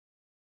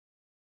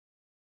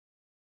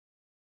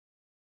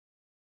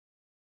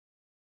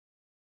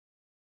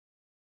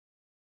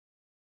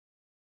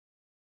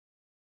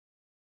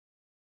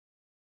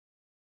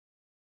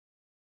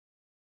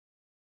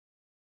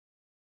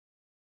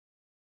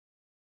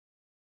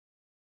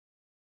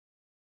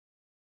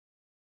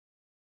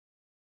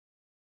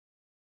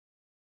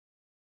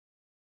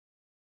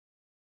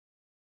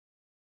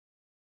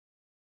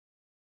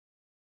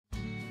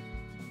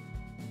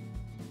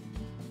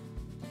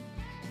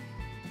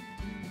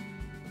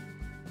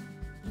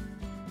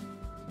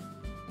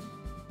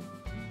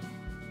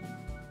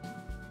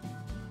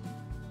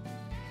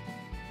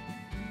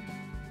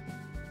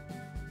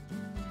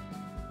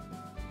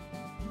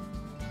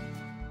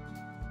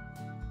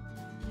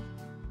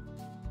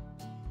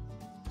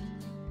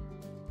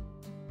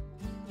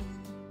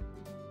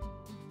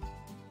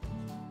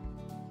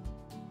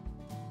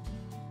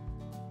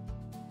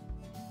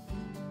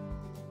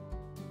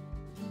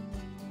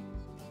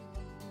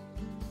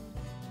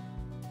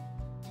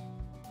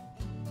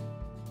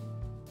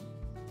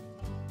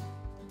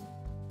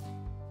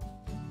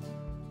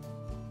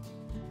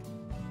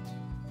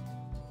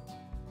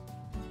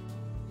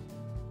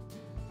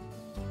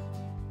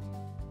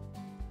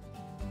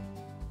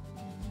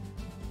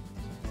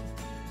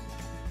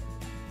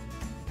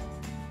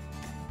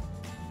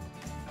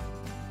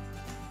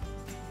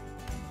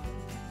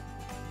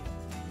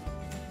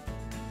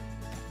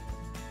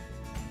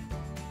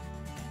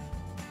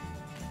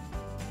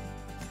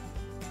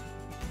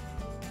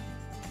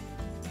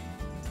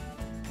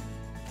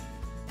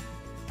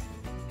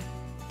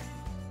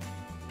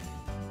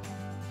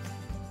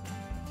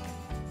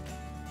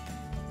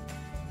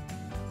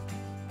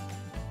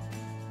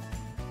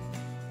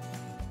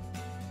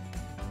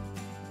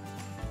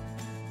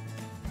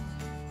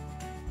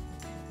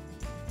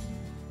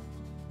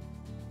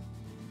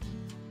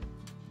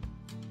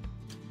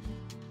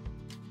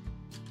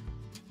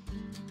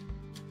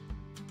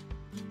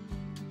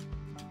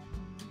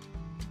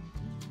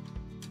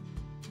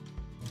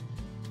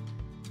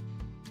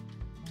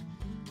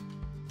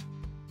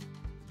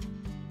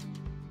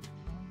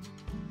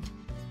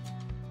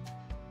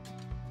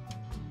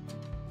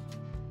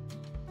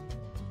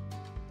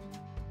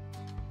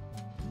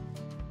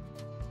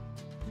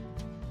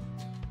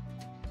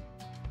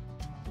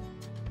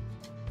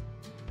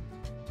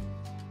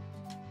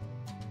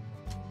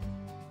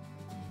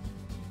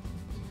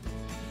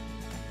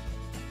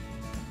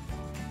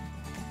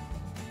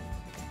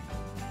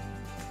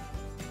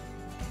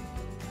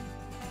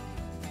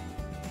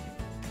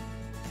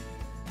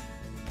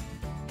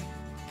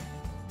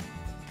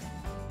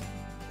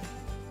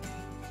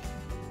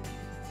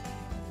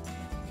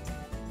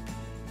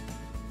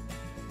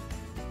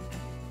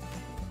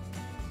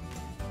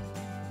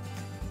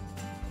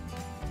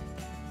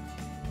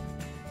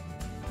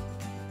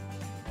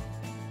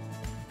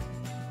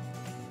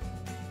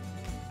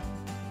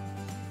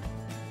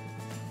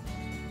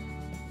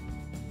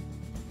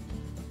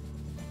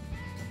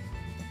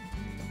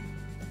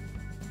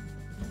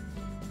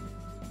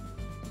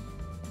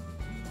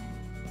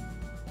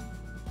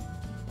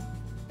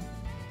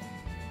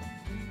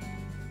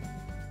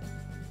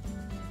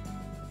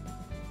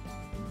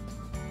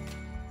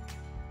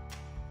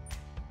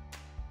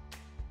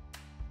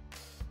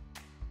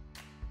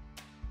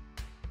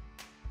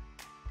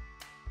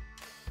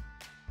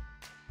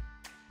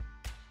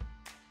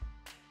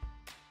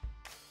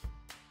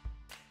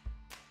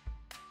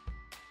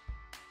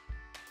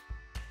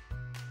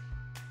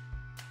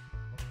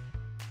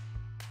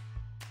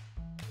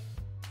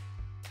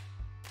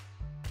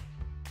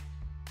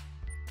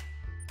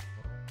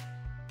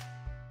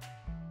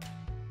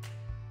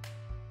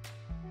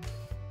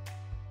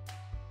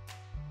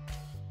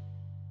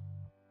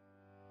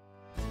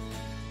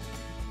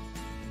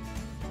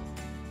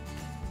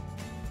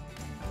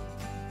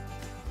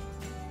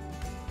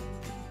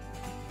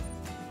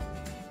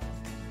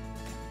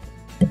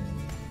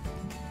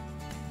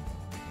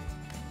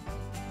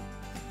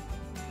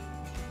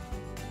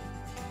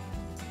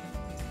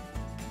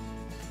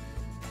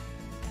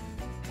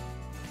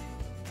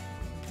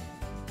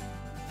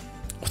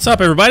What's up,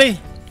 everybody?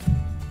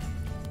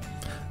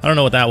 I don't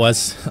know what that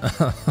was.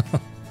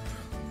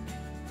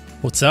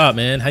 What's up,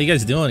 man? How you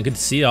guys doing? Good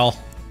to see y'all. How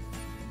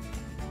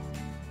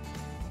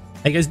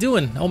you guys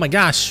doing? Oh my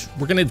gosh,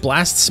 we're gonna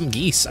blast some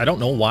geese. I don't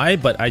know why,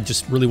 but I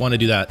just really want to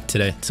do that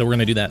today. So we're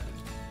gonna do that.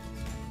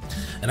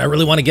 And I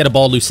really want to get a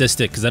bald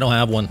leucistic because I don't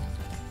have one.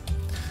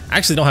 I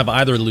actually don't have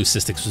either of the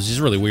leucistics, which is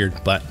really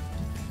weird, but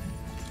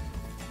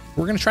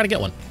we're gonna try to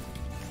get one.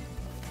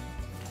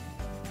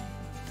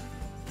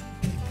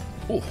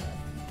 Oh.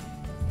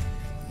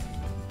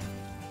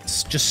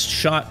 Just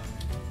shot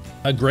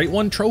a great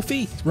one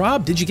trophy.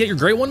 Rob, did you get your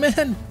great one,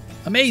 man?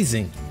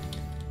 Amazing.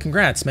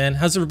 Congrats, man.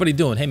 How's everybody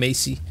doing? Hey,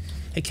 Macy.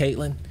 Hey,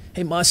 Caitlin.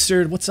 Hey,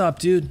 Mustard. What's up,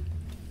 dude?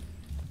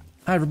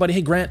 Hi, everybody.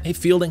 Hey, Grant. Hey,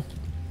 Fielding.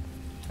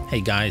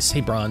 Hey, guys.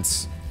 Hey,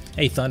 Bronze.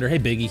 Hey, Thunder. Hey,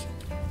 Biggie.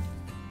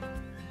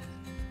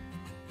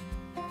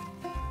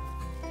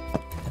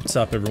 What's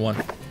up, everyone?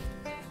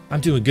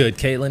 I'm doing good,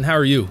 Caitlin. How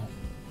are you?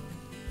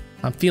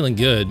 I'm feeling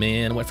good,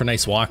 man. I went for a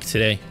nice walk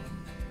today.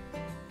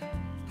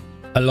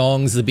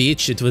 Along the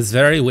beach, it was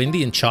very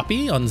windy and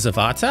choppy on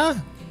Zavata.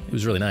 It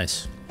was really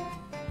nice.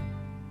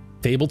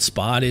 Piebald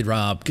spotted,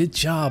 Rob. Good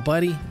job,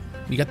 buddy.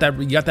 You got that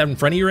in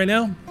front of you right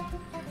now?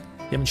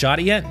 You haven't shot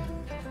it yet?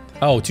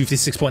 Oh,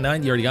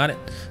 256.9. You already got it?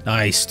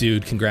 Nice,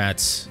 dude.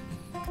 Congrats.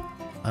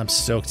 I'm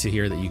stoked to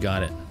hear that you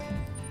got it.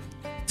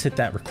 Let's hit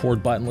that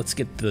record button. Let's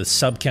get the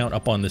sub count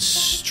up on the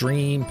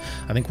stream.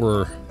 I think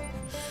we're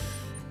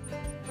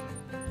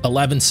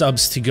 11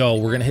 subs to go.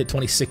 We're gonna hit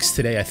 26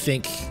 today, I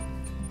think.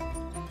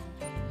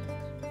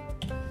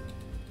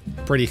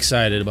 Pretty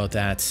excited about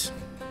that.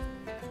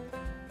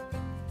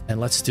 And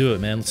let's do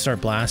it, man. Let's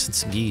start blasting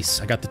some geese.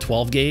 I got the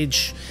 12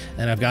 gauge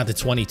and I've got the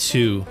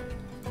 22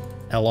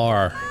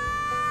 LR.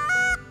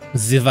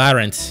 The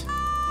variant.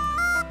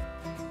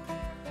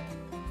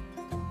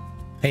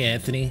 Hey,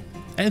 Anthony.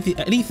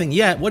 Anything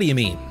yet? What do you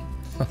mean?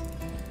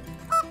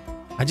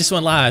 I just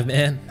went live,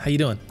 man. How you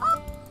doing?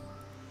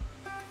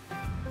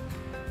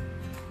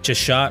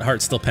 Just shot,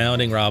 heart still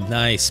pounding, Rob.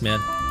 Nice, man.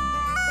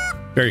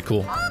 Very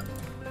cool.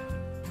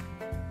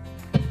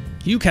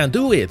 You can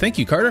do it. Thank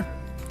you, Carter.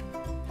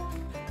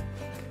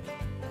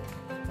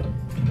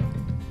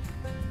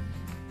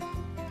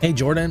 Hey,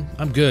 Jordan.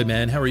 I'm good,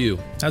 man. How are you?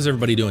 How's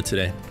everybody doing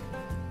today?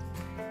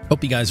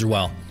 Hope you guys are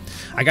well.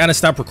 I gotta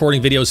stop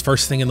recording videos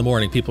first thing in the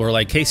morning. People are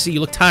like, Casey,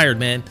 you look tired,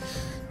 man.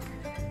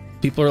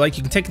 People are like,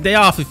 you can take a day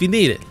off if you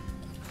need it.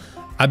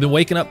 I've been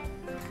waking up.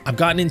 I've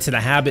gotten into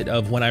the habit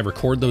of when I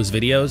record those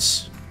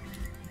videos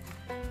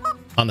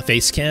on the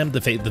face cam, the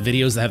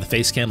videos that have the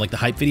face cam, like the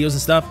hype videos and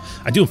stuff,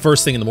 I do them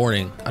first thing in the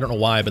morning. I don't know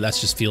why, but that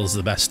just feels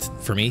the best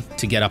for me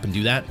to get up and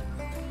do that.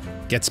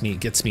 Gets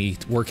me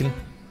working.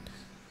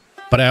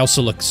 But I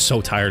also look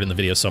so tired in the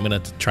video, so I'm gonna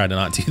try to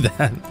not do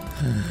that.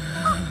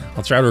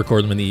 I'll try to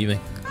record them in the evening.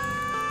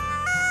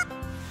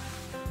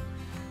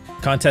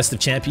 Contest of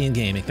Champion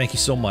Gaming, thank you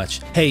so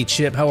much. Hey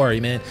Chip, how are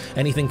you, man?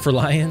 Anything for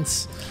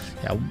Lions?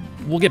 Yeah,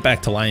 we'll get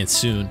back to Lions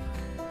soon.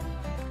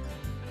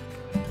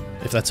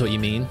 If that's what you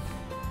mean.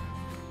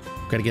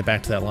 Gotta get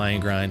back to that lion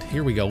grind.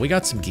 Here we go. We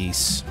got some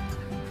geese.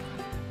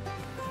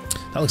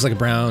 That looks like a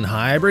brown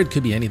hybrid.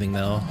 Could be anything,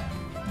 though.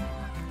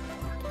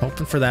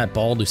 Hoping for that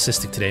bald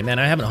leucistic today. Man,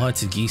 I haven't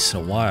hunted geese in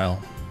a while.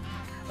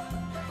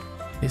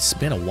 It's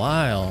been a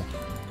while.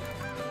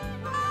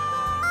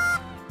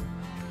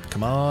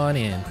 Come on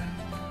in.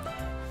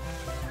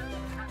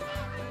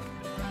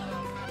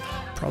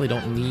 Probably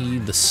don't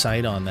need the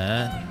sight on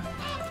that.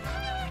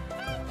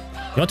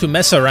 You want to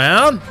mess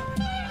around?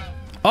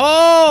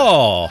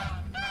 Oh!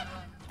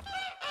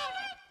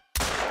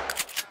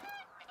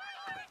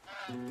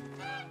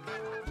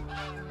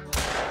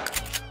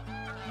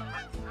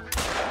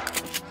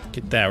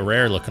 Get that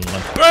rare looking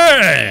one.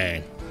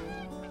 Bang!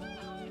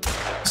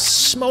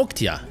 Smoked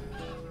ya.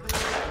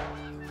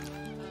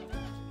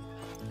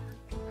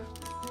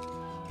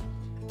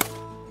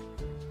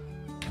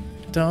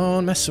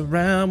 Don't mess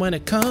around when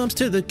it comes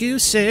to the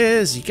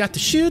gooses. You got to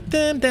shoot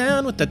them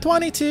down with the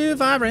 22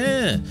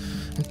 variant.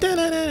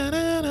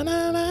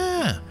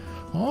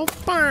 Oh,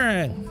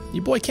 bang!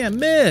 Your boy can't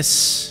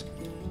miss.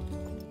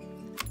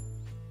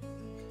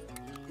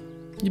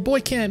 Your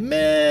boy can't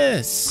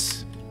miss.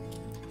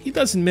 He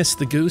doesn't miss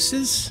the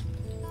gooses.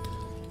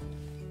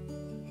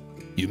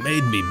 You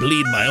made me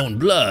bleed my own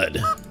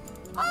blood.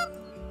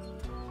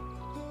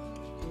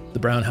 The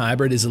brown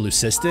hybrid is a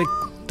leucistic?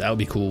 That would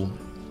be cool.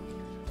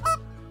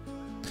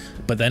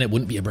 But then it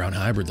wouldn't be a brown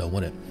hybrid though,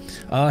 would it?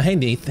 Hey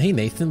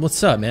Nathan,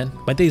 what's up, man?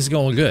 My day's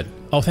going good.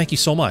 Oh, thank you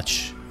so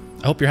much.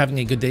 I hope you're having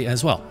a good day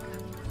as well.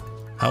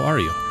 How are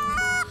you?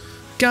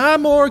 Got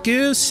more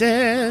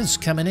gooses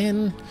coming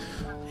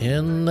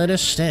in the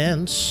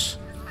distance.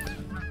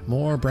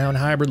 More brown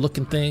hybrid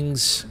looking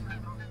things.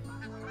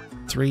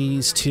 3s,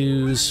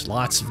 2s,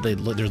 lots of, there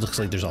looks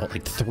like there's all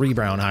like 3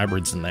 brown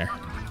hybrids in there.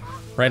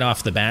 Right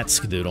off the bat,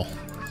 skadoodle.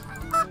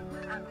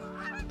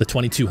 The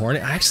 22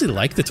 Hornet. I actually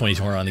like the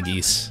 22 Hornet on the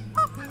geese.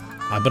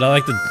 But I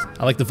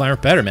like the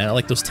Virant better, man. I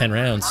like those 10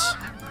 rounds.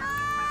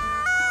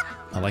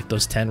 I like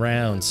those 10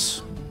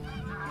 rounds.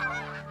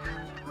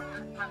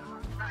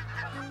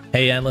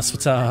 Hey, Endless,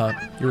 what's up?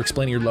 You were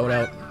explaining your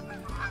loadout.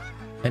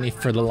 Any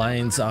for the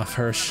Lions off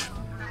Hirsch?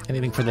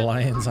 Anything for the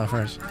Lions off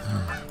Hirsch?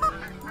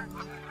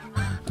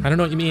 I don't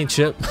know what you mean,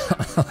 Chip.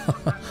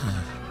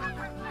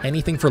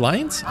 Anything for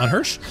Lions on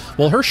Hirsch?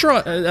 Well, Hirsch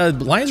are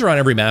Lions are on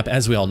every map,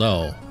 as we all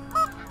know.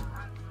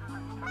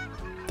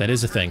 That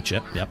is a thing,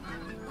 Chip. Yep.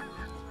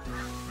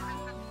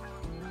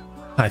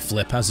 Hi,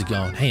 Flip. How's it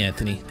going? Hey,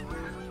 Anthony.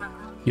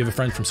 You have a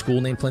friend from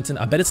school named Clinton?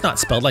 I bet it's not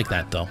spelled like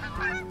that, though.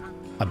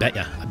 I bet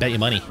ya. I bet you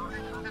money.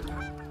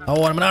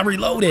 Oh, I'm not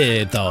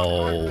reloaded,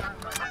 though.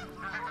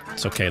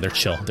 It's okay. They're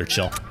chill. They're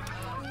chill.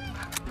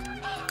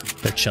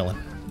 They're chilling.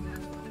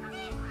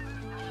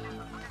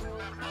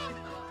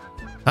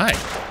 Hi.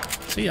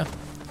 See ya.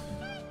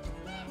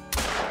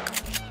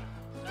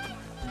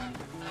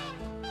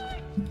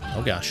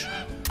 Oh, gosh.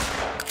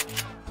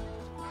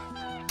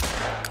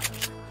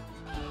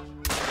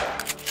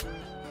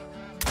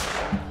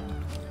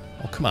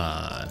 Oh, come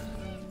on.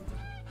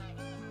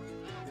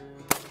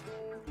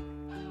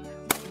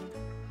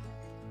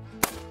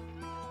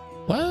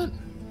 What?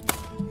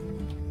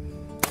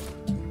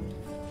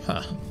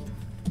 Huh.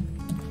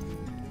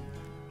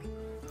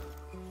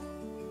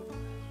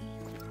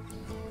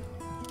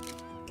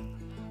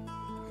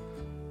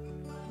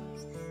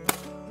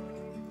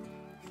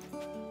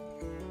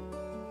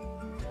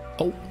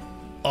 Oh.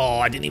 Oh,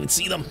 I didn't even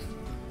see them.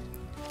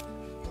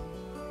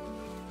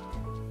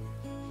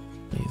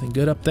 Anything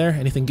good up there?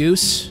 Anything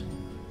Goose?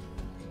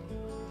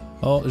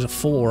 Oh, there's a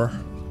 4.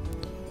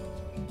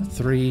 A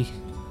 3.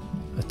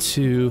 A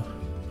 2.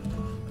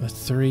 A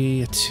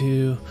 3. A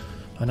 2.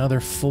 Another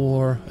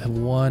 4. A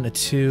 1. A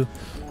 2.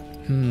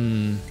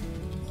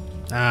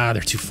 Ah,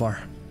 they're too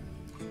far.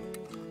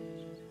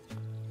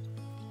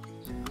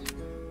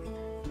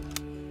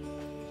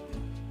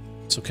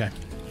 It's okay.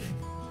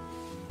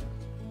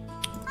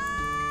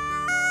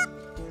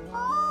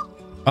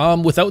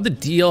 Without the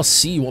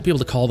DLC, you won't be able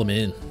to call them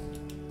in.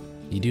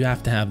 You do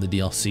have to have the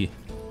DLC.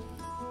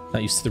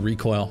 Not used to the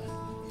recoil.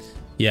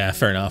 Yeah,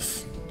 fair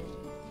enough.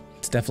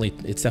 It's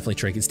definitely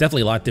tricky. It's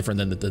definitely a lot different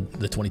than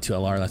the 22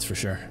 LR, that's for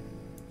sure.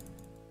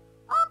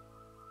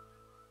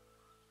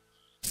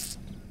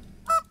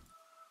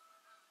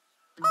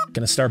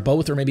 Gonna start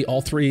both or maybe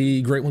all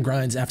 3 Great One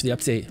grinds after the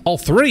update. All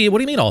 3? What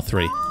do you mean all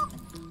 3?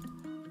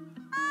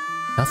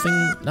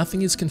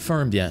 Nothing is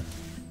confirmed yet.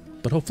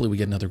 But hopefully we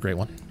get another Great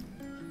One.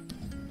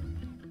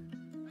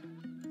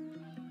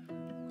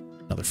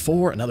 Another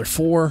 4, another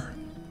 4.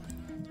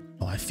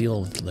 Oh, I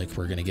feel like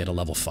we're gonna get a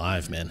level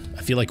 5, man.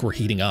 I feel like we're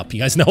heating up.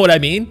 You guys know what I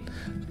mean?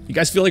 You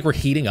guys feel like we're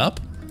heating up?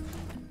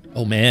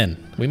 Oh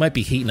man, we might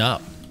be heating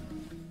up.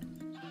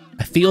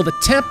 I feel the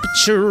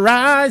temperature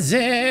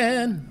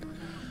rising.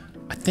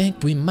 I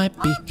think we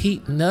might be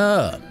heating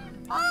up.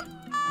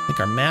 I think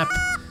our map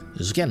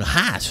is getting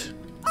hot.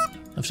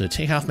 I have to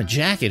take off my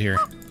jacket here.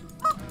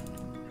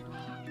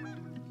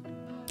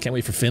 Can't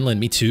wait for Finland.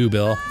 Me too,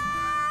 Bill.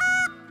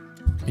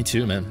 Me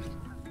too, man.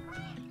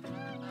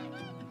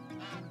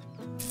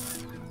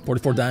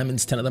 44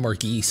 diamonds, 10 of them are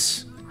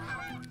geese.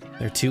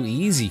 They're too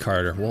easy,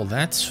 Carter. Well,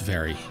 that's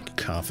very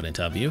confident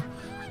of you.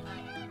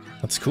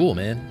 That's cool,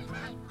 man.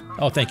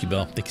 Oh, thank you,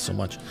 Bill. Thank you so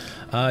much.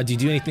 Do you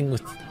do anything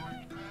with...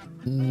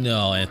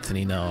 No,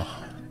 Anthony, no.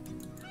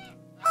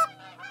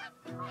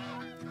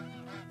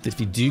 If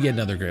you do get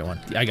another Great One,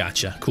 I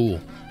gotcha.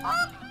 Cool.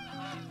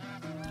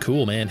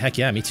 Cool, man. Heck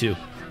yeah, me too.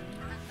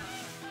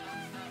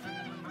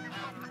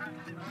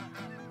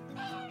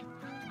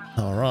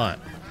 All right.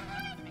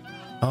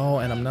 Oh,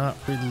 and I'm not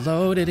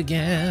reloaded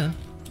again.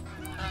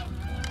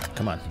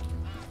 Come on.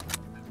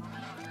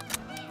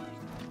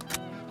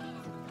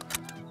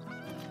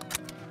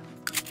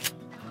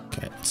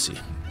 Okay, let's see.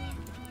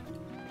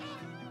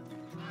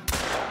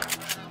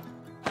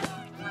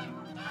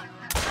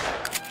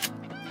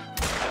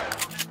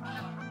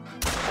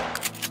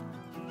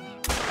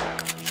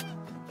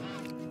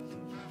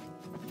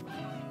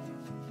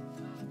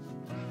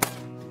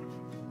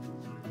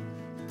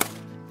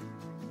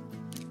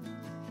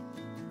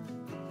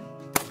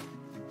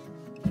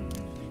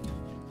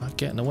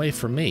 Getting away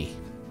from me.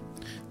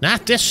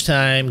 Not this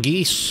time,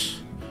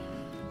 geese.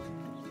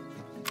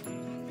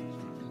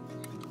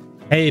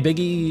 Hey,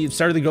 Biggie,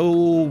 started to go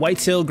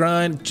whitetail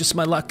grind. Just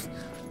my luck.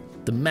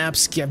 The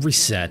maps get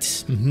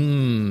reset.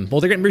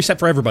 Well, they're getting reset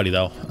for everybody,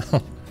 though.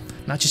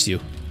 Not just you.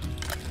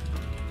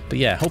 But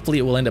yeah, hopefully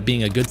it will end up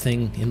being a good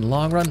thing in the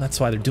long run. That's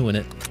why they're doing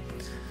it.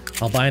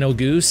 Albino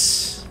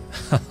Goose.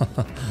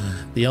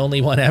 The only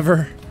one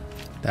ever.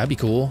 That'd be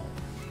cool.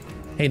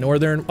 Hey,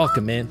 Northern.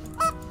 Welcome, man.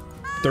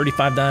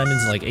 35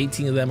 diamonds, like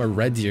 18 of them are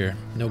red deer.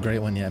 No Great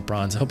One yet,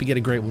 bronze. I hope you get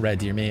a Great Red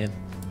Deer, man.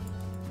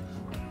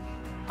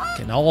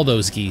 Getting all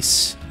those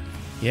geese.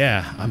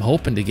 Yeah, I'm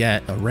hoping to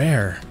get a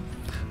rare.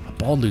 A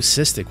bald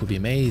leucistic would be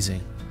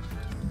amazing.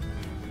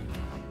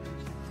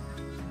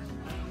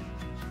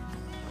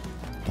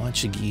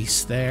 Bunch of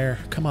geese there.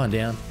 Come on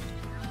down.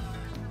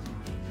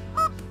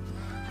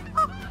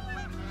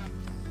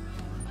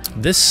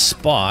 This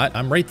spot,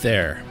 I'm right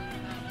there.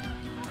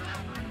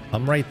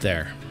 I'm right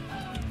there.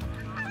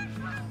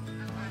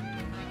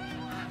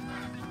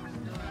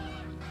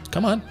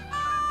 Come on.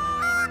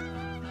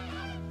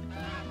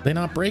 They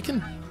not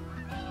breaking?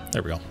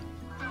 There we go.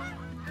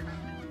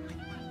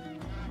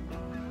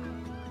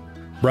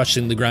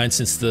 Rushing the grind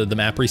since the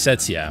map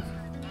resets? Yeah.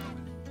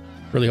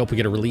 Really hope we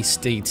get a release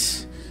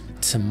date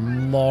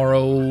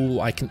tomorrow.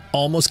 I can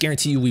almost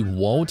guarantee you we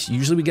won't.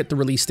 Usually we get the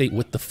release date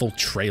with the full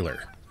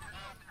trailer.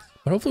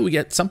 But hopefully we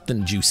get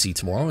something juicy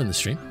tomorrow in the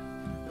stream.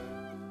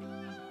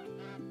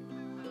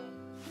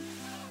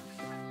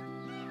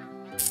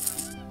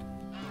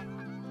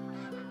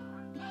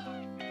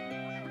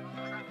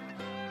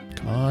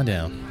 Come on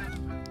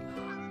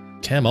down.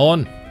 Come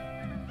on.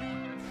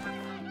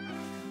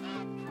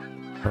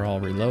 We're all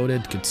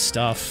reloaded. Good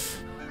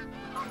stuff.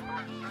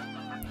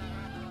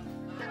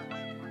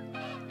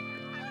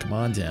 Come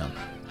on down.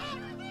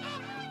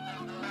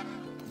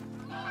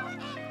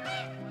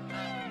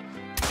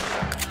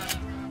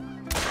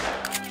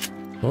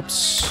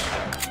 Whoops.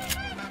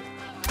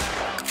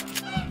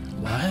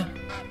 What?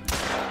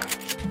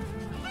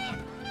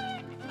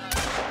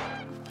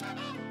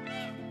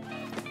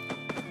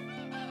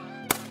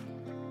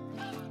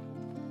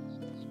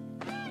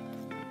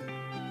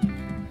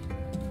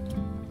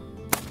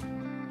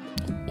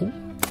 Oh.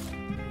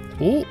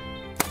 Oh.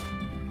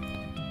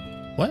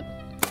 What?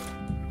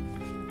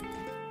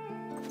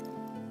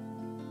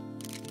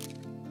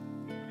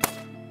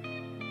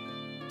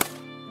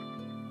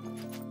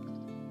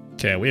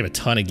 Okay, we have a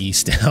ton of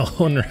geese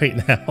down right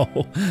now.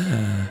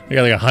 I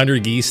got like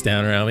 100 geese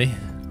down around me.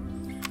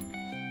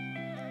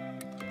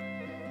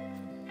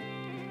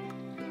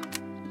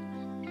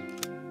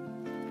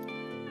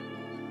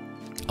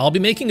 I'll be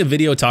making a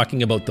video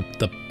talking about the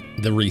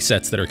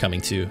resets that are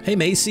coming too. Hey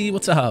Macy,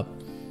 what's up?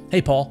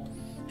 Hey Paul.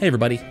 Hey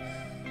everybody.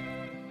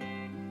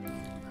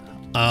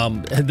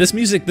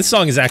 This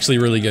song is actually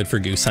really good for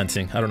goose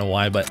hunting. I don't know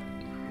why, but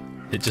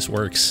it just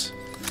works.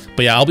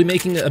 But yeah, I'll be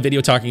making a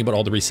video talking about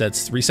all the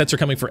resets. Resets are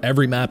coming for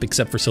every map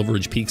except for Silver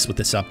Ridge Peaks with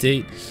this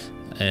update.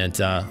 And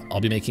I'll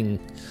be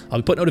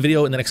putting out a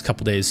video in the next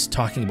couple days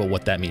talking about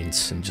what that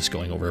means and just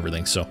going over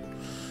everything. So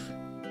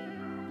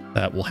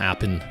that will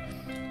happen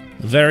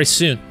very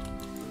soon.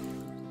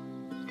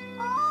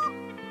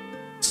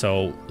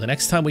 So the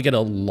next time we get a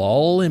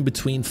lull in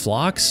between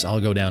flocks,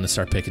 I'll go down and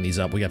start picking these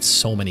up. We have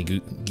so many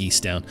geese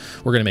down.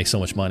 We're gonna make so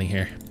much money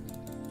here.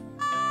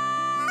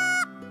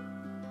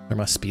 There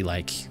must be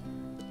like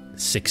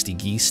 60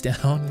 geese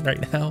down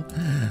right now,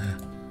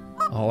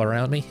 all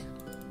around me.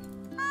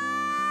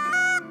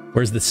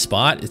 Where's the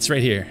spot? It's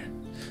right here.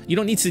 You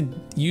don't need to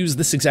use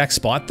this exact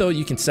spot though.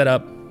 You can set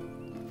up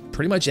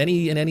pretty much in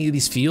any of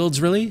these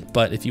fields really.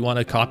 But if you want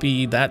to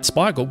copy that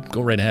spot,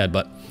 go right ahead.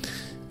 But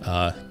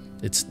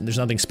there's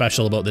nothing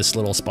special about this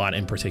little spot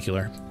in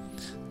particular.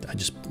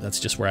 That's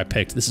just where I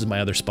picked. This is my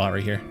other spot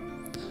right here.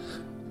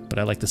 But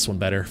I like this one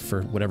better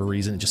for whatever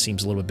reason. It just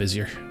seems a little bit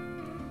busier.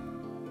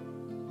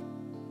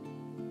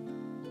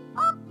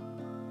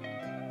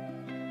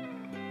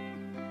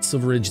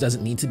 Silver Ridge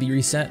doesn't need to be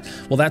reset.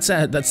 Well, that's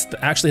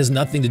actually has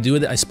nothing to do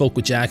with it. I spoke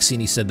with Jaxie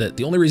and he said that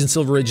the only reason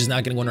Silver Ridge is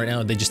not getting one right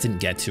now, they just didn't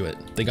get to it.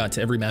 They got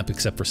to every map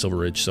except for Silver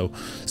Ridge. So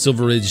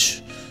Silver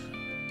Ridge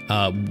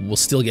will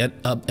still get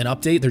an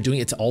update. They're doing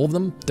it to all of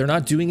them. They're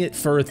not doing it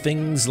for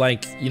things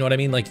like, you know what I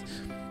mean? Like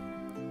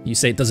you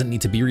say it doesn't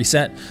need to be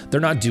reset.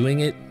 They're not doing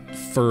it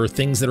for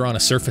things that are on a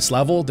surface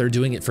level. They're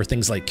doing it for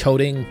things like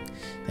coding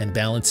and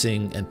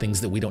balancing and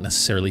things that we don't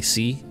necessarily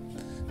see.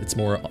 It's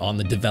more on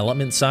the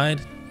development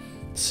side.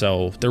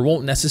 So there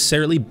won't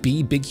necessarily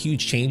be big,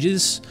 huge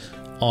changes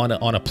on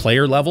a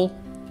player level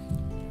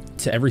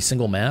to every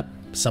single map.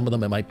 Some of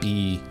them it might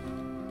be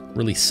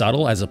really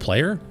subtle as a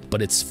player,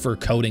 but it's for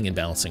coding and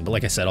balancing. But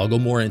like I said, I'll go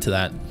more into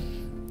that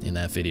in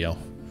that video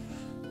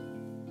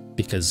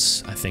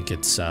because I think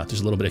it's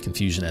there's a little bit of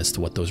confusion as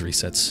to what those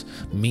resets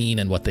mean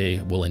and what they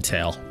will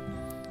entail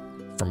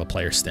from a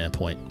player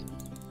standpoint.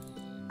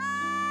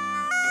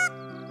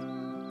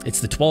 It's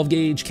the 12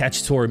 gauge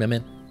Cacciatore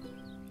Mimic.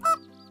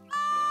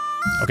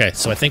 Okay,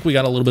 so I think we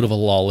got a little bit of a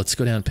lull. Let's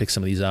go down and pick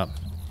some of these up.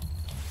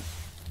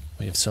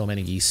 We have so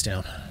many geese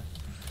down.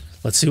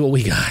 Let's see what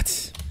we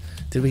got.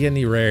 Did we get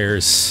any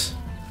rares?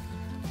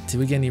 Did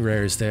we get any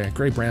rares there?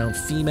 Gray brown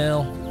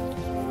female.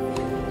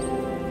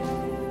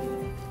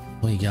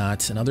 We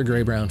got another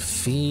gray brown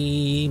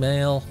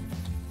female.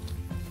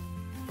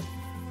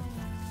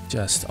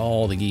 Just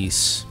all the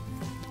geese.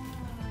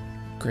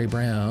 Gray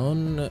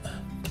brown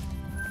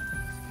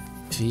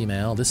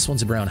female. This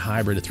one's a brown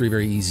hybrid, a 3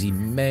 very easy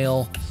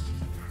male.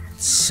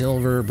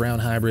 Silver brown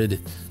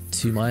hybrid,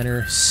 2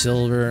 minor,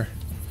 silver,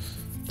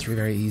 3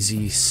 very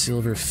easy,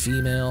 silver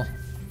female.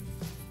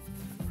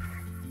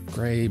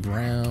 Gray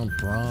brown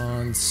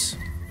bronze.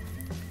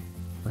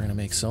 We're gonna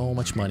make so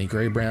much money.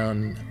 Gray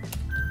brown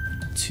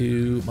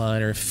 2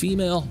 minor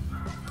female,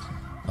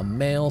 a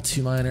male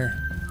 2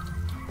 minor,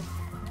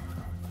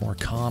 more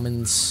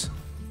commons.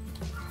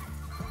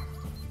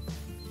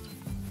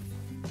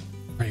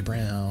 Gray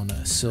brown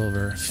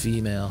silver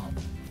female.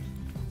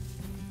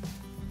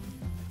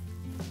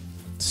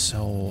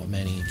 So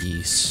many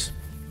geese.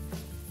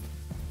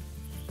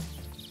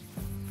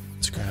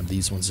 Let's grab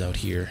these ones out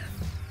here.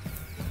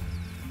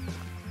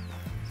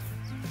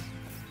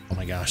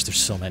 gosh, there's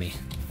so many.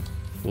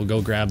 We'll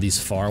go grab these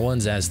far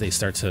ones as they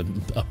start to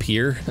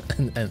appear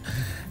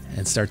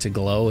and start to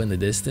glow in the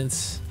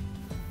distance.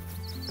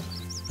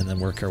 And then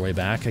work our way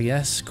back, I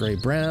guess. Gray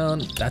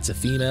brown, that's a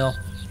female.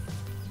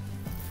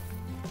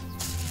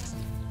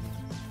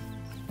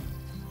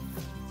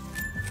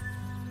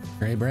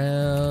 Gray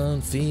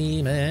brown,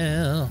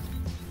 female.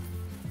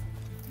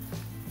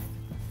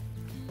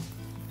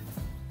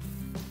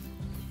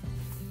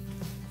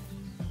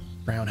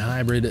 Brown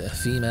hybrid,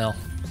 female.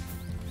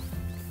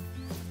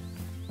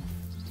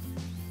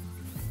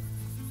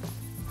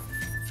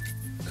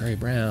 Gray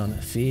brown,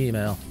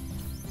 female.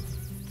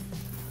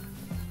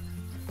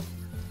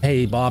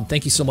 Hey Bob,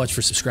 thank you so much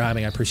for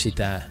subscribing. I appreciate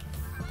that.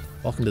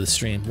 Welcome to the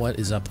stream. What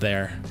is up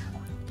there?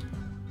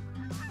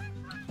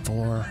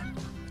 4, a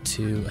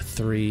 2, a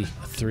 3, a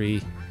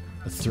 3,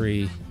 a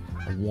 3,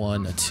 a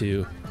 1, a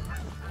 2,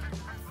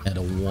 and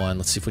a 1.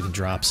 Let's see if we can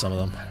drop some of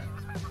them.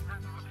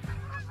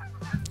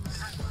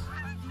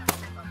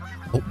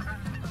 Oh.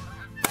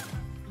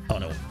 Oh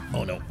no.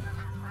 Oh no.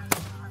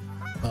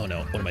 Oh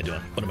no. What am I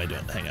doing? What am I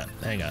doing? Hang on.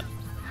 Hang on.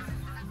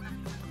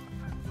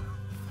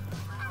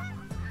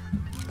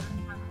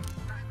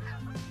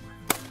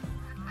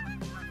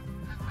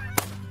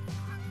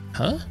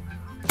 Huh?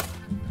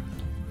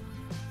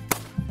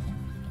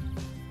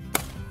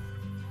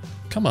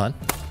 Come on.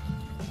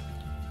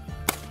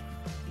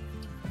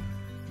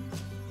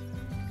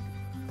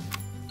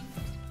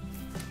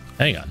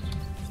 Hang on.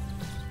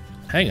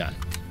 Hang on.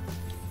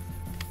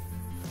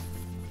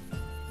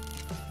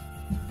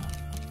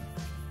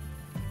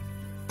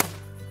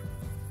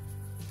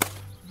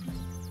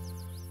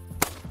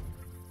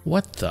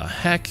 What the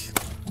heck?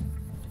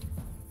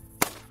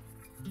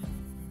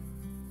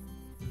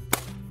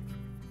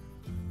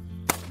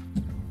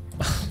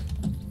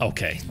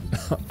 Okay.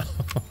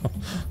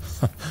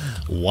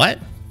 What?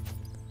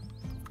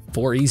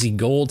 4 easy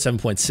gold,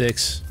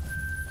 7.6. I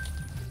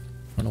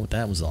don't know what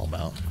that was all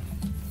about.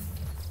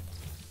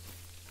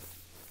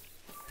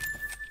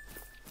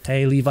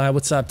 Hey Levi,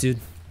 what's up, dude?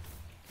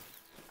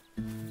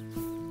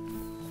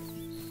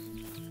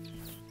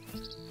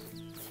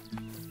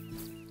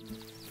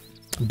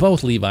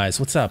 Both Levi's.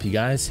 What's up, you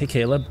guys? Hey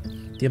Caleb. Do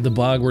you have the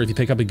bug where if you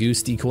pick up a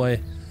goose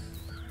decoy,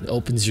 it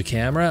opens your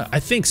camera? I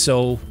think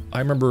so. I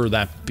remember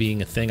that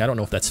being a thing. I don't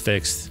know if that's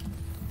fixed.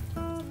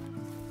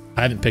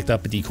 I haven't picked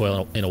up a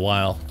decoy in a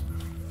while.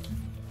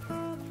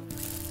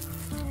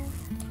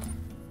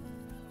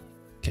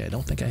 Okay, I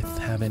don't think I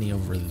have any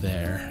over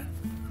there.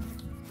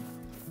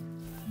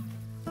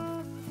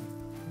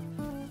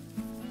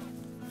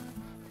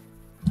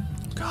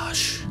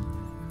 Gosh.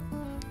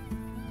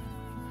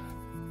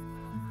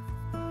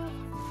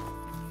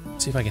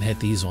 Let's see if I can hit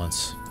these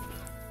ones.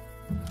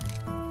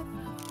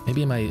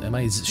 Maybe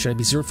should I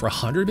be zeroed for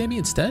 100 maybe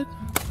instead?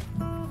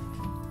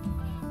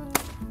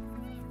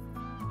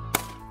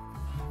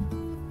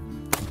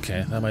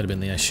 Okay, that might have been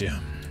the issue.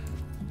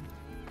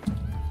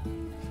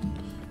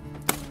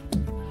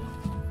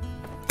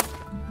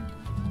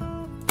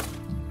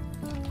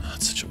 Oh,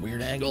 that's such a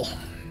weird angle.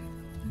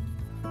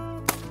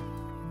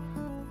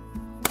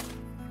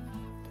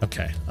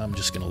 Okay, I'm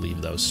just gonna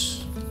leave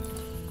those.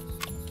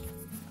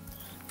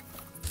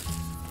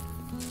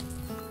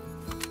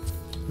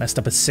 Messed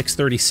up a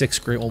 636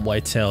 Great One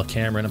Whitetail,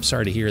 Cameron. I'm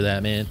sorry to hear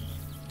that, man.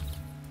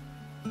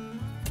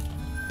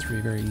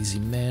 3 very easy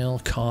male,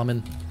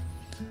 common.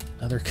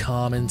 Another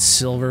common,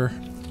 silver.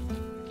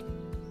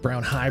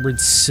 Brown hybrid,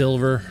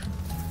 silver.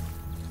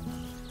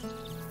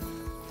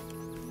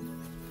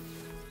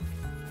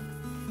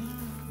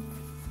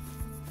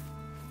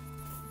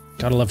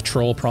 Gotta love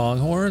troll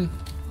pronghorn.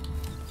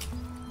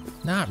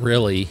 Not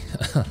really.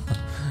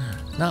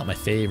 Not my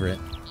favorite.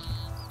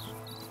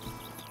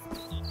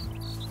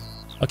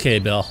 Okay,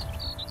 Bill.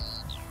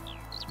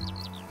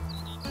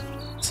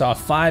 Saw a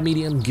 5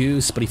 medium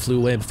goose, but he flew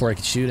away before I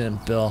could shoot him.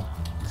 Bill,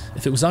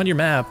 if it was on your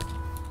map,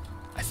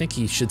 I think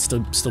he should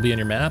still be on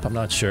your map. I'm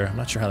not sure. I'm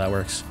not sure how that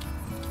works.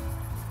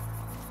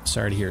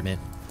 Sorry to hear it, man.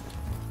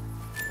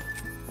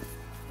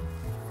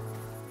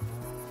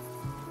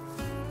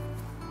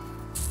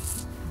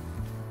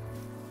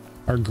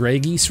 Are gray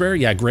geese rare?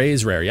 Yeah, gray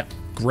is rare. Yeah,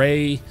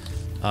 gray,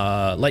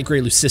 light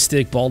gray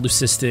leucistic, bald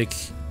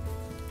leucistic,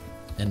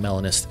 and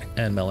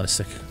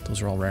melanistic.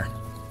 Those are all rare.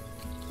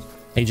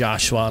 Hey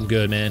Joshua, I'm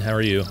good, man. How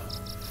are you?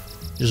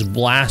 Just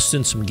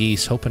blasting some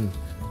geese, hoping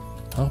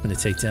to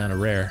take down a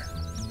rare.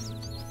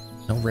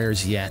 No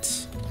rares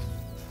yet.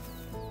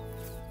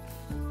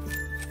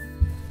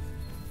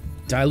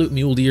 Dilute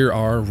mule deer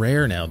are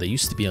rare now. They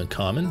used to be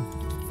uncommon.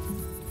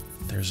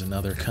 There's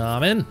another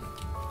common.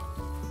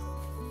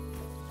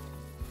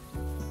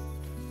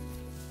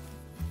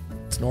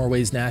 It's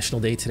Norway's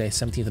National Day today,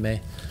 17th of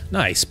May.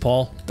 Nice,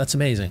 Paul. That's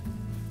amazing.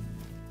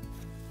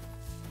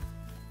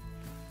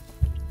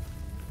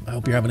 I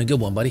hope you're having a good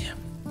one, buddy.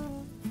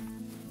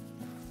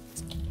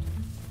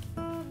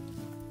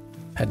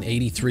 Had an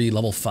 83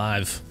 level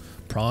 5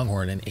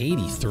 pronghorn, an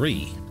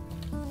 83.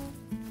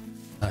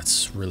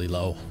 That's really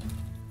low.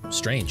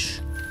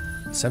 Strange.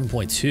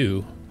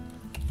 7.2,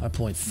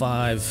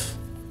 5.5,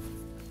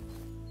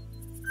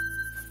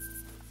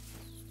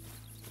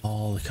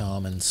 all the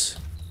commons.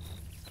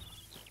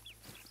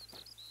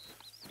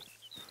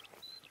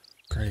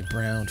 Gray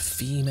brown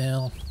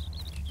female.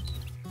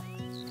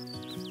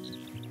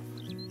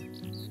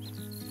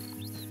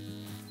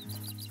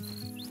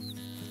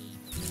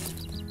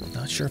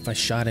 Not sure if I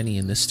shot any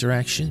in this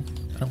direction.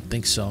 I don't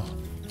think so.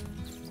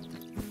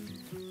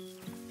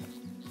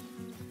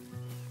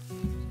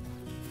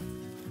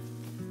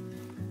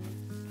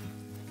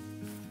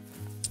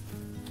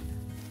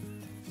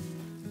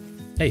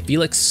 Hey,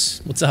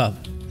 Felix, what's up?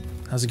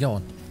 How's it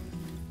going?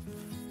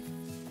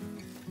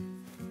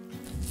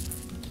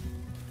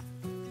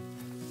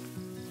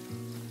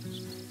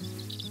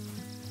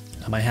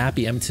 Am I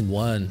happy Edmonton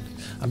won?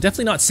 I'm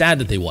definitely not sad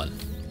that they won.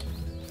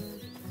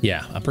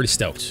 Yeah, I'm pretty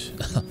stoked.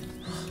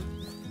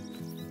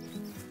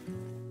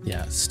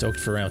 Yeah, stoked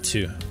for round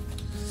 2.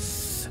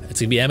 It's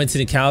gonna be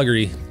Edmonton and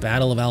Calgary,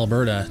 Battle of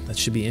Alberta. That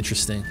should be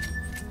interesting.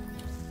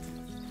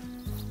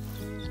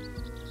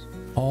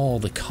 All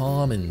the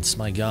commons,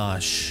 my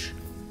gosh.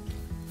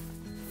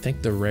 I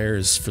think the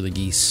rares for the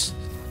geese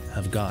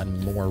have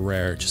gotten more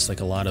rare, just like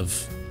a lot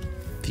of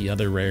the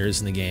other rares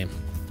in the game.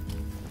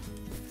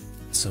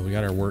 So we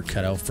got our work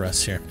cut out for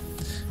us here.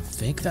 I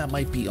think that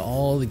might be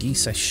all the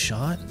geese I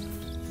shot.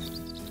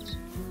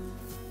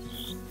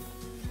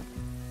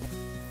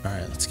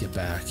 Alright, let's get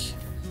back.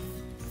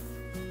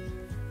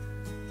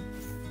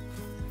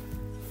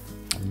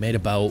 We made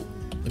about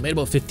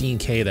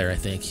 15k there, I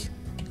think.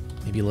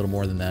 Maybe a little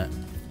more than that.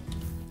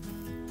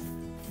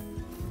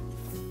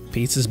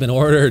 Pizza's been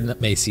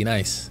ordered. Macy,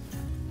 nice.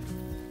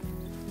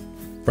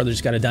 Brother's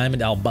got a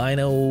diamond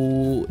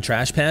albino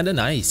trash panda.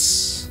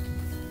 Nice.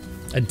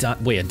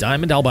 Wait, a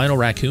diamond albino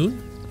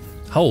raccoon?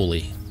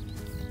 Holy.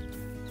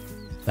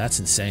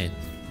 That's insane.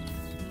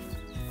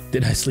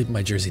 Did I sleep in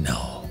my jersey?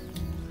 No.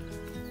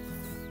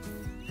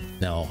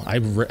 No, I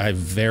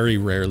very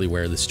rarely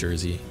wear this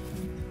jersey.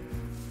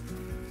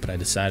 But I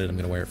decided I'm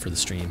going to wear it for the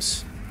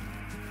streams.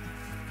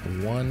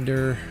 I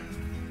wonder...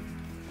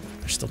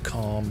 They're still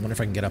calm. I wonder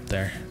if I can get up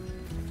there.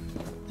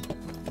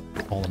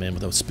 Haul them in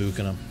without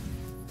spooking them.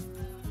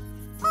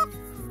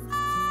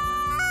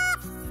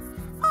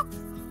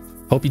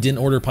 Hope you didn't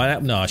order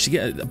pineapple. No,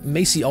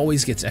 Macy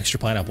always gets extra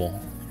pineapple.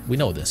 We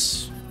know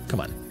this. Come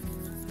on.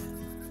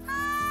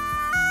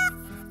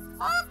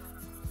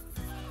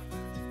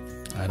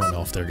 I don't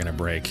know if they're gonna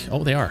break.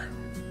 Oh, they are.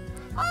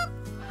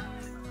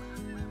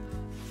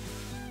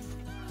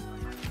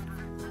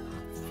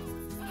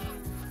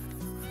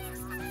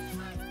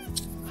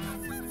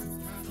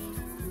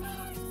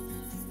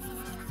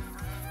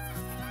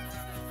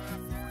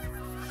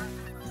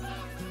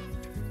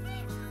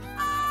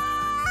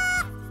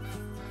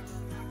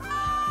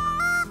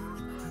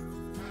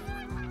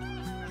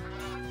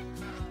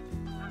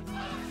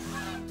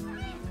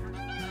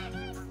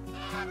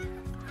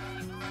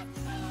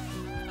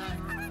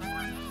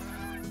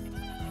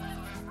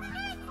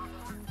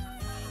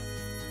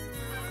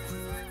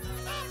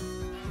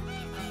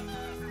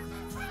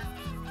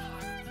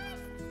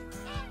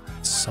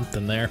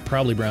 Something there.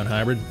 Probably brown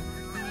hybrid.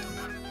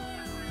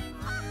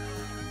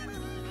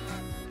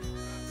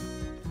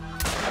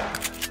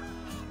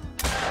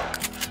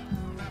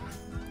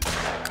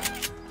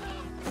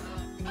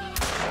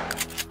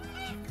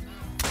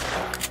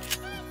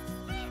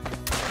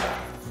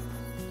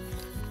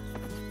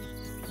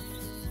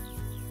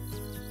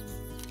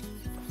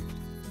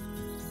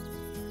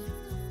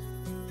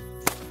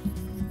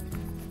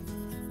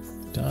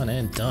 Done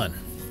and done.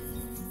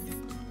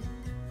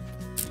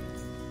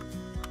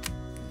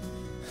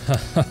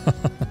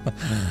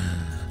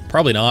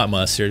 Probably not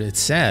mustard. It's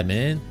sad,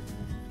 man.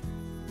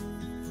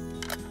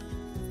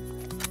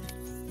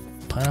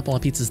 Pineapple on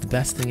pizza is the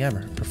best thing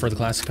ever. Prefer the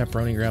classic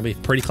pepperoni and ground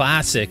beef. Pretty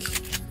classic.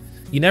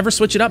 You never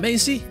switch it up,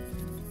 Macy?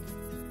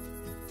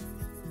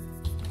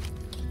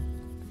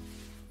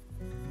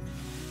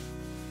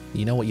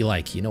 You know what you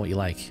like. You know what you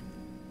like.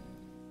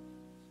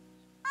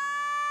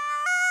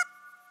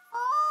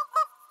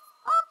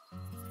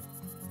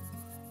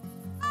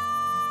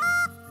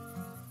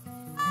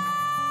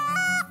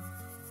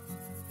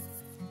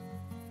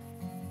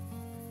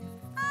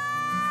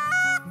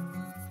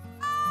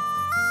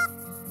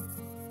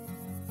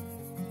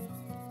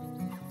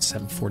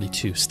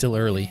 .42. Still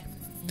early.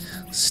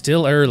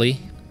 Still early.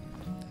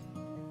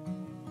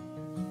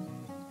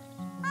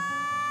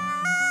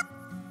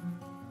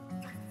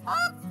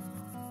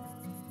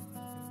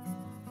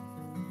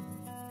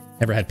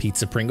 Ever had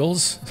pizza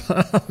Pringles?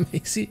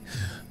 Macy?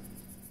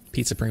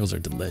 Pizza Pringles are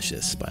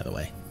delicious, by the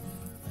way.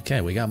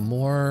 Okay, we got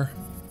more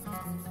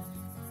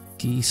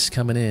geese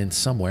coming in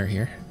somewhere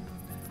here.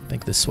 I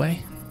think this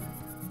way.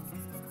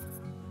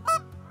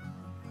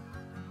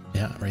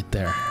 Yeah, right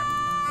there.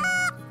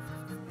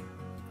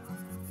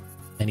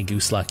 Any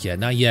goose luck yet?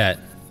 Not yet.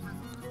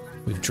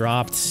 We've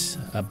dropped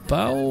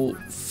about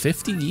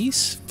 50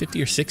 geese? 50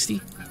 or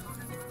 60?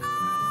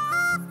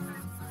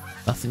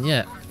 Nothing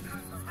yet.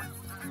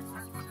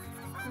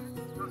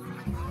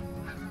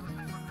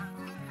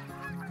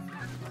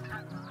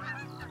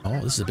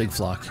 Oh, this is a big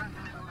flock.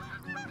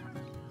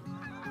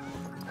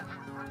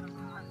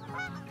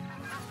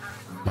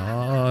 Come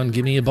on,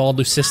 give me a bald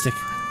leucistic.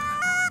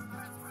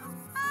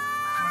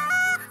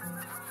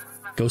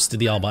 Ghosted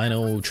the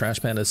albino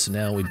trash panda, so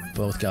now we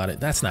both got it.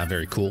 That's not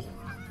very cool.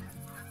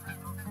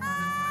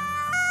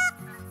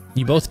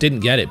 You both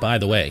didn't get it, by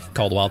the way.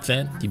 Called Wild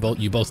Fan.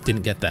 You both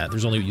didn't get that.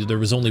 There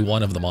was only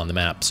one of them on the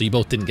map, so you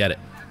both didn't get it.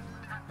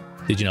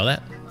 Did you know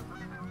that?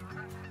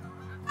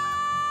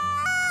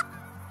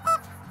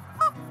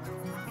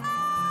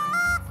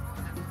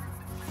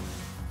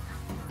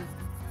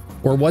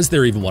 Or was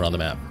there even one on the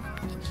map?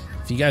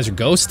 If you guys are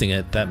ghosting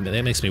it, that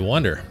makes me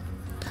wonder.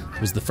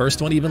 Was the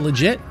first one even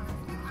legit?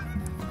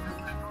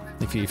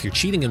 If you're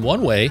cheating in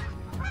one way,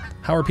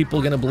 how are people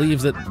going to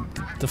believe that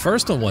the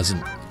first one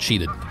wasn't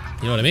cheated?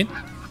 You know what I mean?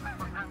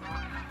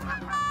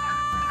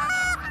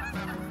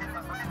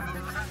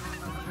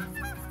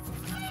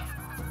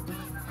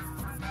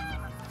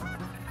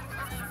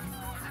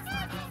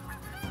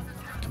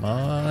 Come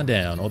on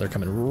down. Oh, they're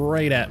coming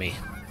right at me.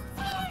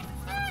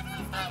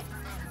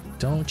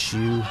 Don't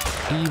you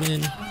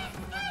even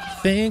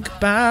think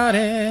about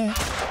it.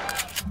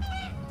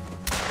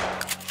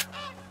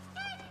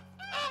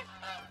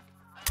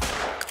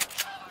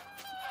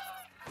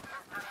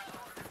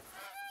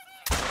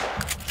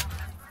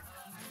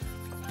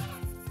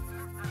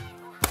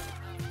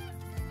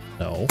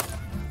 No.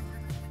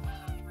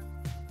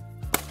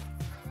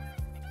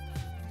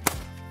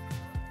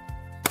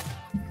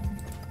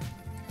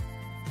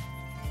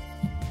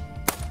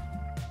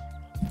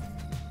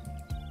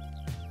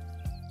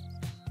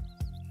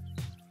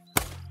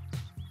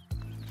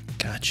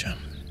 Gotcha.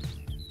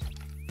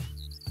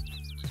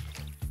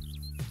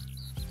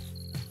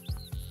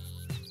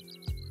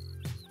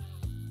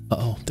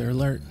 Uh-oh, they're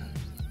alert.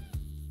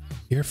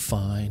 You're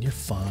fine, you're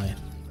fine.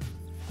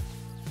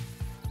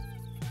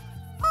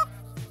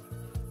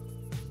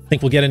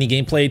 Think we'll get any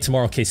gameplay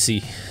tomorrow,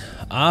 KC?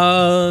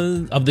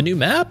 Of the new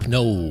map?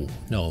 No.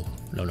 No.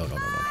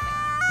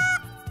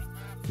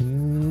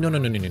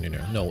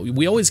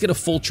 We always get a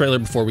full trailer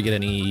before we get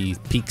any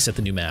peeks at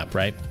the new map,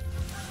 right?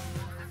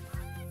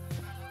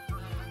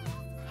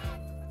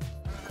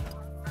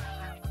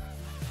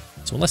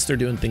 So unless they're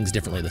doing things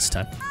differently this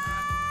time.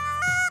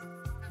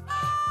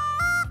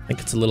 I think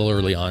it's a little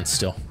early on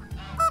still.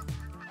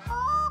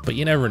 But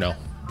you never know.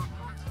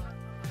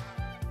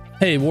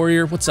 Hey,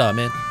 Warrior, what's up,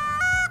 man?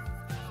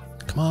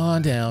 Come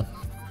on down.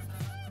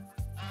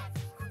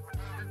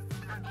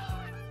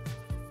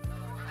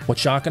 What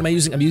shotgun am I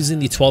using? I'm using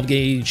the 12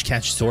 gauge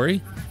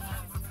Cacciatore.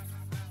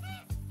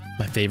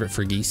 My favorite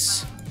for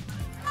geese.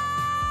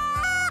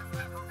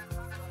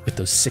 Get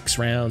those 6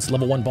 rounds.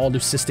 Level 1 ball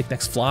leucistic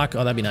next flock.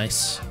 Oh, that'd be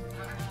nice.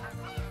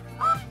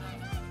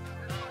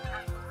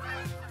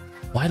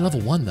 Why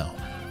level 1 though?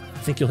 I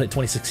think you'll hit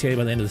 26k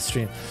by the end of the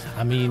stream.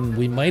 I mean,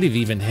 we might have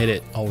even hit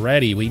it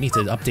already. We need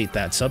to update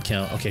that sub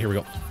count. Okay, here we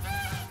go.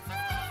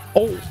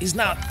 Oh, he's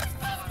not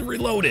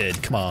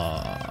reloaded. Come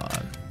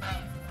on.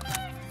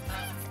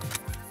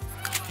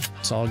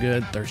 It's all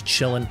good. They're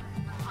chilling.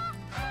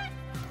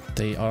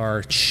 They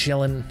are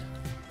chilling.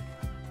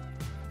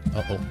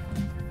 Uh-oh.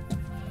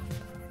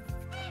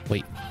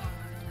 Wait.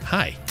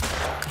 Hi.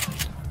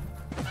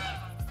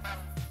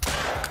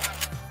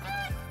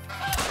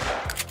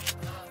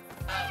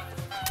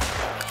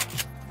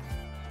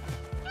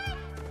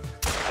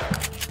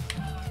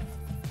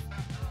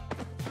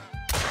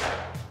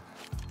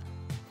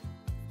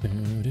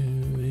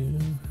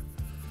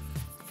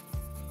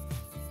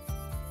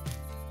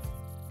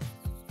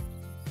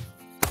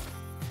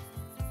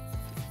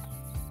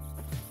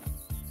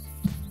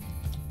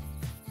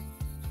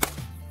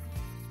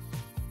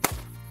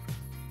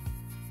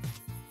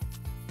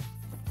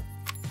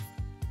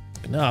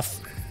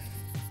 Enough.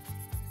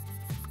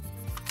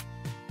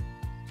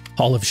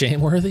 Hall of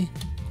Shame worthy?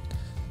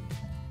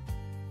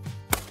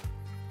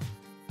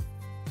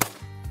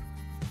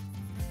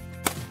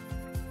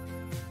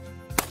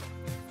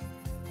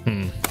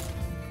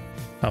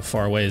 How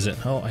far away is it?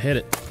 Oh, I hit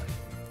it.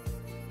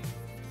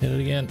 Hit it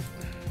again.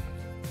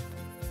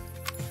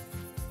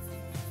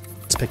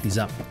 Let's pick these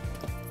up.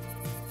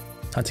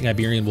 Hunting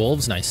Iberian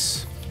wolves,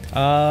 nice.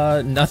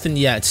 Nothing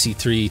yet,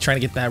 C3. Trying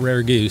to get that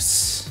rare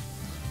goose.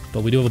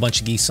 But we do have a bunch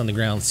of geese on the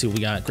ground. Let's see what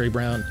we got. Gray,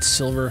 brown,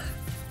 silver.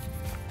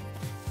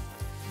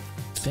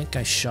 I think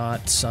I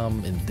shot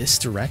some in this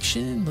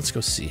direction. Let's go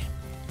see.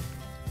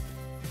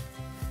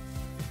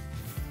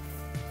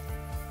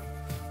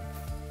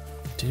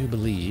 Do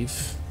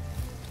believe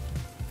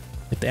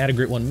if they add a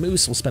great one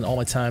moose, we'll spend all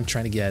my time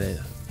trying to get it.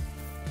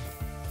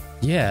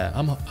 Yeah,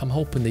 I'm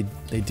hoping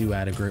they do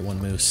add a great one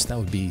moose. That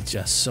would be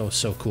just so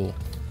cool.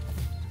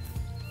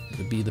 It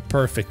would be the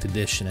perfect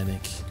addition, I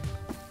think,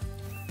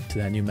 to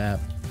that new map.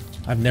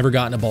 I've never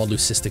gotten a bald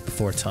leucistic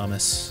before,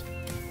 Thomas.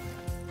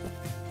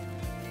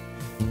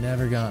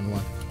 Never gotten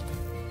one.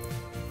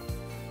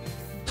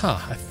 Huh,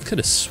 I could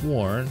have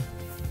sworn.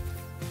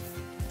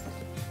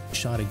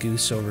 Shot a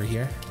goose over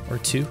here, or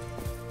 2.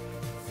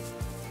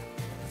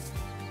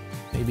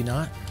 Maybe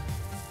not.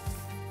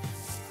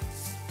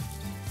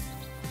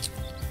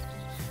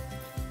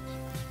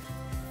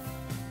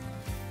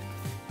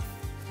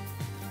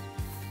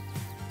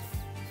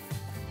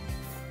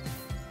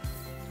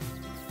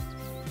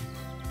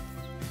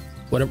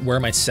 Where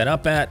am I set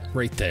up at?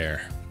 Right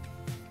there.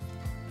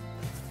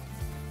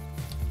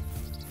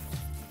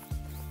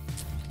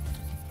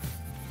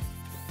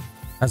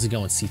 How's it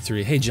going,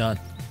 C3? Hey, John.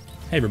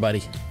 Hey,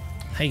 everybody.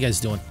 How you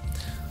guys doing?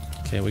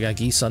 Okay, we got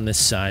geese on this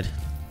side.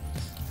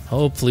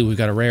 Hopefully we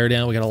got a rare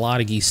down. We got a lot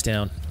of geese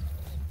down.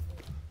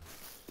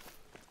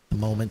 The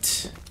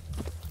moment.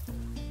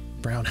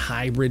 Brown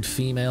hybrid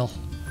female.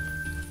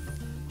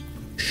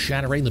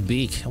 Shot it right in the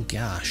beak. Oh,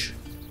 gosh.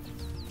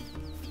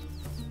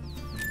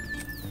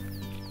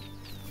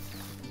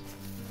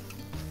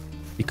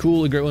 Be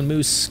cool, a great one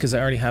moose, because I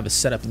already have a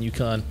setup in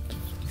Yukon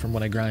from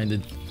when I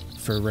grinded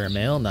for a rare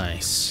male.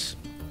 Nice.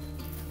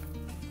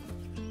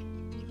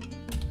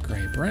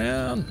 Gray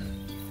brown.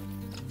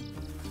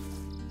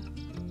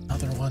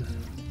 Another one.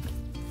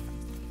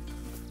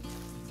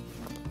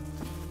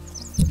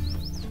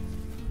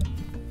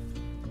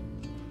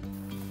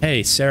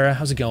 Hey, Sarah,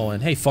 how's it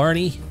going? Hey,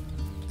 Farney.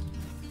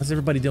 How's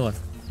everybody doing?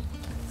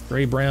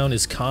 Gray brown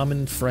is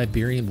common for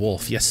Iberian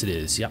wolf. Yes, it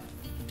is. Yep.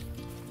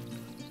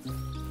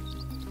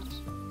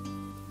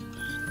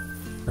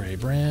 Gray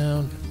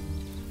brown.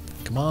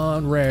 Come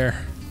on,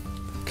 rare.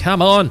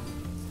 Come on.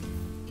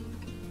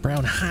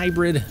 Brown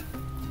hybrid.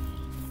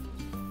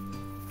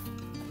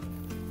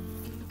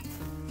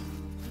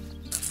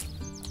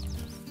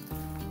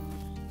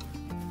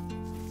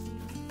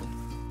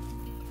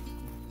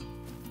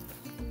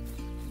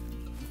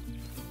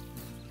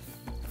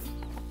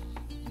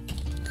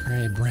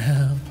 Gray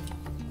brown.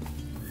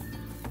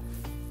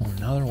 Oh,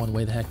 another one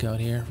way the heck out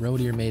here. Roe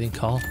deer mating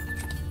call.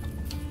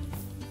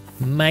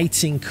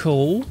 Mating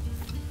call.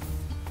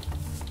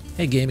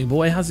 Hey, gaming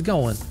boy, how's it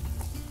going?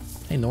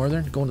 Hey,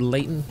 Northern, going to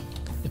Layton.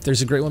 If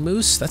there's a great one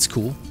moose, that's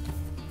cool.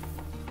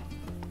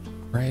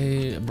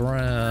 Gray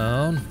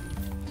brown.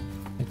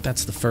 I think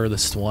that's the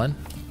furthest one.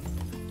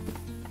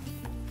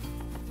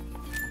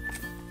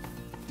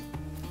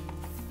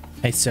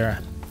 Hey,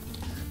 Sarah.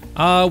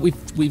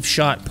 We've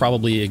shot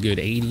probably a good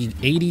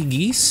 80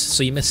 geese,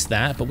 so you missed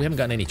that, but we haven't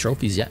gotten any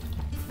trophies yet.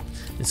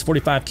 It's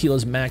 45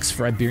 kilos max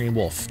for Iberian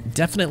wolf.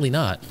 Definitely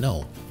not,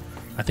 no.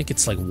 I think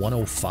it's like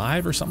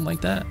 105 or something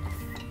like that.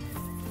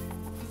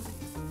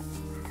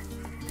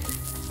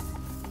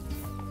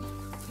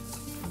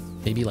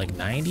 Maybe like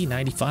 90,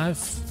 95.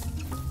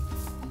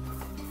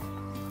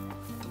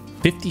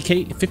 50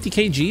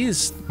 kg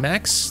is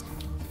max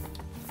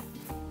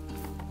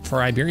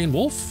for Iberian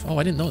wolf? Oh,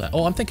 I didn't know that.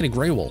 Oh, I'm thinking of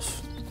gray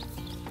wolf.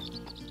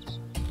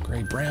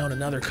 Gray brown,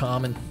 another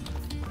common.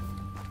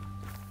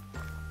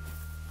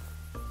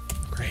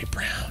 Gray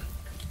brown.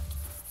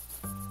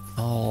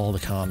 All the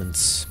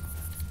commons.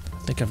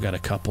 I think I've got a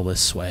couple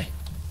this way.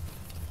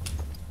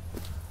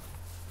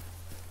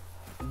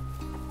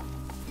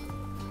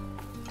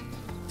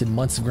 Did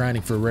months of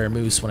grinding for a rare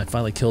moose. When I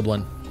finally killed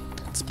one,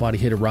 its body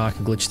hit a rock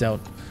and glitched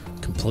out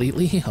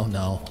completely. Oh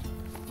no.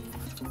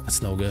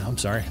 That's no good. I'm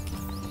sorry.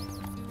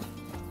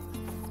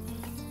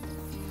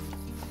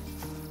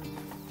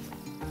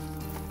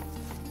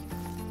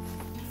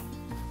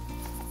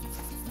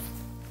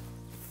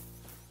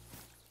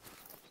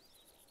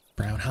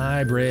 Brown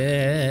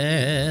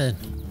hybrid.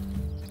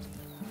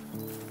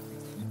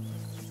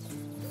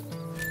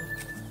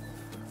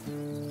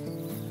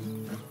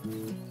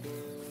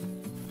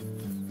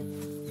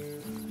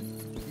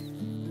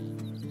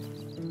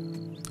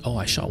 Oh,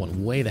 I shot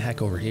one way the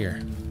heck over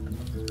here.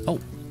 Oh,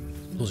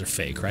 those are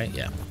fake, right?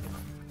 Yeah.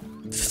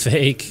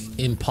 Fake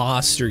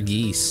imposter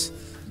geese.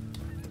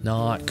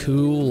 Not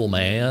cool,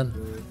 man.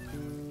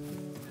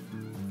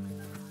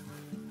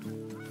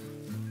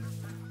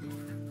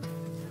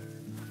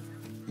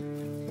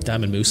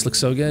 Diamond moose looks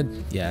so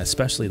good. Yeah,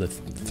 especially the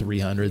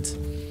 300s.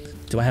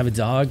 Do I have a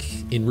dog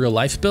in real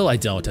life, Bill? I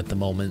don't at the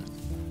moment.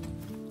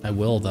 I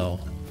will, though.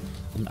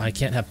 I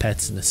can't have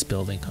pets in this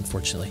building,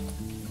 unfortunately.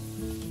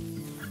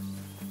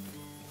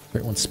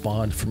 Great one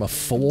spawned from a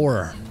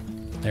 4.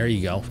 There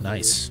you go.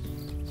 Nice.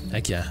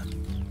 Heck yeah.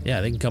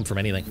 Yeah, they can come from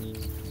anything.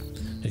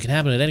 It can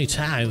happen at any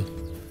time.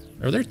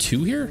 Are there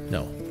 2 here?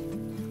 No.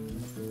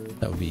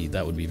 That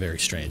would be very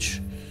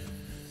strange.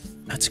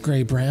 That's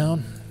gray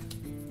brown.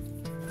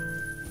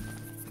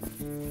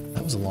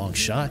 That was a long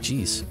shot.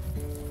 Jeez.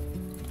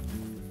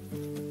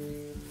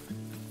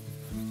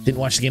 Didn't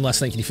watch the game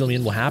last night. Can you fill me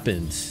in what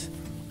happened?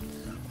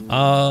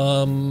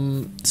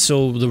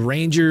 So the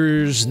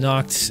Rangers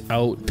knocked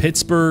out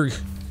Pittsburgh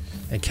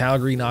and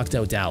Calgary knocked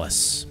out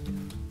Dallas.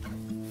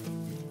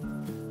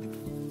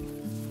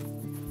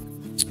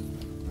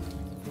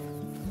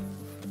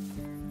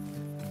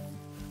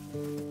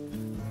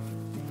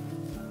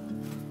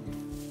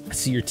 I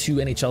see your 2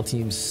 NHL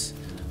teams.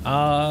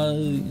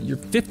 You're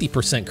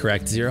 50%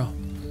 correct, Zero.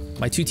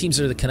 My 2 teams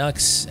are the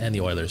Canucks and the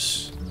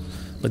Oilers.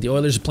 But the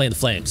Oilers are playing the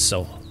Flames,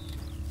 so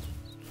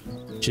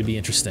should be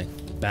interesting.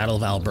 Battle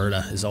of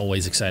Alberta is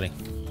always exciting.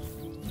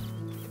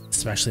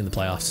 Especially in the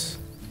playoffs.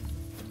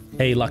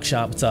 Hey,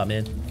 Luckshot, what's up,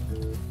 man?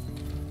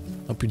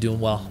 Hope you're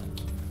doing well.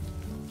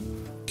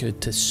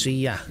 Good to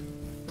see ya.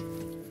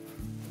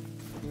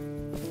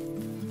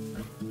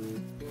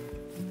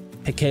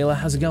 Hey, Kayla,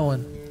 how's it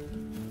going?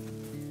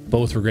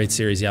 Both were great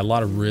series. Yeah, a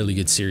lot of really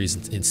good series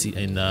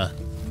in the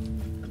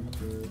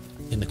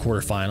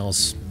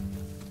quarterfinals.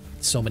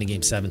 So many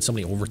game 7, so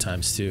many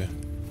overtimes too.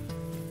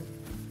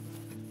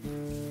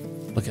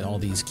 Look at all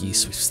these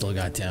geese we've still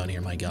got down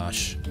here. My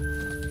gosh,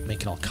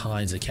 making all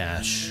kinds of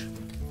cash.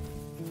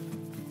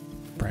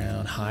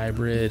 Brown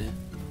hybrid.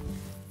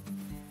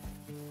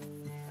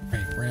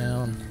 Gray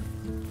brown.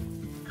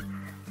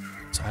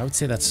 So I would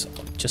say that's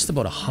just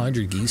about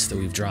 100 geese that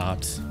we've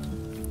dropped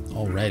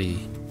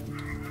already.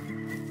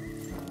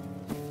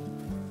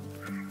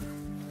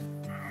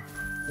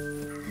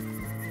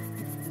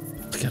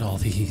 Look at all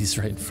these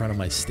right in front of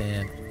my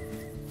stand.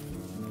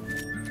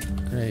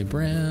 Gray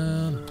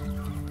brown.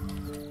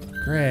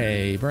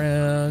 Gray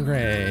brown,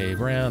 gray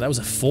brown. That was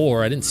a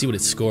 4. I didn't see what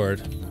it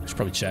scored. I should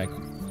probably check.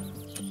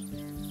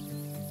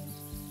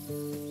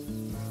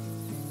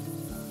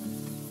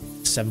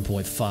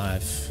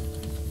 .5.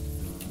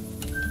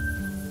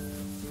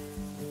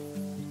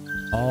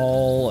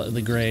 All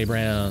the gray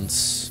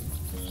browns.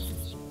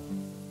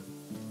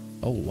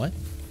 Oh, what?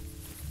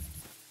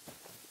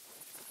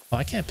 Oh,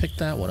 I can't pick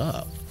that one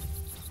up.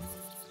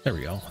 There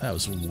we go. That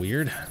was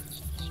weird.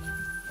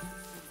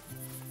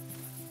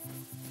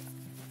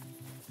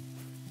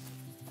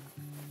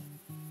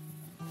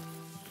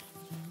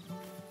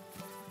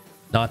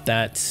 Not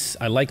that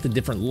I like the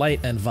different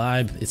light and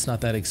vibe. It's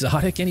not that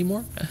exotic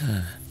anymore.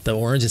 The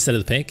orange instead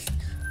of the pink.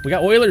 We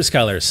got Oilers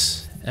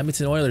colors.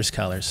 Edmonton Oilers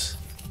colors.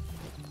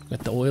 Got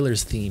the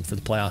Oilers theme for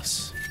the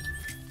playoffs.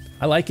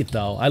 I like it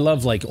though. I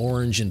love like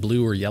orange and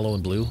blue or yellow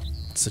and blue.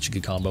 It's such a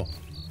good combo.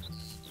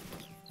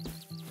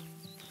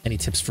 Any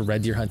tips for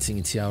red deer hunting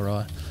in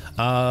Tiaroa?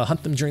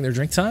 Hunt them during their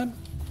drink time?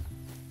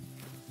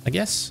 I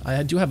guess.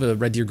 I do have a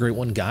red deer Great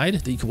One guide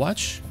that you can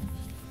watch.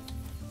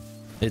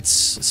 It's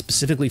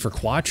specifically for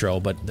Quattro,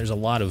 but there's a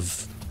lot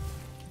of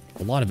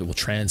it will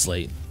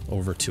translate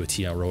over to a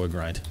Tiaroa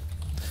grind.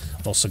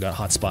 I've also got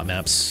hotspot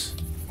maps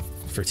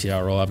for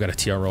Tiaroa. I've got a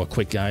Tiaroa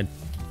quick guide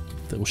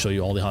that will show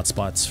you all the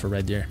hotspots for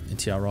red deer in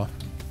Tiaroa.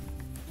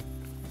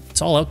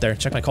 It's all out there.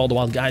 Check my Call to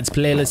Wild Guides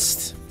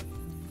playlist.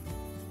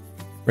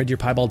 Red deer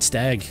piebald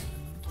stag.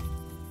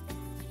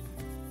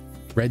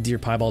 Red deer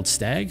piebald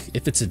stag?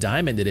 If it's a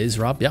diamond, it is,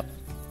 Rob. Yep.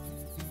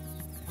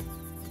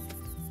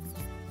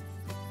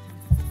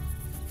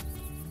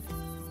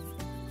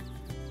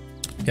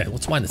 Okay,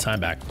 let's wind the time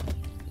back.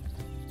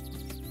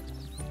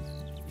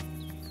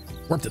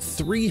 We're up to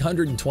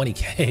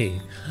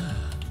 320K.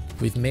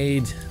 We've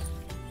made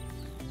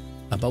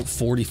about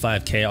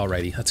 45K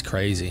already. That's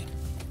crazy.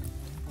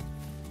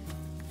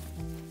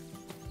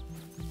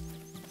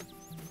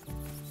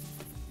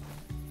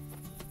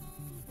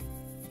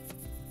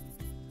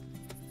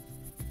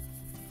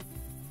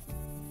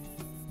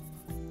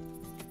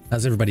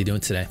 How's everybody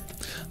doing today?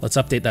 Let's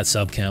update that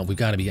sub count. We've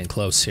got to be getting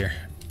close here.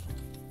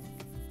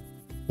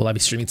 Will I be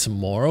streaming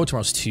tomorrow?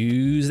 Tomorrow's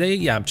Tuesday.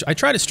 Yeah, I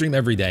try to stream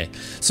every day.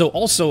 So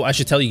also, I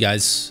should tell you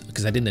guys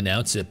because I didn't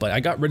announce it, but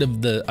I got rid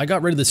of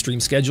the stream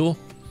schedule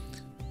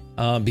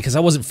because I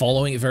wasn't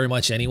following it very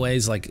much,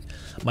 anyways. Like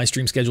my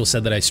stream schedule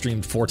said that I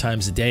streamed 4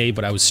 times a day,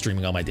 but I was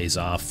streaming on my days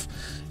off.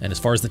 And as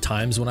far as the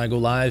times when I go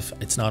live,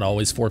 it's not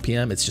always 4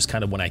 p.m. It's just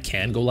kind of when I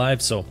can go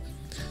live. So,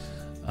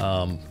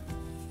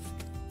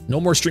 no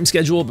more stream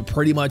schedule, but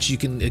pretty much you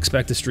can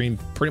expect to stream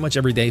pretty much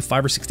every day,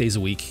 5 or 6 days a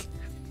week.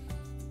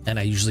 And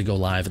I usually go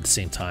live at the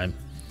same time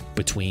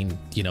between,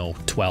 you know,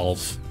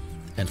 12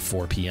 and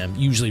 4 p.m.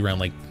 Usually around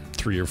like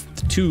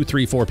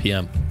 4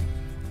 p.m.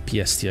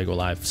 PST I go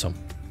live. So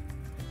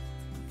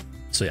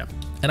yeah.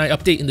 And I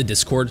update in the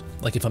Discord.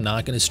 Like if I'm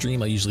not going to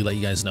stream, I usually let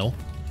you guys know.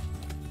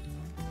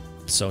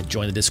 So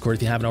join the Discord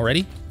if you haven't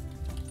already.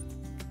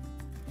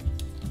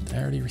 Did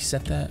I already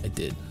reset that? I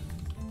did.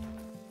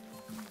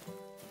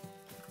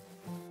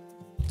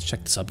 Let's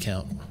check the sub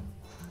count.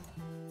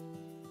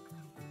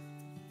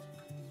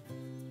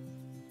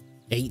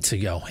 8 to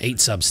go. 8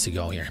 subs to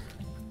go here.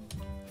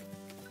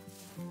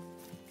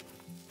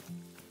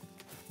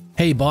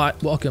 Hey,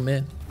 bot. Welcome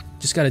in.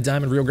 Just got a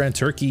diamond Rio Grande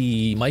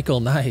turkey.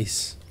 Michael,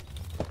 nice.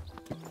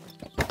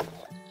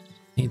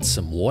 Need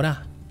some water.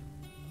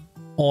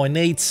 Oh, I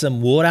need some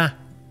water.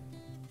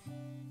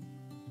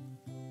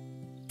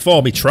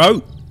 For me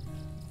trout.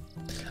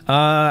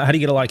 How do you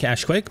get a lot of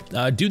cash quick?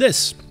 Do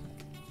this.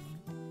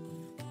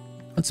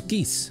 On some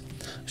geese.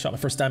 Shot my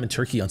first diamond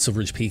turkey on Silver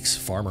Ridge Peaks.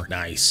 Farmer.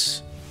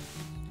 Nice.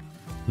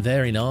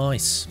 Very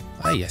nice.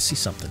 Hey, I see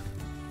something.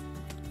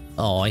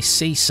 Oh, I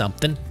see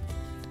something.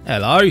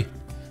 Hello.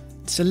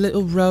 It's a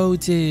little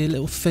roadie,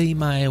 little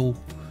female.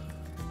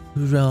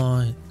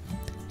 Right.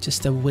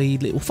 Just a wee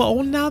little...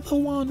 Oh, another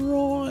one,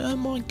 right. Oh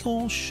my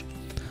gosh.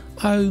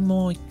 Oh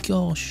my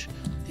gosh.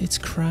 It's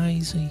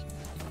crazy.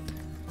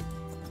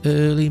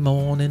 Early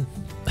morning.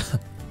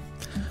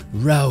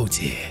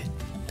 Roadie.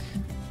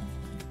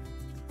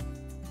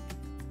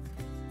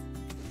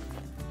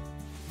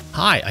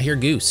 Hi, I hear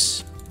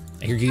Goose.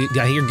 I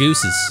hear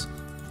gooses.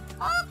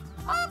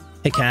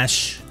 Hey,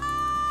 Cash.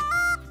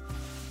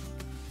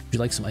 Would you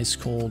like some ice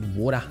cold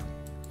water?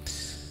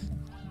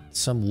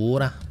 Some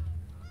water.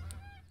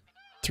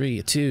 3,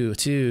 a 2, a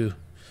 2,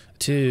 a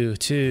 2,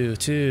 2,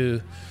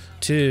 2,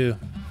 2.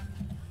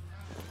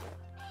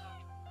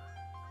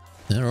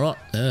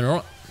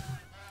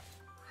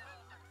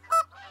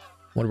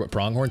 Wonder what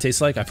pronghorn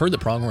tastes like. I've heard that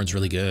pronghorn's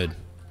really good.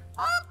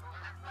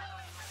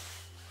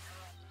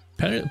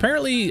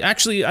 Apparently,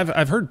 actually,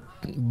 I've heard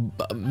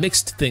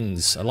mixed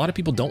things. A lot of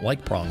people don't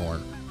like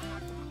pronghorn.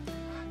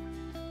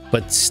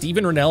 But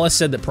Steven Ranella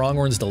said that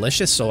pronghorn's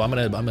delicious, so I'm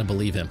gonna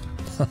believe him.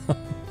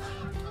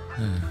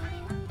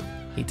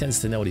 He tends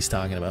to know what he's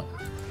talking about.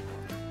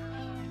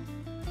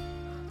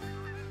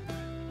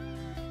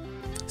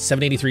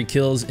 783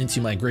 kills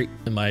into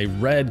my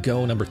red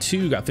go number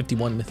 2. Got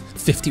 51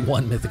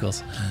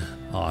 mythicals.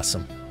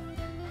 Awesome.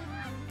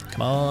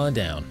 Come on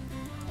down.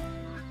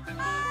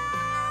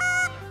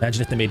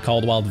 Imagine if they made Call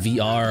of the Wild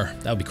VR.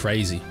 That would be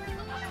crazy.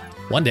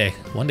 One day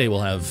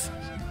we'll have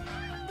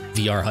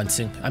VR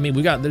hunting. I mean,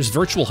 there's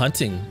virtual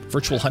hunting.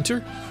 Virtual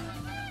Hunter?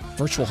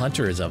 Virtual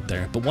Hunter is out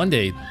there. But one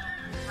day,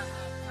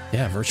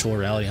 yeah, virtual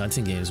reality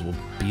hunting games will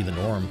be the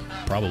norm,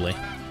 probably.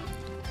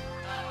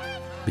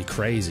 Be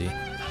crazy.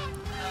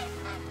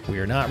 We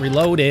are not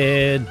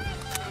reloaded.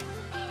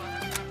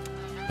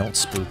 Don't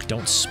spook,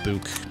 don't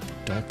spook.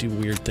 Don't do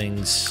weird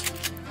things.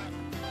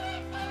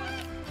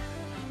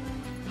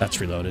 That's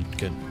reloaded,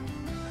 good.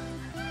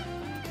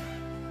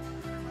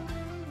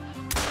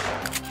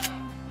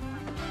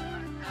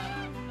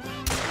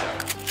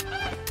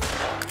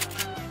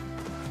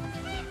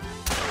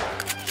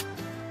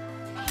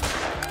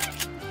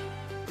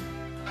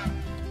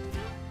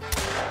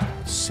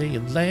 See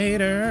you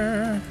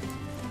later.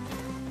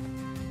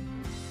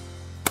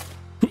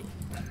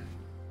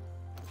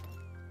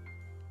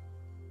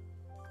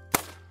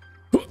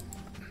 I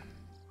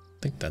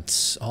think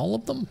that's all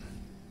of them.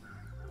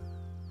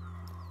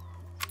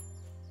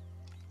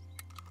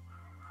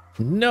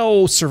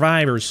 No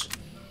survivors.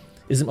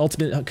 Isn't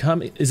ultimate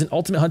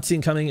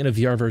hunting coming in a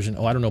VR version?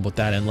 Oh, I don't know about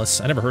that.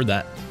 Endless. I never heard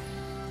that.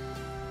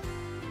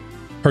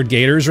 Heard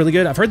Gator is really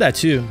good. I've heard that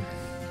too.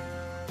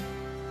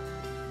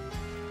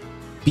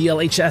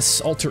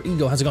 BLHS Alter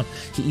Ego. How's it going?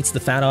 He eats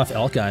the fat off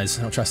elk eyes.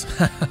 I don't trust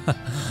him.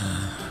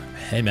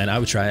 Hey man, I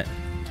would try it.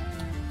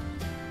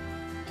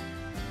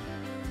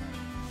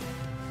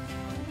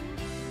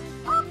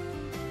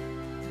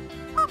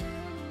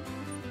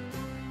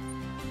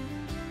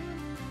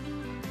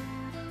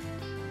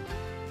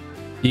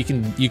 You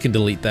can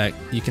delete that.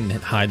 You can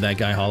hide that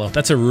guy, Hollow.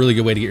 That's a really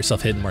good way to get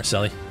yourself hidden,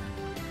 Marcelli.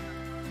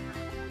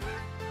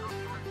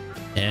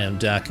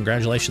 And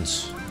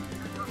congratulations.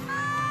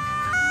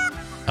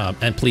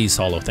 And please,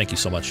 Hollow, thank you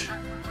so much.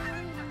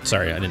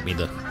 Sorry, I didn't mean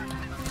to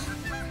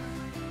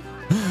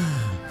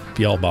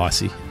be all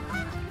bossy.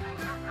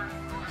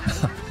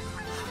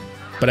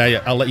 But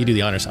I'll let you do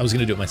the honors. I was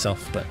going to do it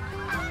myself, but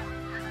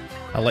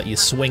I'll let you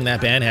swing that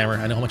band hammer.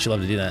 I know how much you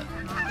love to do that.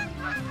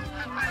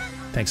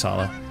 Thanks,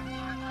 Hollow.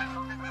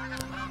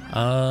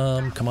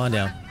 Come on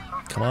down.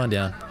 Come on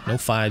down. No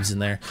 5s in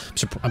there.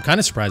 I'm kind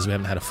of surprised we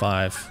haven't had a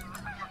 5.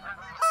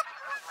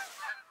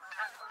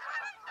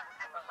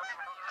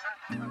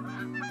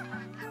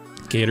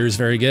 Gator is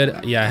very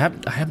good. Yeah, I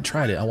haven't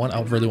tried it.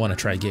 I really want to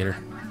try Gator.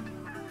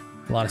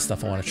 A lot of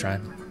stuff I want to try.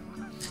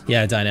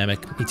 Yeah,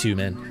 Dynamic. Me too,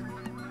 man.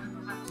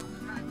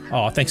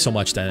 Oh, thanks so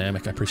much,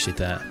 Dynamic. I appreciate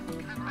that.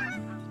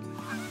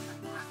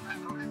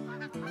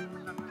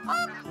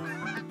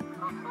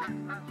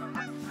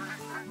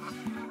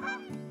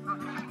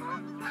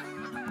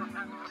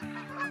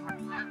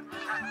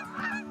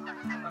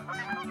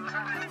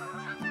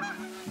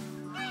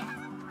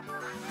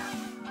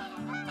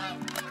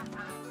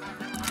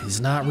 He's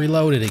not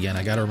reloaded again.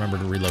 I gotta remember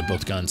to reload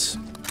both guns.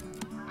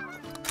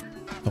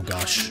 Oh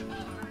gosh.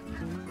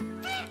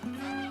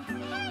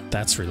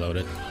 That's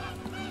reloaded.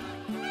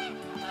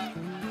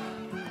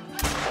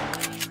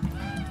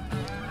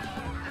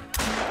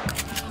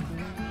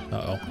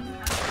 Uh-oh.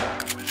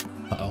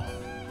 Uh-oh.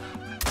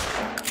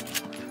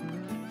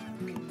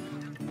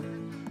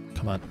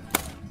 Come on.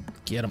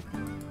 Get him.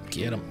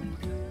 Get him.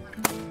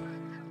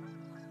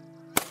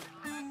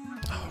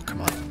 Oh,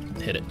 come on.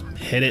 Hit it.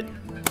 Hit it.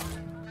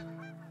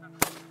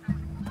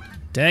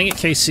 Dang it,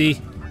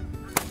 KC.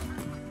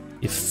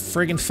 You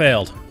friggin'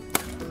 failed.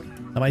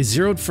 Am I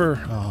zeroed for...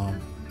 Oh.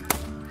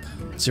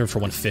 Zeroed for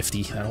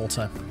 150 that whole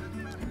time.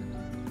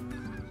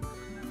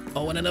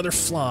 Oh, and another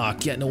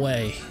flock getting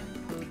away.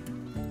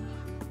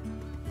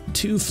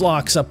 2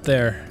 flocks up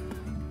there.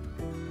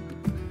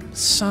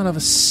 Son of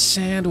a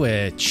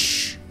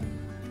sandwich.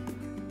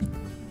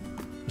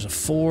 There's a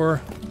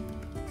 4.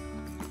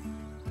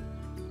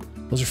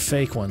 Those are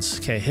fake ones.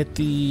 Okay, hit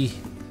the...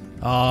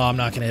 Oh, I'm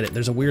not gonna hit it.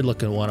 There's a weird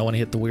looking one. I want to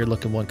hit the weird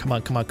looking one. Come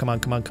on, come on, come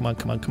on, come on, come on,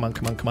 come on, come on,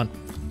 come on, come on.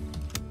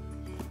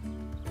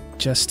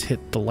 Just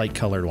hit the light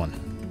colored one.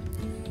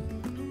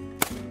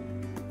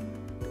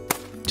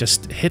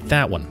 Just hit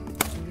that one.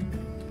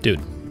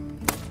 Dude.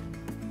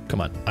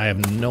 Come on. I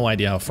have no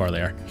idea how far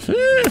they are.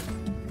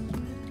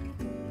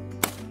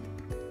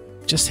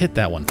 Just hit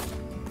that one.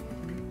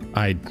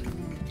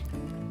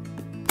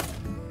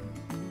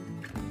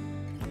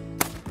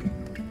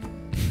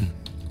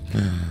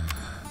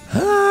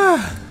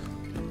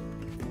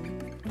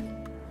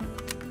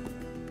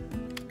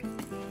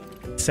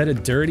 Said a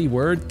dirty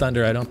word?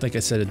 Thunder, I don't think I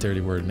said a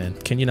dirty word, man.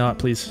 Can you not,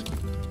 please?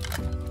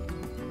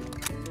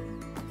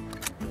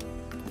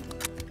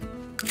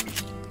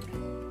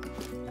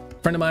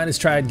 Friend of mine has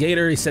tried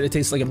gator. He said it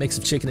tastes like a mix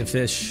of chicken and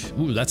fish.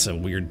 Ooh, that's a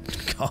weird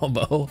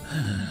combo.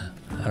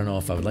 I don't know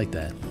if I would like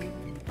that.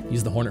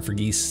 Use the hornet for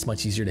geese. It's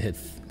much easier to hit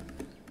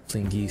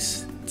fleeing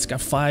geese. It's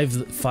got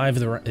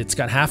it's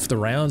got half the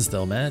rounds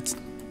though, man.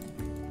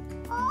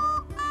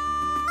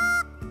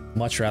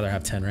 Much rather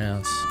have 10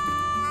 rounds.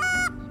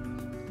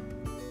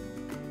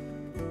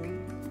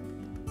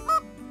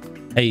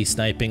 Hey,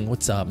 sniping.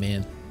 What's up,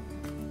 man?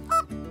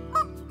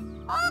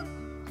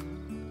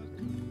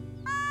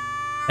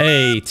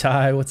 Hey,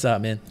 Ty. What's up,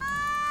 man?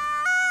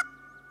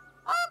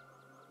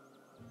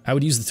 I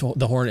would use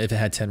the hornet if it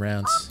had 10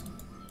 rounds.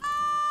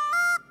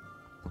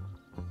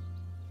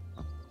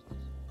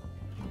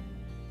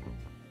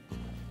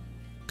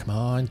 Come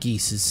on,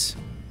 geeses.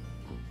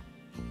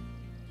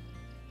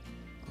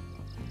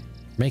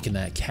 Making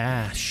that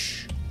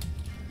cash.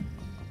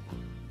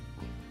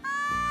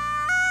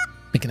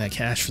 Making that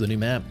cash for the new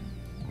map.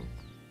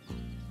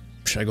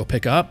 Should I go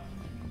pick up?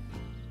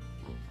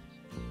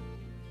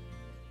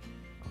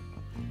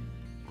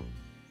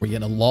 We're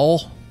getting a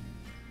lull.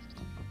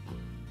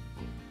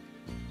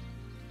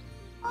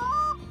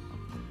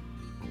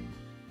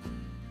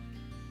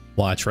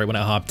 Watch, right when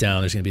I hop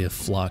down, there's gonna be a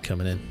flock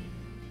coming in.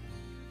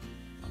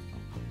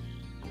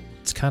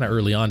 It's kind of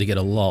early on to get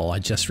a lull. I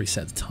just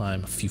reset the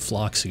time a few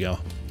flocks ago.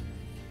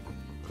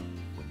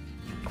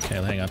 Okay,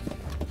 hang on.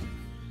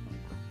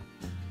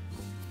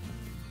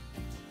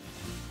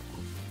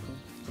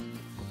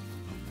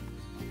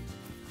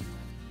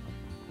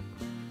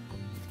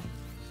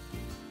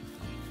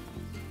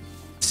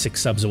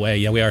 Six subs away.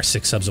 Yeah, we are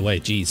 6 subs away.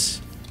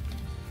 Jeez.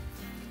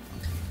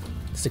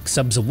 6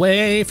 subs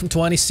away from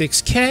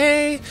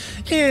 26K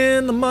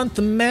in the month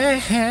of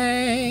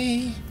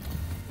May.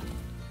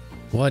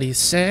 What do you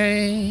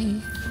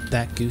say?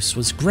 That goose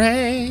was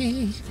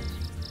gray.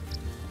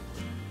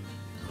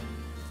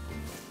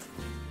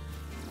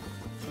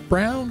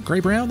 Brown? Gray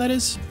brown, that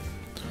is?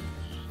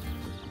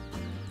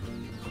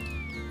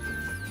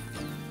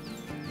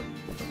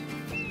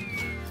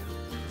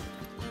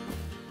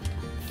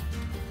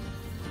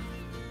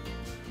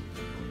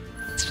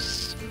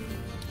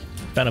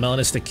 Found a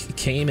melanistic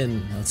came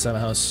in outside the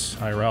house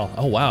IRL.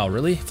 Oh wow,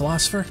 really?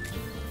 Philosopher?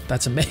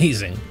 That's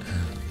amazing.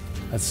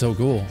 That's so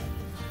cool.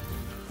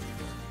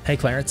 Hey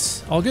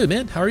Clarence. All good,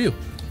 man. How are you?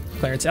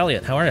 Clarence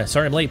Elliott, how are you?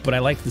 Sorry I'm late, but I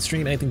like the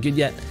stream. Anything good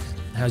yet?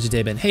 How's your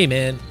day been? Hey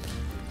man.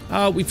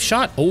 We've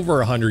shot over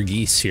 100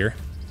 geese here.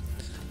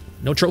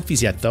 No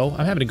trophies yet though.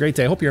 I'm having a great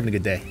day. I hope you're having a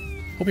good day.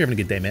 Hope you're having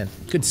a good day, man.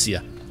 Good to see ya.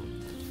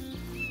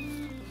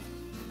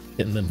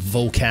 Hitting them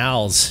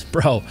vocals.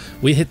 Bro,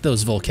 we hit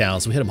those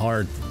vocals. We hit them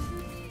hard.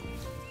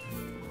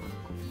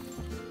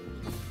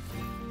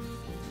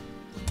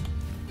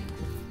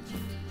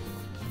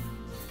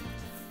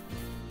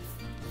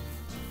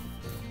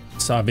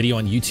 Saw a video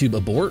on YouTube,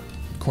 abort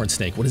corn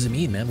snake. What does it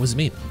mean, man? What does it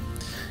mean?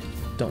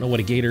 Don't know what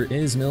a gator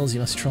is, Mills.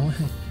 You must troll it.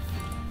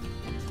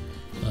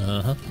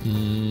 Uh-huh.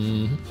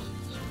 Mm-hmm.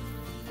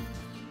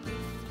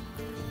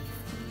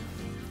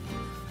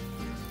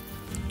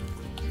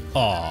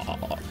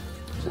 Aw,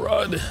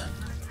 run.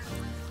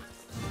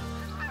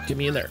 Get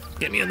me in there.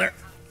 Get me in there.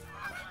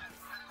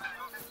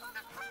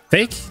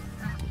 Fake?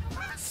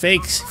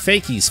 Fakes.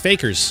 Fakies.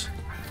 Fakers.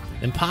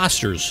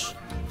 Imposters.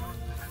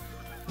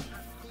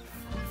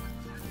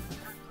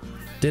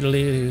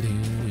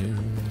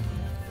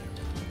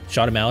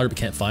 Shot a mallard but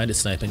can't find it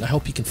sniping. I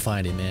hope you can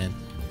find it, man.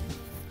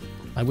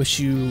 I wish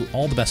you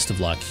all the best of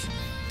luck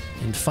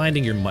in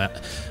finding your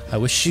I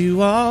wish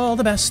you all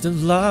the best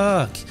of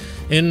luck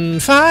in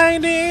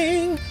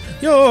finding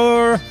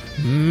your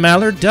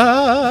mallard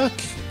duck.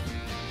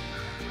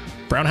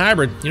 Brown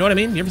hybrid. You know what I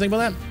mean? You ever think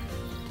about that?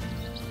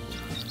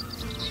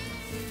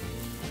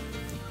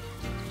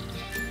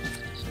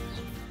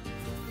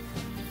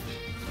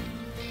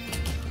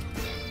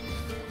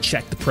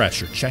 Check the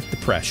pressure. Check the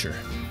pressure.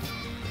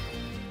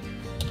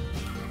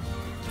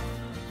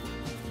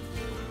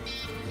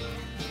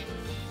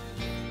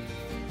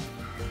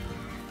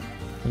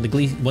 When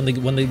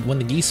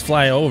the geese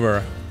fly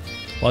over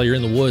while you're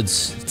in the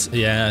woods,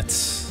 yeah,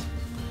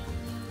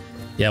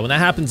 when that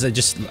happens, I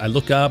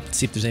look up,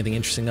 see if there's anything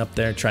interesting up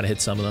there, try to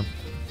hit some of them.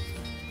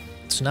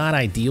 It's not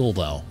ideal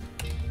though.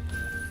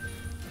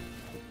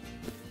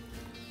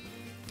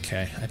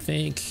 Okay,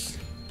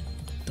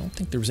 don't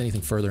think there was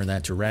anything further in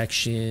that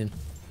direction.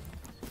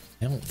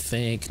 I don't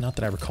think, not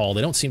that I recall.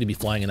 They don't seem to be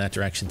flying in that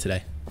direction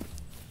today.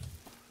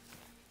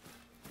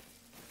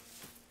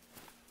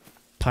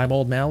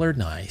 Piebald mallard,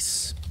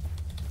 nice.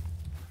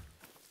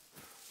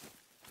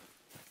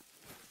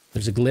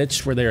 There's a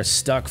glitch where they're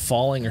stuck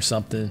falling or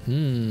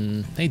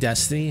something. Hey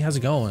Destiny, how's it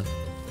going?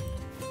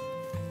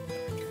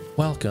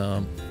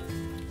 Welcome.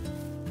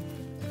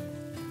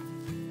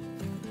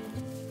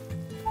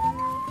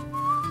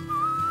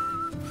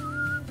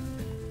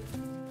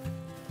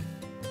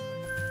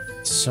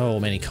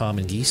 So many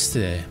common geese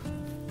today.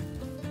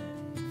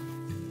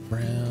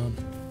 Brown.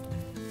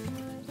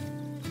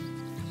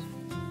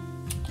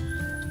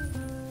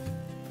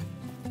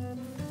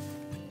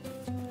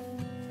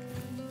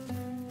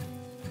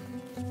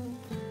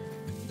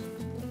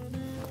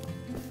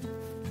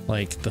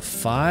 Like, the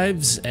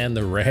 5s and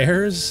the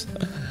rares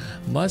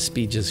must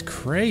be just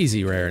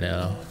crazy rare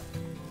now.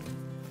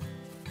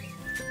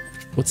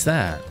 What's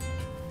that?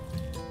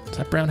 Is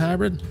that brown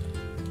hybrid?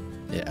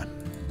 Yeah.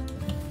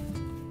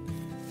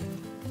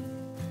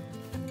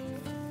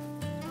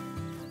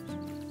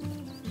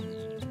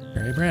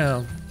 Very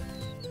brown.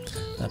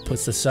 That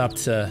puts us up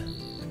to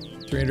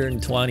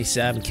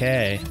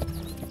 327k.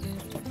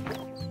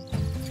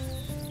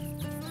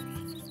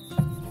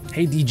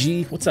 Hey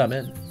DG, what's up,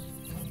 man?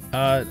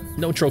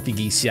 No trophy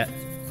geese yet.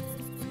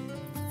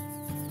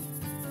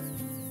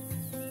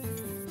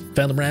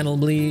 Found them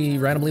randomly.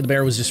 The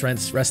bear was just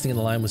resting in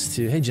the line was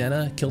too. Hey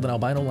Jenna, killed an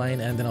albino lion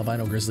and an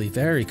albino grizzly.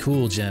 Very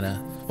cool,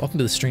 Jenna. Welcome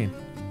to the stream.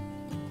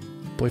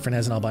 Boyfriend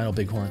has an albino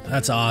bighorn.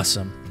 That's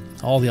awesome.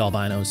 All the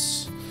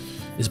albinos.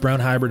 Is brown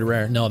hybrid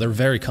rare? No, they're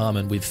very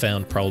common. We've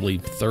found probably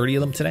 30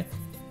 of them today.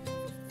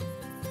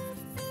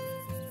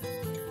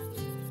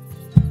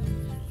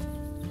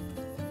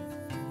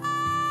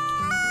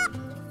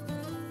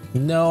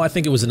 No, I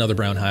think it was another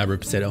brown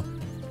hybrid potato.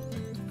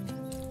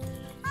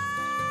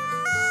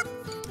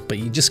 But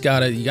you just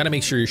gotta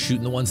make sure you're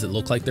shooting the ones that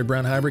look like they're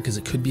brown hybrid, because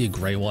it could be a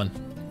gray one.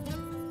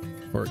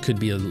 Or it could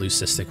be a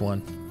leucistic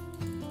one.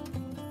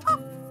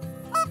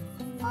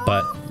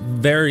 But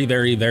very,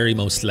 very, very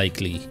most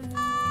likely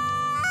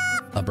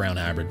a brown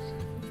hybrid,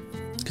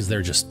 because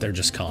they're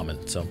just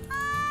common. So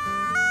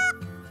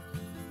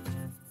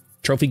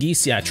trophy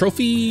geese, yeah,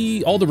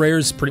 trophy. All the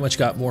rares pretty much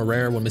got more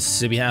rare when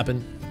Mississippi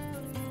happened.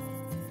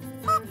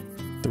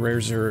 The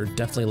rares are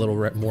definitely a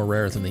little more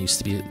rare than they used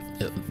to be.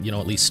 You know,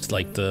 at least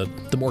like the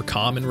more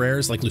common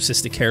rares, like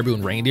leucistic caribou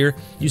and reindeer.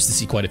 Used to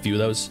see quite a few of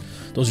those.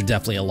 Those are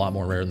definitely a lot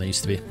more rare than they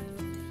used to be.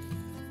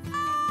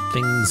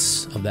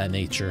 Things of that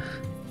nature.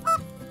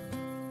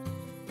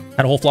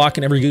 Had a whole flock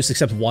and every goose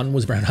except one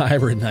was brown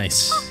hybrid.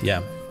 Nice.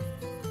 Yeah.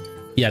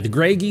 Yeah, the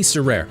gray geese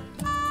are rare.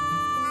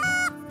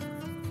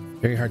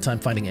 Very hard time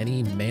finding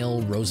any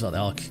male Roosevelt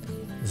elk.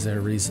 Is there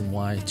a reason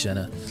why,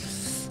 Jenna?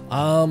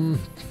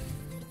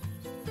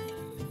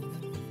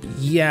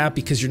 Yeah,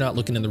 because you're not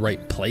looking in the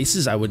right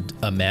places, I would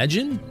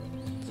imagine.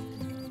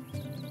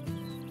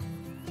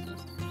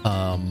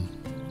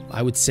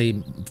 I would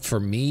say for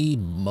me,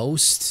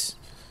 most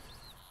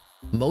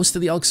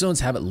of the elk zones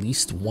have at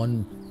least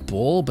one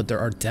bull, but there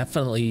are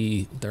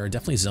definitely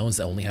zones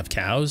that only have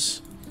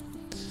cows.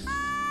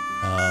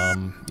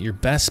 Your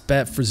best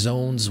bet for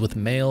zones with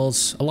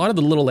males, a lot of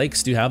the little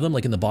lakes do have them,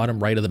 like in the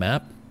bottom right of the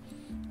map,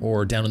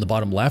 or down in the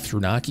bottom left,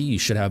 Runaki, you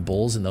should have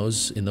bulls in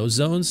those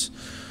zones.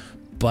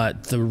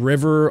 But the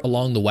river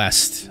along the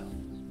west,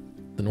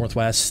 the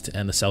northwest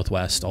and the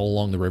southwest, all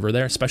along the river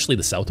there, especially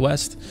the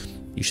southwest,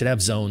 you should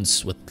have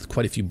zones with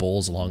quite a few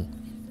bulls along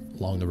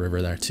the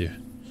river there too.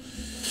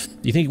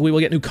 Do you think we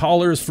will get new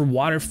collars for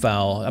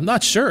waterfowl? I'm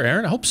not sure,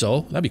 Aaron. I hope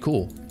so. That'd be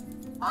cool.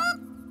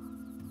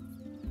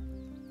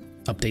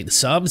 Update the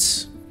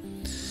subs.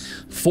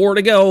 4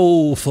 to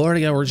go. 4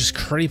 to go. We're just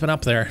creeping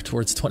up there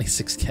towards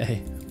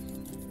 26k.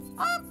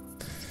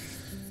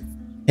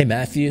 Hey,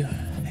 Matthew.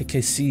 Hey,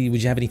 KC.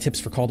 Would you have any tips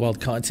for Caldwell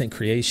content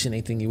creation?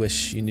 Anything you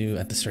wish you knew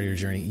at the start of your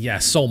journey? Yeah,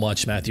 so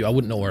much, Matthew. I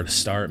wouldn't know where to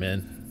start,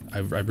 man. I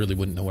really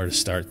wouldn't know where to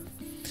start.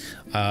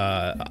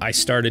 I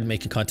started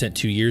making content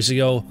 2 years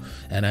ago,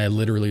 and I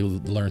literally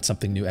learned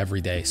something new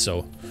every day,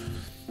 so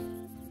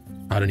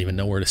I don't even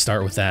know where to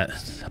start with that.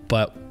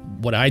 But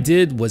what I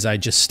did was I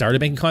just started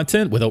making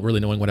content without really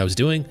knowing what I was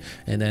doing,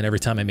 and then every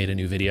time I made a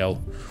new video,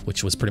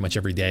 which was pretty much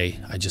every day,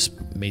 I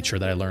just made sure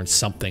that I learned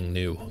something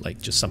new,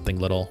 like just something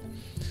little,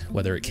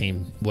 whether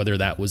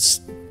that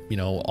was, you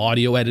know,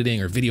 audio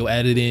editing or video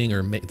editing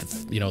or,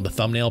 you know, the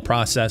thumbnail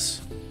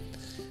process.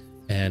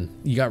 And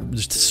you got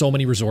just so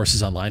many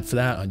resources online for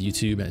that on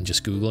YouTube and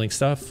just Googling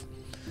stuff.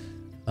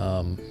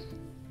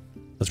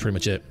 That's pretty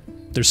much it.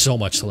 There's so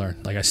much to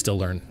learn. Like, I still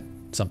learn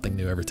something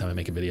new every time I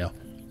make a video.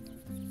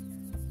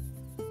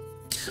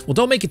 Well,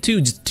 don't make it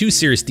too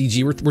serious,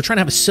 DG. We're trying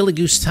to have a silly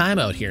goose time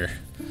out here.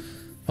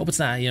 Hope it's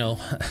not, you know,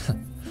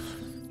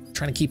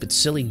 trying to keep it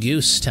silly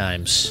goose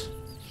times.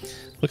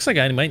 Looks like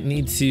I might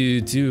need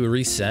to do a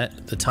reset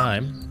at the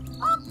time.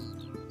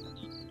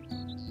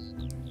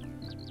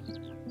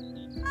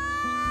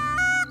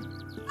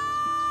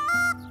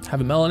 Have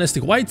a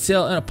melanistic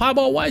whitetail and a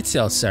piebald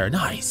whitetail, sir.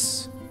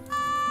 Nice.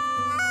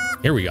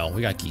 Here we go.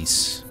 We got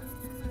geese.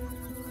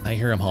 I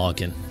hear them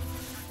honking.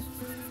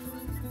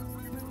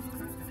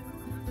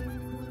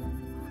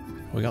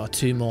 We got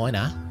 2 more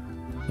now.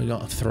 We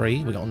got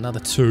 3. We got another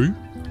 2.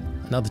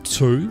 Another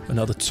 2.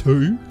 Another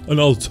 2.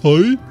 Another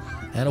 2.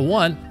 And a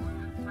 1.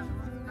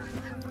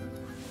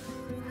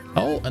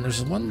 Oh, and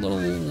there's one little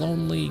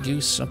lonely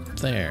goose up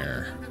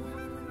there.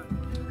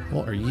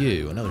 What are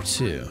you? Another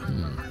 2.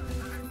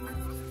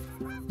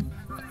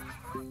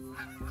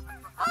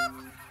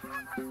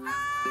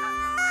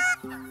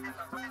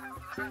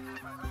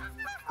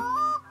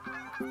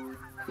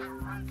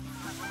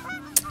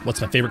 What's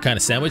my favorite kind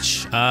of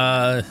sandwich?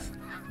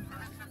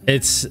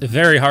 It's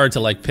very hard to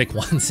like pick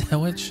one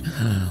sandwich.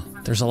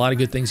 There's a lot of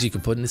good things you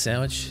can put in a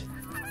sandwich.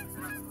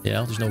 You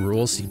know, there's no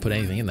rules, so you can put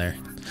anything in there.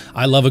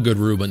 I love a good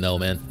Reuben though,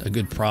 man. A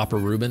good proper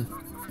Reuben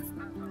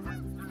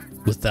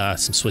with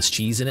some Swiss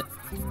cheese in it.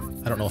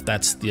 I don't know if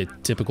that's the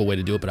typical way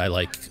to do it, but I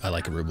like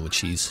a Reuben with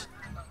cheese.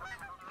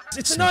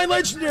 It's a 9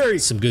 legendary.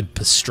 Some good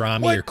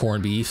pastrami or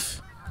corned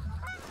beef.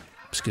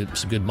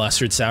 Some good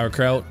mustard,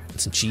 sauerkraut, and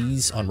some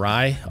cheese on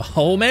rye.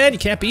 Oh man, you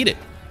can't beat it.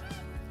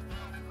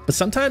 But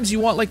sometimes you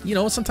want, like, you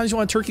know, sometimes you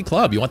want a turkey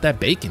club. You want that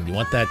bacon. You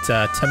want that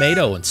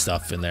tomato and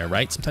stuff in there,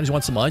 right? Sometimes you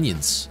want some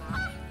onions.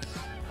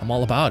 I'm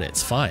all about it.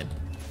 It's fine.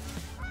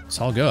 It's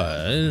all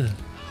good.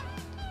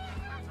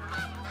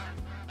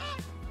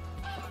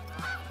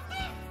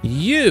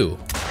 You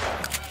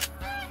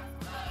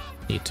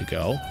need to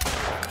go.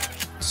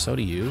 So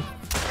do you.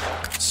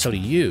 So do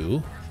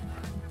you.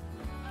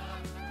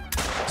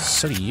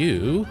 So do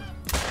you.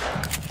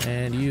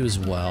 And you as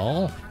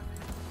well.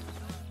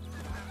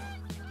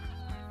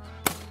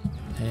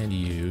 And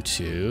you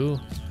too.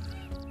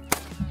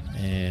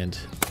 And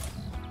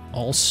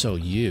also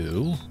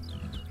you.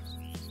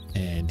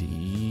 And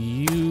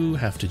you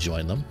have to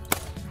join them.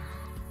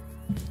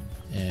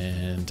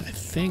 And I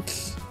think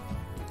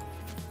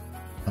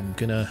I'm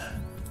gonna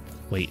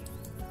wait.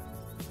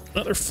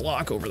 Another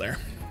flock over there.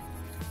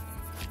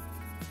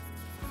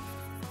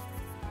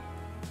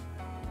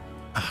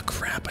 Ah,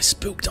 crap, I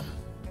spooked him.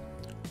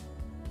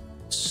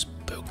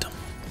 Spooked him.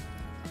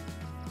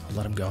 I'll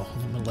let him go.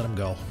 I'm gonna let him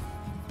go.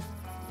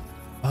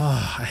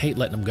 Ah, I hate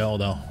letting him go,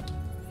 though.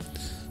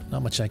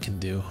 Not much I can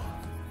do.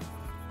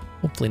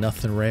 Hopefully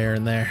nothing rare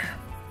in there.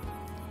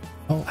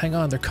 Oh, hang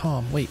on, they're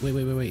calm. Wait.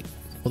 Will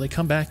they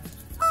come back?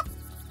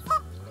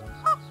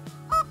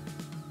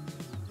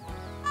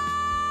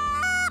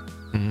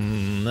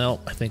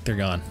 No, I think they're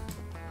gone.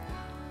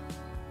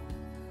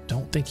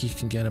 Don't think you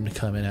can get them to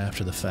come in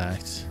after the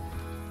fact.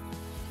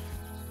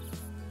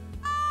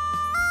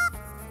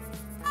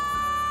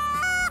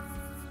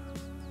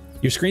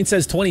 Your screen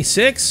says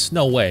 26?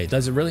 No way.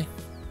 Does it really?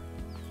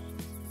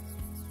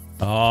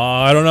 Oh,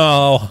 I don't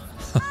know.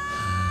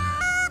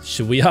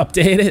 Should we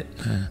update it?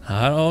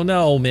 I don't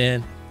know,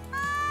 man.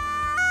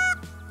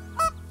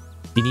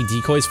 You need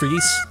decoys for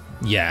geese?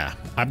 Yeah.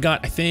 I've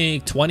got, I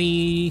think,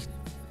 20...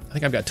 I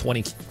think I've got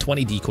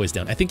 20 decoys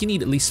down. I think you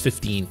need at least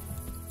 15.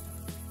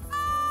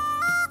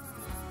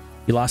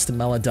 You lost the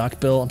Mela duck,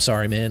 Bill? I'm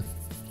sorry, man.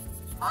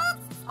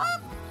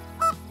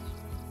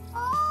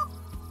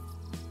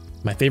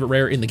 My favorite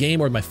rare in the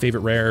game or my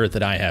favorite rare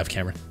that I have,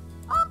 Cameron?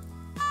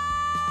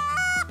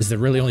 Is there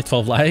really only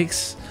 12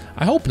 likes?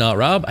 I hope not,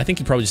 Rob. I think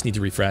you probably just need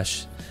to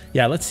refresh.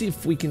 Yeah, let's see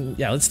if we can...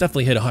 Yeah, let's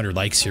definitely hit 100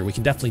 likes here. We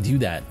can definitely do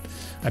that.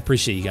 I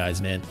appreciate you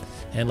guys, man.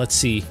 And let's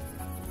see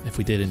if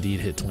we did indeed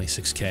hit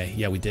 26K.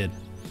 Yeah, we did.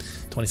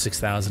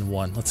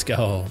 26,001. Let's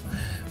go.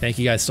 Thank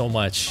you guys so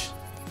much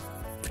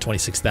for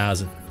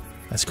 26,000.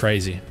 That's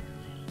crazy.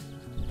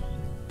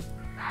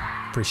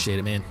 Appreciate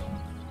it, man.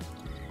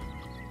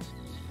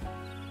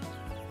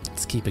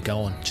 Let's keep it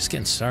going. Just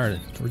getting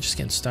started. We're just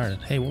getting started.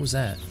 Hey, what was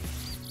that?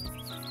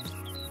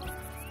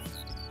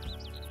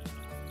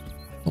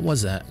 What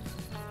was that?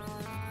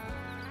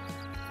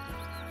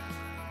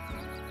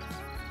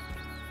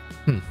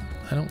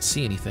 I don't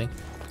see anything.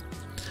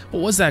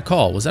 What was that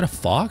call? Was that a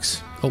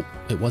fox? Oh,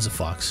 it was a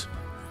fox.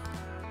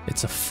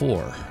 It's a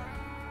 4.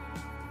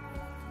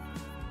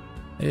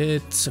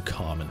 It's a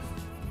common.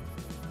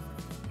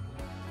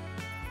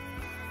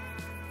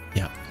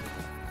 Yeah.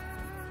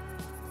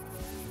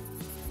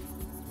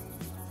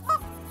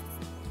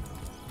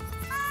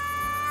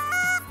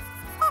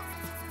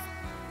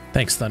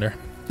 Thanks, Thunder.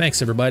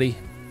 Thanks, everybody.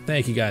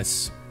 Thank you,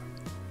 guys.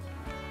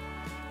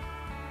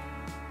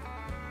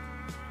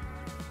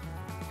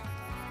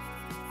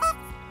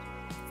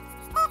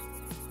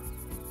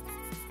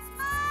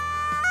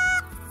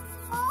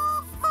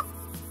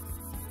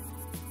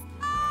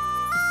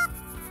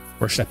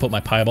 Where should I put my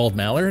piebald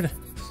mallard?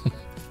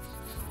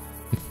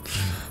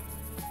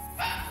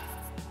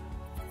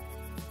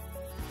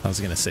 I was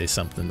gonna say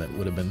something that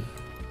would have been...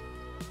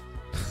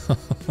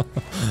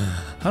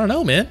 I don't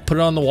know, man. Put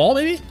it on the wall,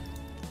 maybe?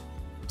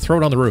 Throw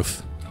it on the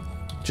roof.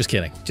 Just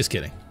kidding. Just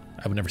kidding.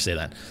 I would never say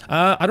that.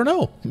 I don't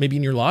know. Maybe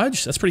in your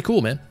lodge? That's pretty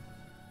cool, man.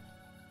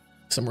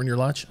 Somewhere in your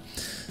lodge.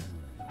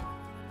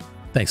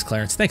 Thanks,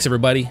 Clarence. Thanks,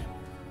 everybody.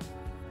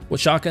 What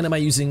shotgun am I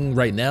using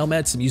right now,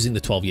 Mets? I'm using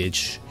the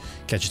 12-gauge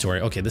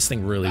Cacciatore. Okay, this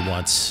thing really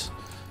wants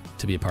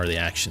to be a part of the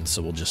action, so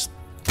we'll just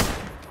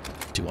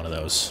do one of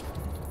those.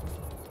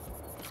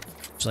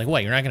 It's like,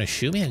 what, you're not going to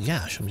shoot me?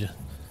 Gosh,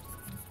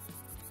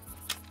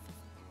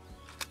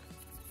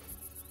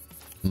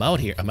 I'm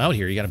out here. I'm out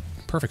here. You got a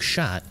perfect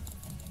shot.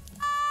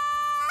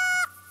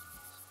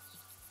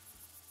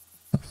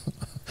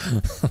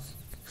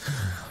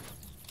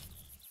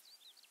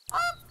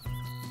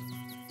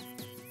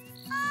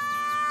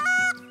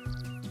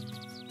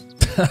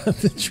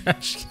 The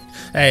trash.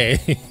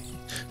 Hey,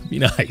 be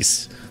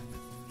nice.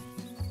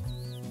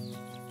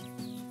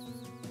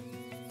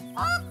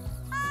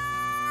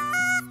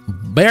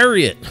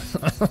 Bury it.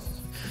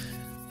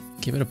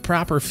 Give it a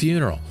proper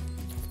funeral.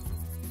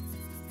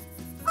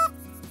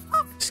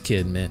 Just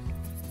kidding, man.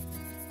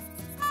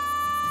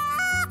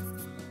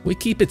 We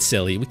keep it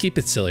silly. We keep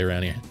it silly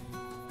around here.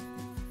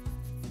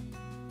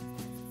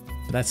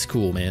 But that's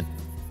cool, man.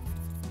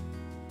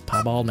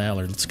 Piebald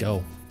mallard. Let's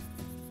go.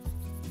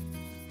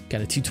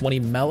 Got a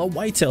 220 Mela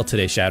whitetail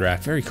today,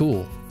 Shadrack. Very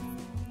cool.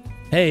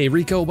 Hey,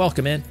 Rico.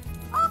 Welcome in.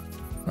 I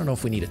don't know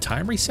if we need a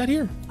time reset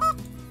here.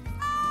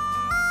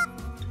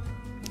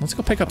 Let's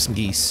go pick up some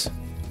geese.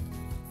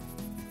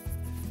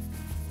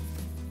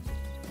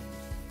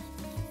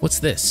 What's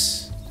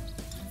this?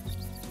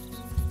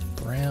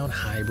 Brown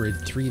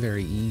hybrid, 3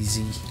 very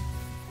easy.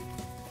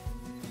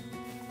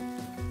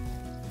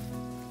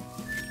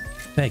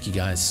 Thank you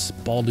guys.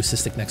 Bald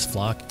leucistic next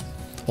flock.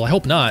 Well, I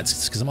hope not,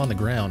 it's because I'm on the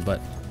ground, but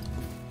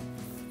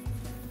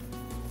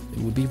it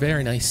would be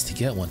very nice to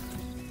get one.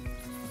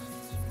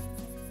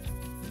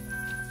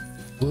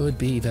 Would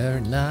be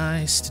very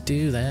nice to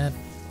do that.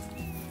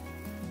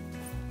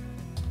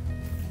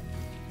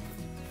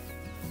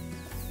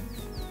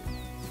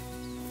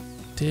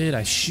 Did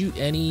I shoot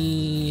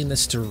any in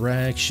this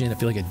direction? I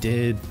feel like I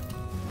did.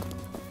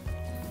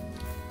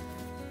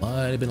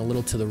 Might have been a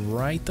little to the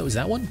right, though. Is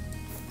that one?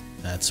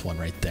 That's one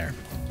right there.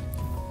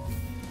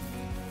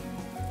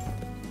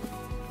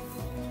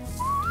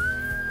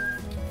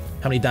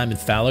 How many diamond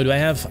fallow do I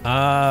have?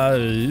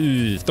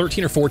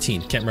 13 or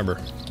 14. Can't remember.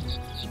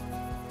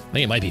 I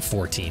think it might be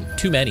 14.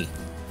 Too many.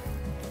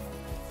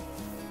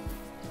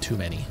 Too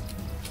many.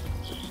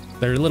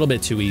 They're a little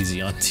bit too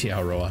easy on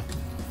Tiaroa.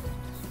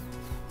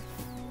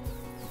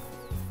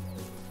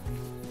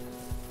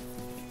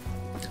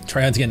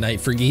 Try out to get night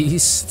for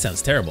geese.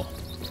 Sounds terrible.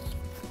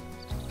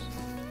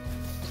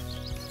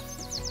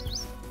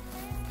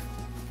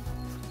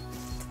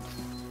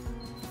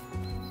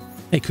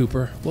 Hey,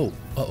 Cooper. Whoa.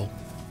 Uh-oh.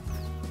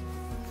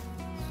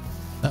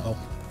 Uh-oh.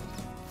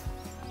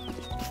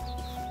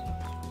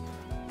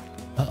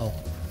 Uh-oh.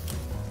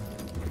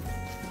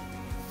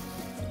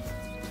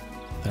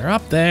 They're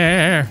up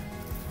there.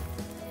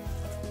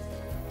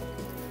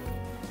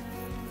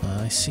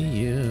 I see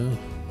you.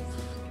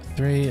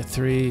 3,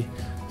 3,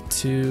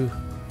 2,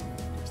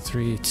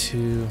 3,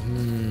 2.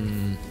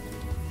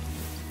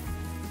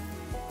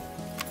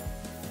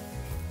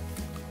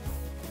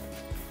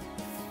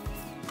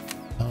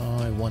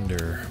 Oh, I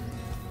wonder.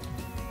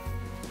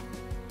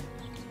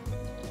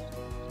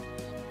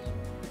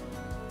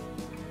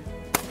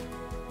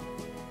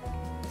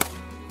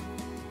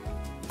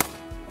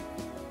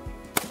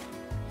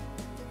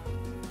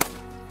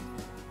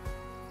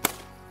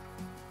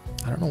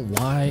 I don't know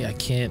why I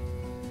can't.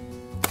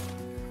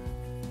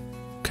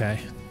 Okay.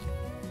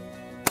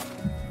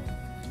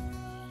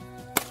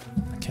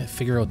 I can't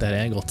figure out that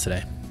angle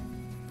today.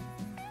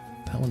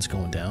 That one's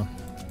going down.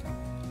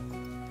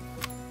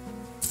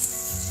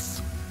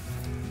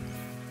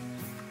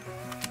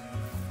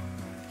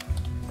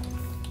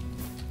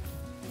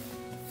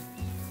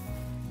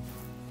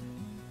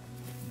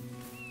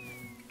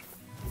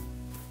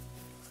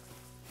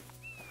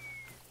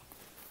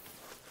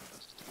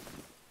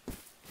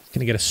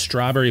 Gonna get a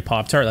strawberry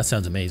Pop-Tart. That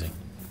sounds amazing.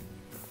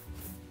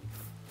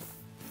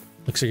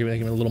 Looks like you're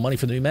making a little money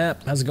for the new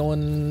map. How's it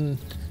going?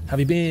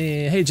 Have you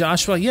been? Hey,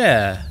 Joshua.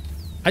 Yeah.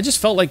 I just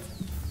felt like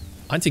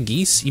hunting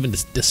geese, even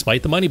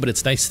despite the money, but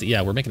it's nice that,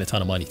 yeah, we're making a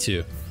ton of money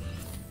too.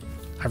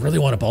 I really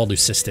want a bald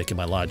leucistic in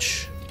my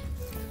lodge.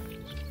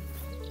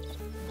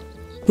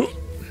 But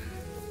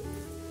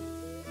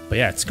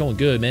yeah, it's going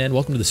good, man.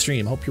 Welcome to the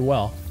stream. Hope you're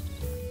well.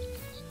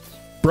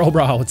 Bro,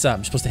 what's up?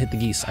 I'm supposed to hit the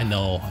geese. I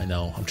know.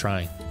 I'm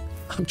trying.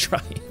 I'm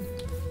trying.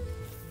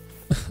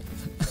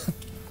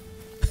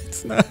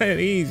 It's not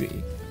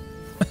easy.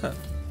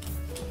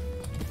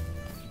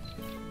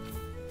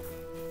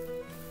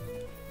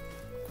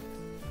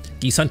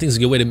 Geese hunting is a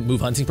good way to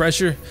move hunting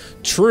pressure.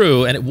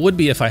 True, and it would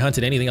be if I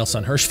hunted anything else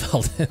on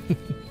Hirschfeld.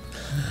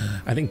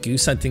 I think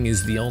goose hunting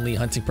is the only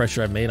hunting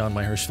pressure I've made on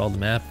my Hirschfeld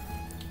map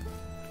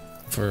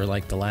for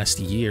like the last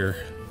year.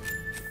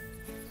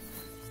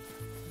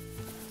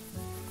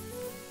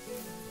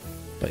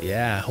 But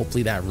yeah,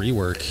 hopefully that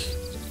rework.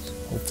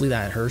 Hopefully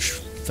that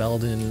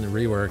Hirschfelden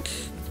rework.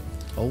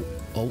 Oh.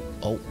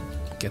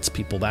 Gets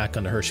people back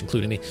onto Hirsch,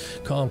 including me.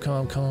 Calm.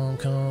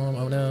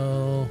 Oh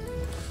no.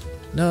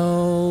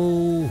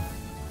 No.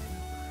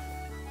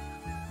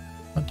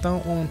 I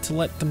don't want to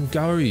let them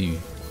go.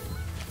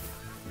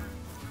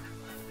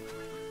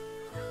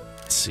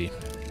 Let's see.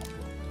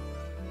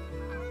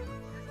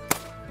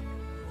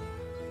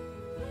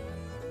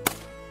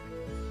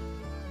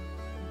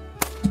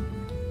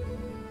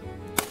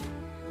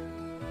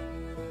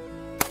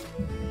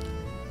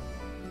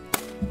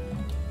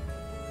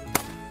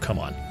 Come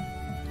on.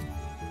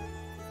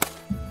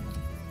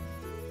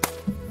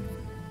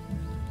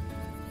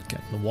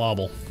 Getting the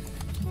wobble.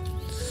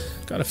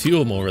 Got a few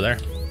of them over there.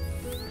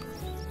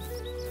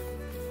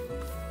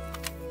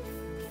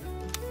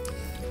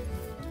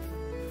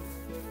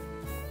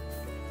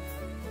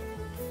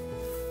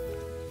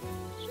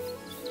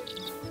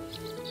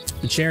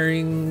 Been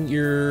sharing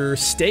your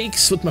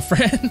steaks with my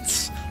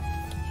friends.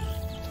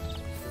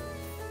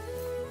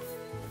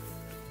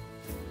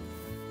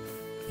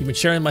 You've been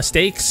sharing my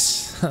steaks?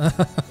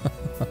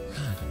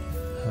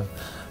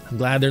 I'm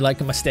glad they're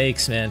liking my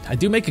steaks, man. I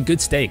do make a good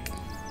steak.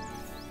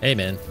 Hey,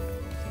 man.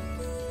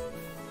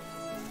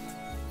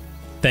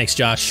 Thanks,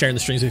 Josh. Sharing the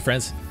streams with your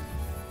friends.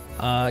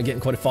 Getting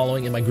quite a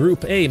following in my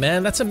group. Hey,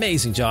 man, that's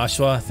amazing,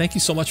 Joshua. Thank you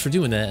so much for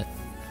doing that.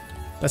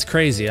 That's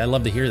crazy. I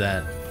love to hear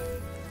that.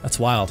 That's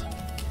wild.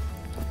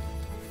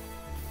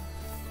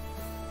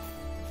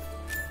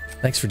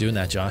 Thanks for doing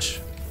that, Josh.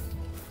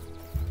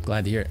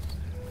 Glad to hear it.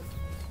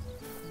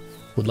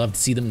 Would love to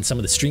see them in some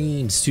of the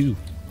streams, too.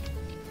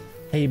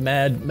 Hey,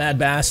 Mad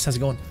Bass. How's it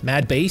going?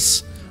 Mad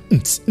Bass?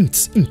 Get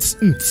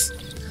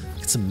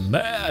some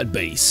Mad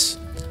Bass.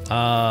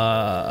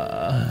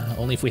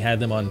 Only if we had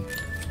them on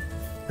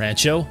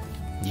Rancho?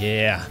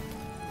 Yeah.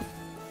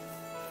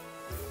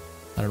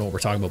 I don't know what we're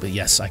talking about, but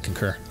yes, I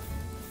concur.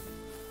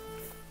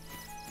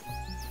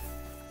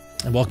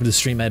 And welcome to the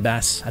stream, Mad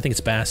Bass. I think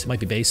it's Bass. It might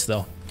be Bass,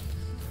 though.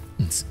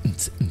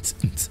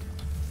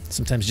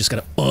 Sometimes you just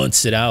gotta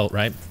unce it out,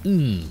 right?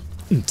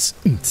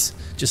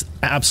 Just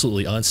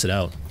absolutely unce it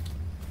out.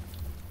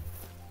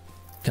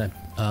 Can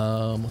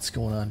I, what's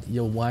going on?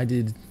 Yo, why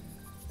did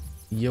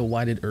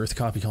Earth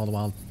copy Call of the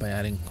Wild by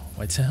adding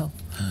whitetail?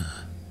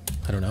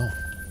 I don't know.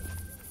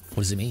 What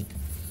does it mean?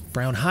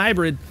 Brown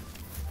hybrid.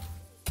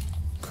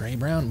 Gray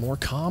brown, more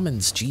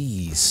commons,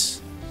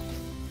 jeez.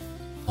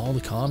 All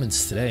the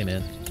commons today,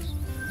 man.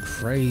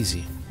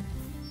 Crazy.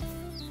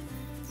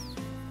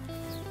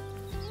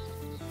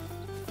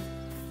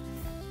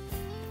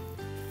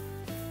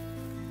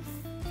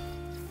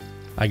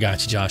 I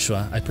got you,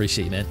 Joshua. I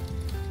appreciate you, man.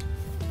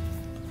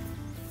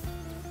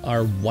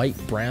 Are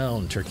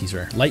white-brown turkeys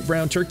rare? Light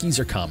brown turkeys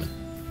are common.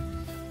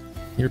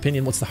 In your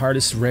opinion, what's the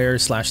hardest rare /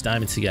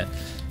 diamond to get?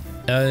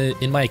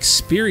 In my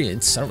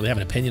experience, I don't really have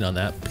an opinion on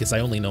that because I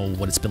only know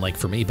what it's been like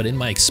for me, but in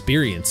my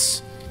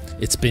experience,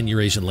 it's been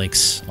Eurasian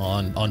lynx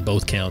on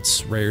both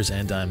counts, rares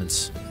and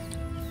diamonds.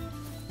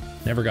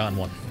 Never gotten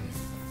one.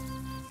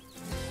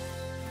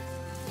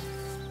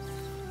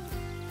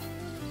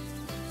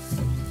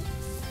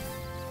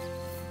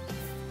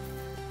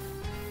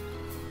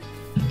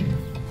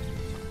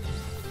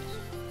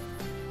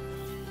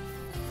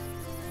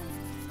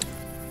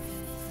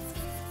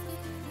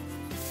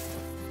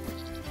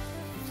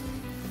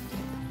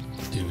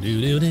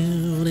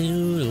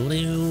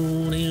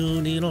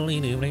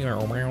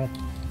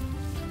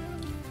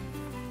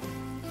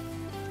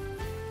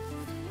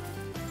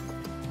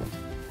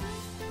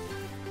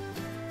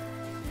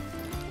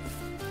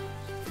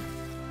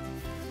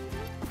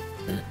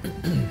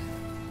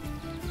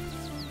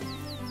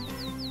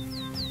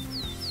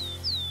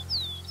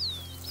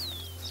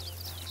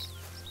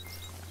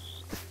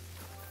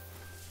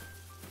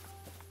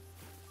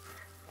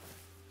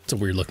 It's a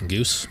weird looking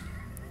goose.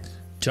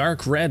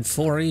 Dark red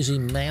 4 easy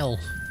male.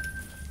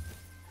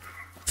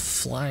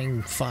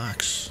 Flying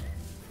fox.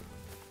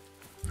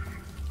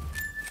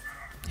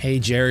 Hey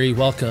Jerry,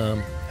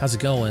 welcome. How's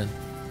it going?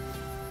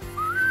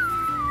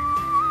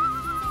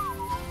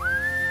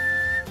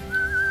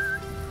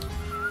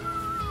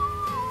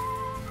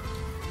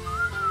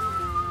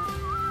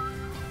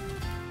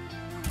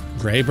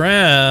 Gray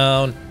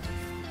brown.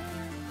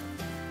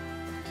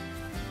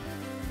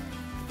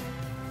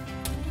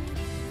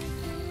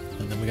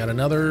 And then we got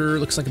another,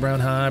 looks like a brown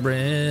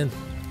hybrid.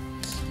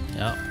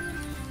 Yeah.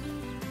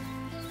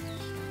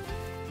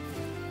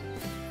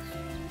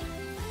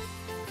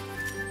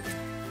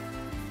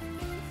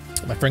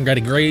 My friend got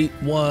a great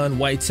one,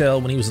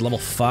 whitetail, when he was level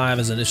 5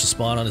 as an initial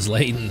spawn on his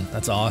Layton.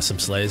 That's awesome,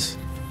 Slays.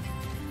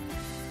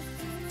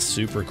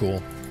 Super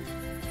cool.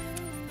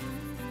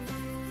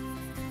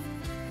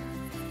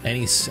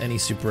 Any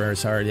super rare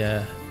is hard,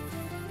 yeah.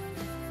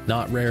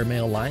 Not rare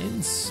male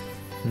lions?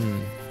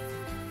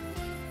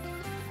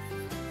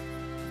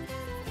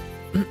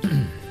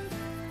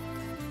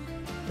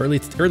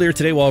 Earlier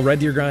today while red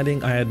deer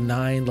grinding, I had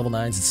 9 level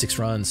 9s and 6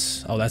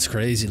 runs. Oh, that's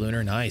crazy,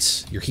 Lunar.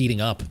 Nice. You're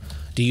heating up.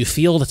 Do you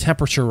feel the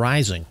temperature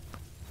rising?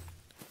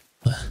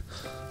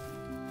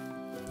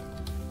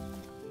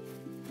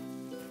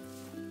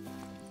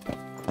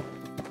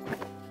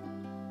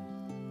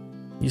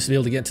 Used to be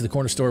able to get to the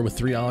corner store with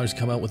 $3,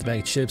 come out with a bag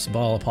of chips, a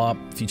bottle of pop,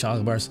 a few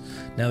chocolate bars.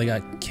 Now they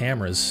got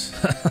cameras.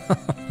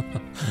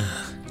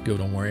 Go,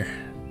 don't worry.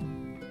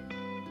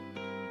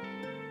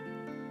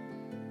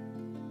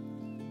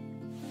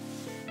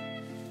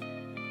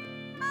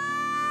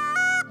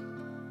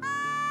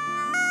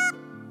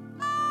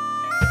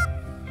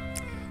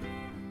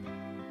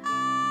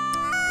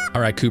 All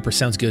right, Cooper,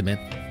 sounds good, man.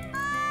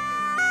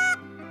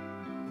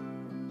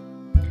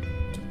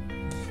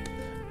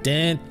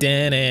 Dun,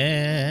 dun,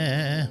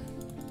 dun.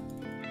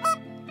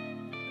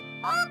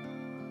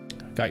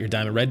 Got your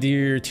diamond red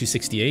deer,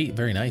 268.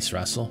 Very nice,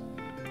 Russell.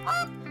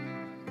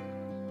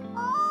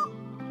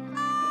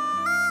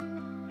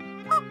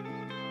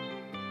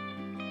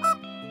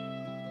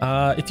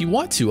 If you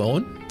want to,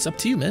 Owen, it's up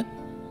to you, man.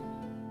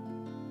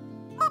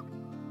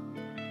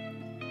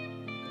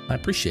 I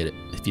appreciate it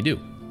if you do.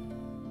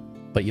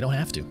 But you don't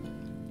have to.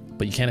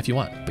 But you can if you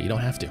want, but you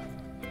don't have to.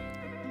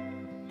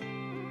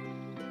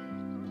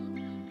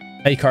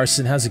 Hey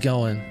Carson, how's it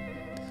going?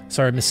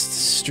 Sorry, I missed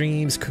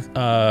Steam's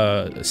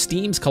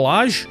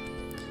collage.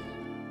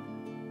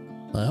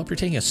 I hope you're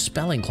taking a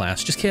spelling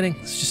class. Just kidding.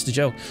 It's just a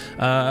joke.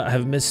 I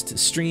have missed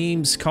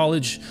streams.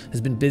 College has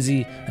been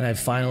busy, and I have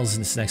finals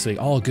this next week.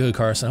 All good,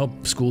 Carson. I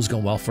hope school's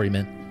going well for you,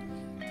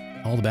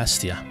 man. All the best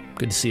to you.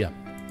 Good to see you.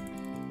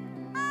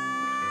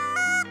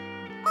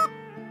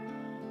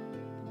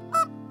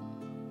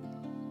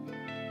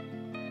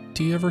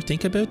 Do you ever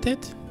think about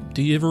that?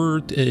 Do you ever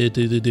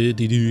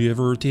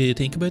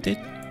think about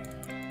that?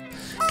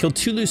 Killed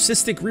 2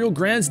 leucistic real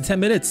grands in 10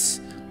 minutes.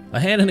 A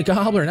hand and a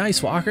gobbler.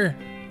 Nice, Walker.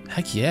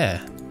 Heck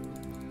yeah.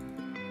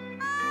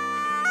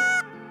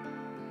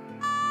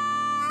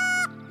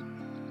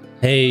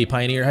 Hey,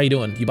 Pioneer, how you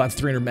doing? You bought the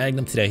 300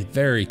 Magnum today.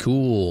 Very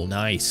cool.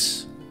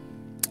 Nice.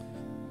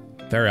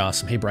 Very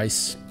awesome. Hey,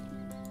 Bryce.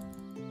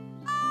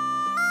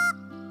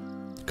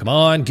 Come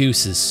on,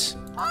 gooses.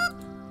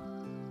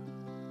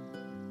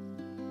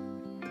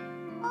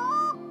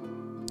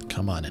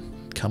 Come on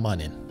in. Come on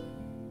in.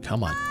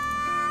 Come on.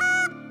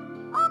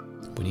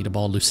 We need a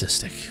bald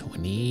leucistic. We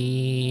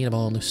need a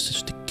bald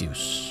leucistic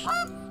goose.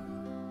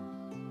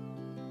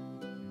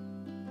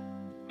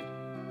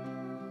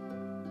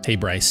 Hey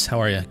Bryce, how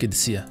are you? Good to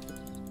see you.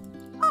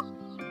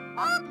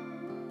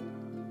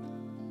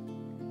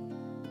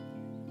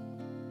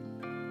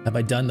 Have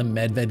I done the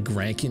Medved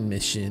Grankin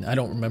mission? I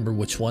don't remember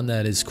which one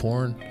that is,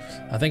 Corn.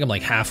 I think I'm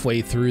like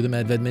halfway through the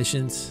Medved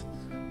missions.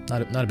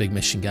 Not a big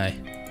mission guy.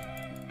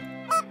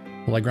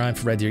 Will I grind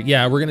for Red Deer?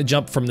 Yeah, we're gonna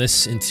jump from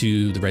this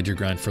into the Red Deer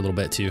grind for a little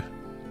bit too.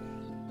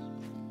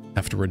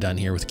 After we're done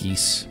here with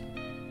geese.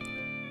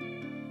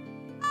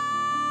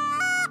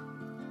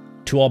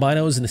 2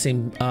 albinos in the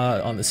same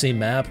on the same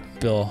map,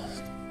 Bill.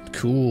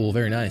 Cool,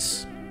 very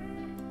nice.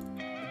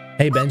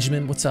 Hey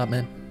Benjamin, what's up,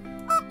 man?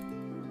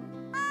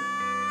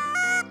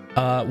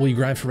 Will you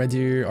grind for Red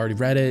Deer? Already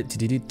read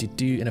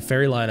it. In a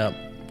fairy lineup.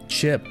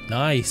 Chip,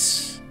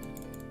 nice.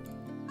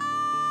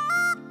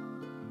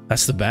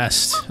 That's the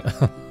best.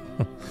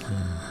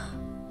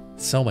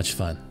 So much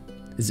fun.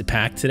 Is it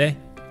packed today?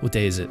 What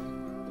day is it?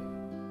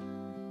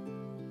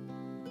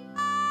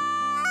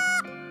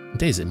 What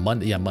day is it?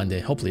 Monday? Yeah, Monday.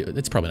 Hopefully,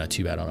 it's probably not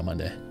too bad on a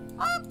Monday.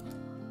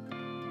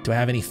 Do I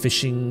have any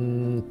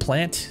fishing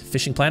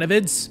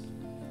planavids?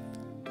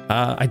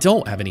 I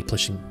don't have any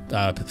fishing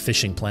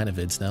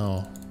planavids,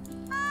 no.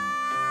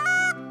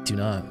 Do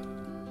not.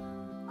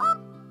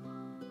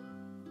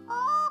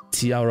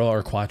 Tiaro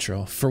or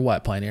Quattro. For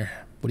what, Pioneer?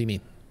 What do you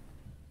mean?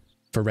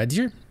 For Red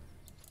Deer?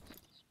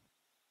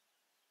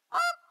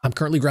 I'm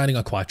currently grinding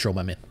on Quattro,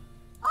 my man.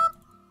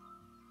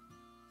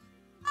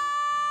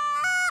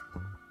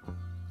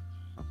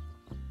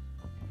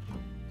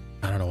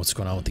 I don't know what's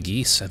going on with the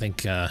geese. I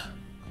think,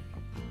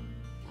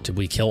 did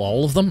we kill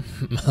all of them?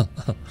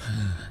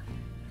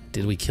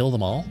 Did we kill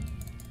them all?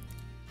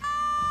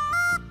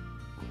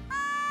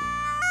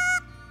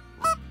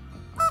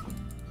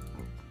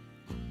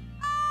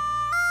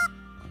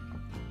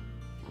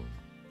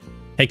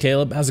 Hey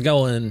Caleb, how's it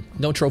going?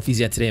 No trophies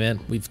yet today,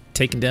 man. We've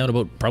taken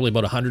down probably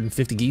about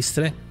 150 geese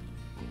today.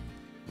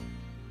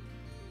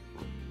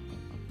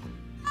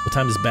 What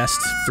time is best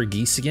for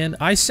geese again?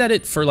 I just set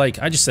it for like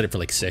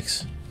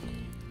 6.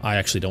 I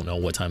actually don't know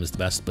what time is the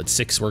best, but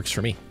 6 works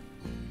for me.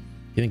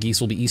 You think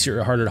geese will be easier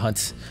or harder to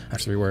hunt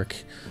after rework?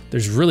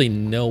 There's really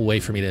no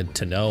way for me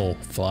to know,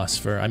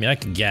 Philosopher. I mean, I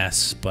could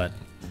guess, but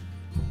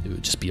it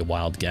would just be a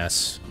wild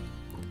guess.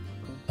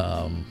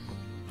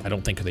 I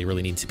don't think they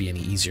really need to be any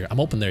easier. I'm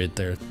hoping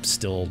they're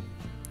still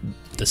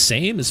the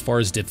same as far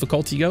as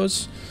difficulty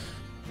goes,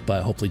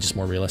 but hopefully just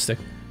more realistic.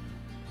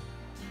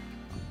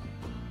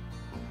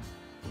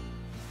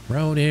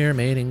 Road air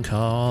mating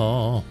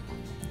call.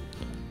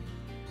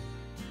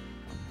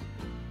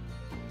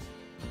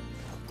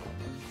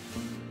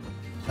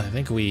 I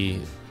think we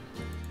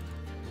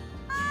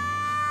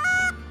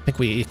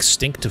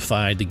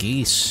extinctified the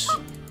geese.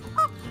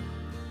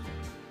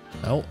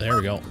 Oh, there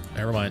we go.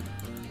 Never mind.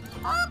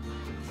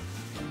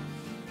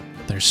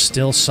 There's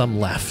still some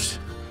left.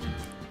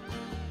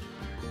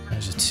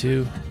 There's a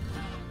 2,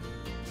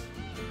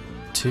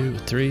 2, a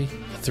 3, a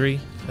 3,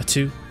 a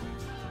 2.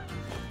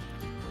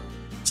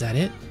 Is that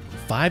it?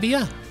 5 of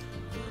ya?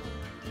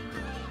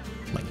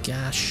 My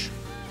gosh.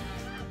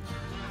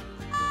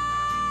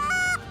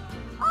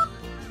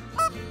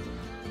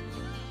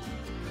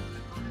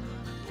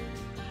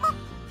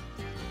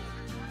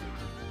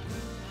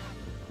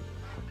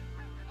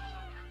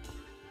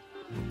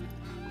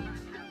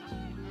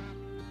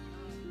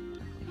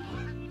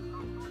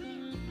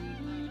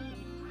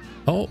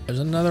 Oh, there's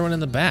another one in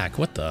the back.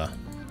 What the?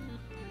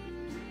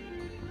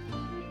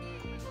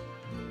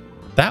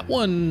 That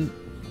one...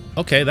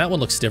 Okay, that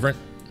one looks different.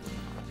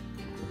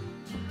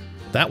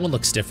 That one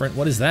looks different.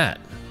 What is that?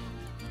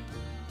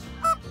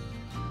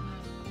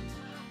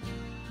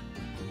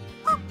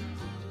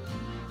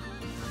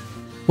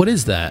 What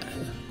is that?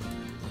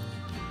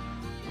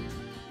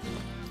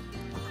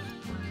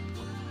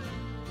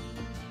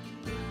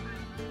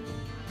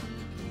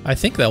 I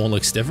think that one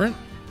looks different.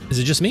 Is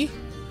it just me?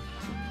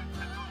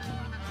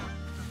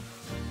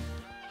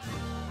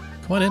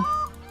 Come on in.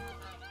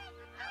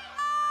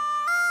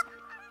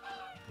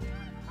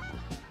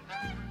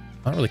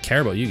 I don't really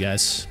care about you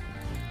guys.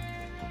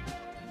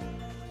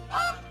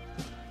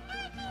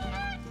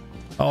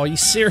 Oh, are you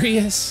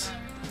serious?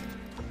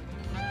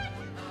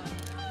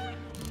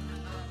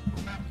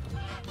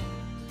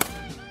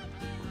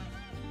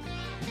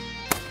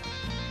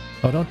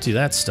 Oh, don't do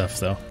that stuff,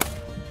 though.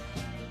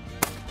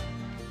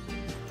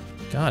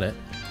 Got it.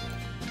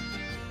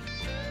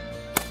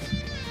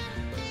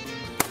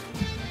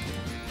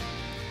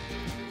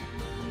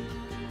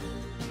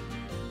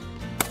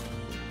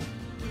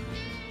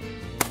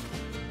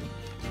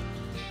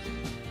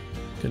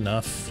 Good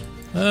enough.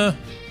 I'm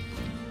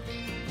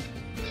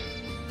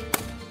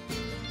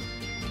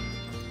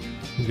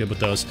good with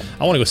those.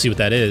 I want to go see what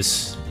that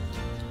is.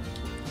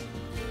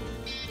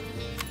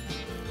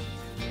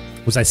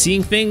 Was I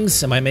seeing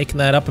things? Am I making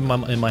that up in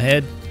my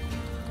head?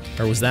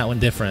 Or was that one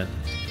different?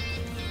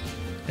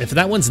 If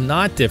that one's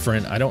not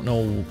different, I don't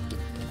know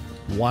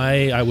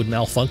why I would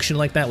malfunction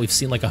like that. We've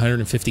seen like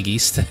 150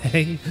 geese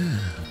today.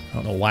 I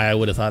don't know why I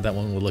would have thought that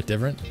one would look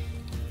different.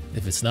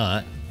 If it's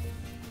not.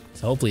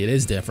 So hopefully it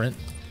is different.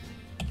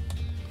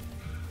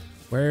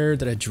 Where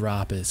did I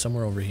drop it?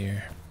 Somewhere over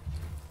here.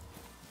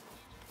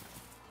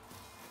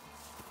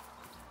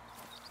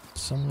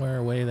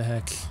 Somewhere way the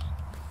heck.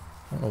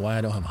 I don't know why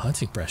I don't have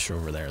hunting pressure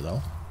over there,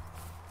 though.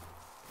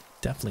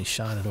 Definitely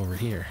shot it over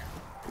here.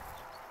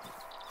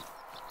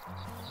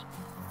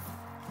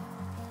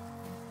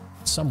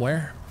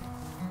 Somewhere.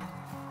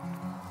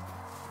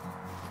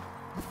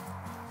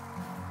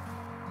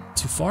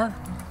 Too far?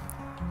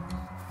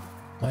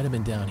 Might have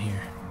been down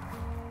here.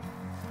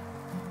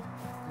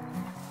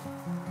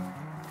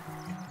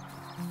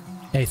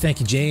 Hey, thank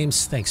you,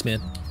 James. Thanks,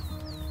 man.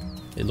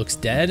 It looks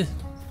dead.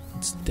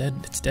 It's dead.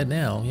 It's dead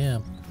now, yeah.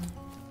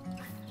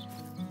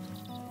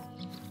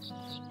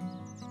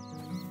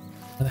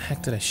 Where the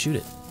heck did I shoot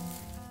it?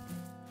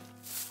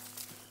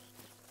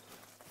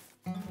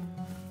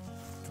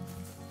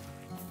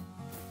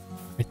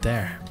 Right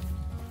there.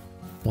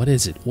 What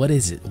is it? What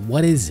is it?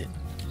 What is it?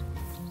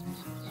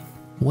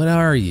 What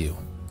are you?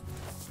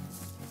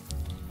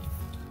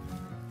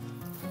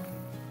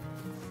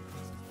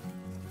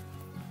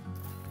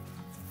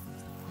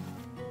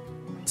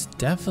 It's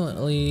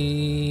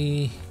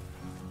definitely...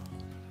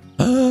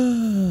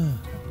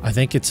 I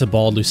think it's a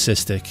bald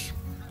leucistic.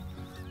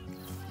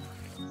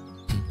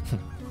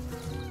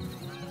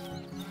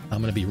 I'm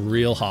gonna be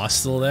real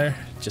hostile there,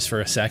 just for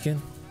a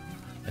second.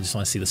 I just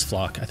want to see this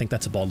flock. I think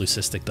that's a bald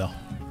leucistic, though.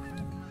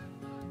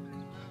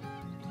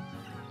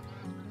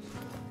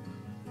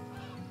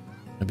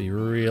 Gonna be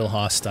real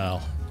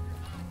hostile.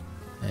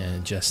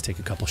 And just take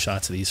a couple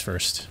shots of these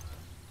first.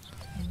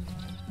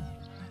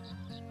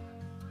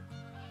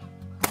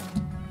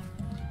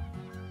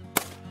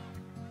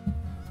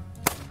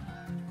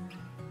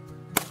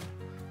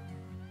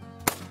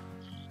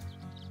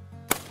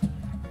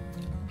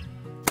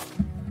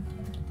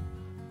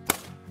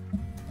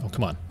 Oh,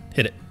 come on.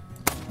 Hit it.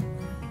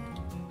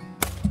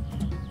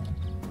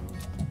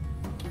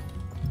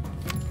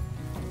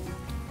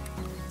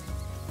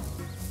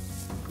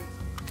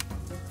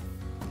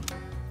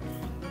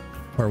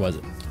 Where was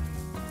it?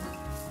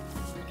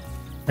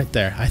 Right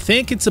there. I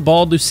think it's a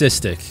bald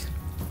leucistic.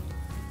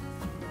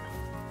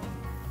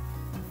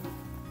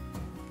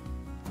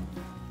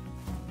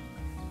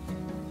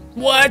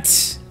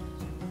 What?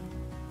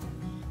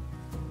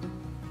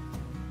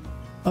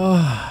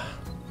 Oh,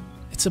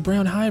 it's a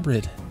brown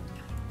hybrid.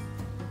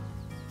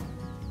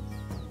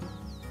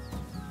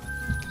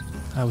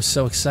 I was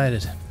so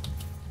excited.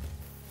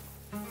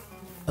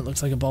 That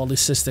looks like a bald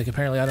leucistic.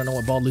 Apparently, I don't know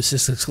what bald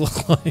leucistics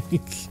look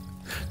like.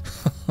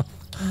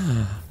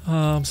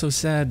 Oh, I'm so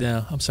sad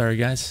now. I'm sorry,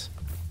 guys.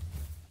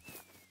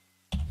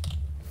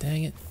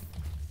 Dang it.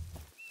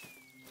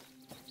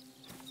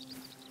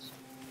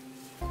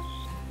 I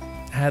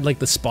had like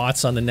the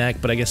spots on the neck,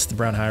 but I guess the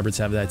brown hybrids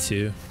have that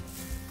too.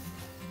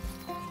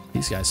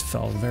 These guys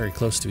fell very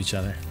close to each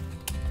other.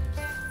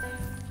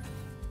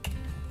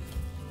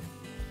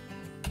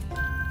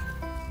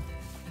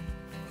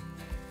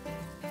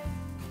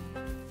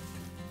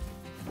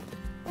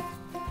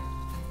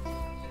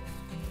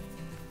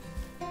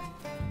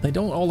 They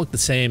don't all look the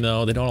same,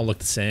 though. They don't all look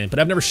the same. But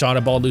I've never shot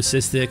a bald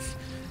leucistic,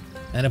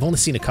 and I've only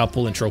seen a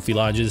couple in trophy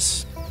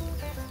lodges.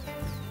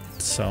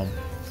 So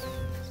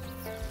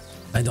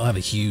I don't have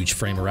a huge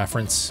frame of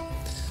reference.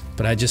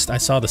 But I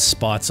saw the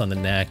spots on the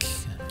neck,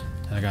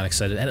 and I got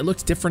excited. And it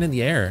looked different in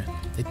the air.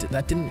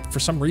 That didn't, for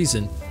some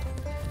reason,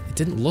 it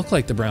didn't look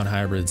like the brown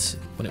hybrids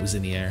when it was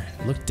in the air.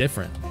 It looked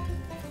different.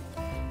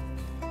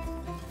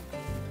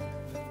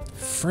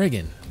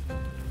 Friggin'.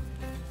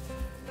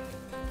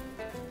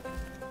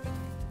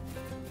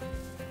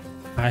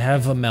 I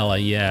have a Mela,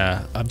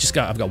 yeah. I've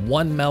got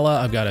one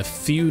Mela. I've got a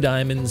few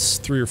diamonds,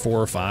 3 or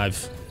 4 or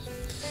 5,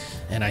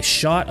 and I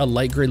shot a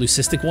light gray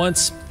leucistic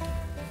once.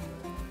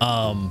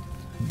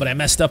 But I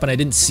messed up and I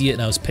didn't see it,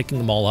 and I was picking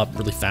them all up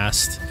really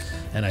fast,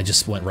 and I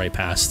just went right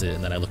past it.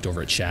 And then I looked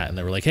over at chat, and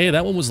they were like, "Hey,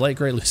 that one was light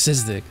gray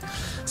leucistic,"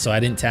 so I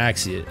didn't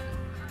taxi it.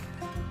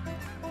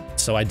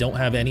 So I don't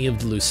have any of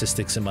the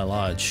leucistics in my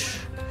lodge,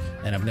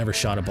 and I've never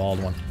shot a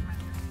bald one.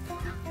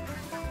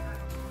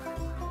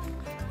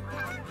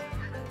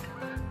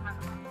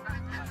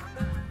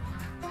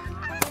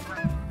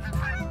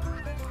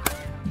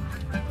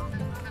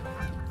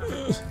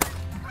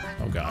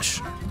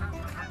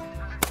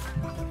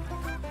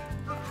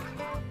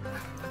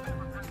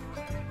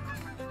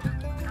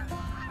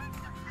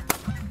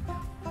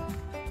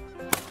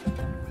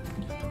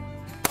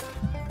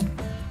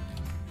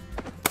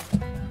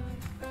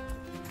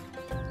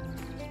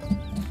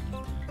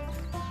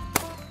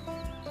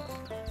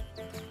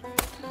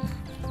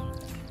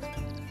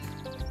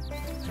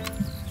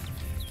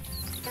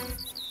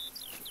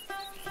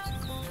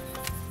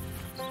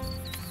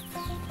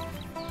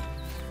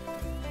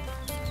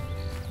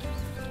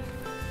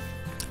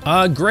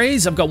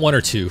 Grays, I've got 1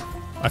 or 2.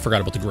 I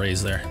forgot about the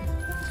grays there.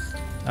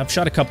 I've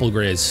shot a couple of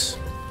grays.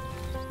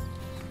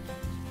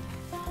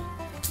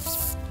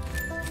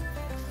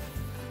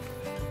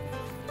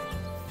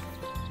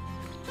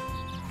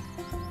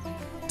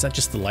 Is that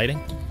just the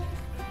lighting?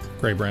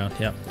 Gray-brown,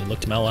 yep. It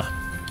looked Mela.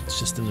 It's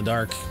just in the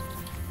dark.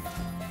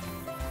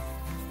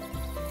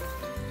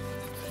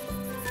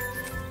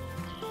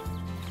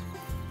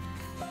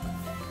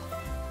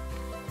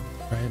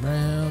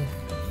 Gray-brown.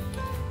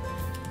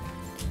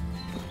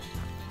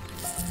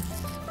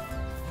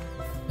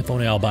 If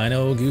only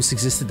Albino Goose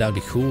existed, that would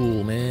be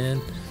cool,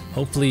 man.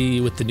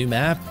 Hopefully with the new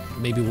map,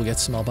 maybe we'll get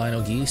some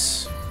Albino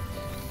geese.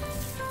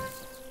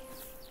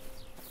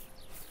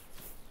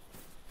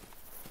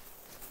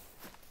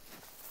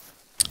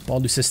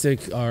 Bald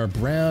leucistic are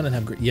brown and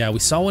have yeah, we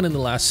saw one in the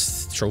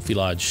last trophy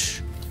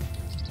lodge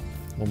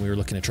when we were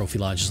looking at trophy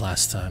lodges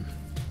last time.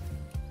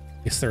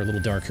 I guess they're a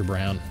little darker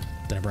brown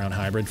than a brown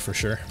hybrid for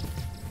sure.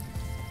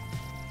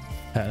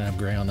 And have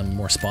gray on them,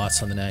 more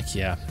spots on the neck,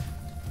 yeah.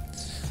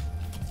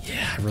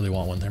 Yeah, I really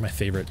want one. They're my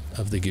favorite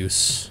of the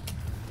goose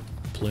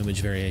plumage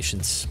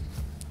variations.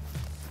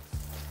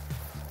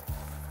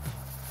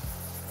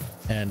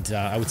 And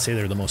I would say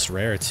they're the most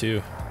rare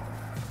too.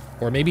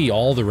 Or maybe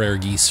all the rare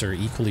geese are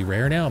equally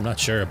rare now, I'm not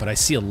sure, but I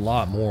see a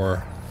lot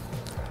more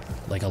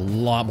light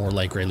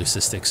gray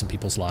leucistics in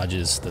people's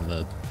lodges than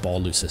the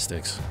bald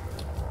leucistics.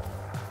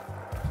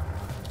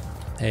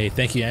 Hey,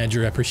 thank you,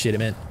 Andrew, I appreciate it,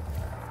 man.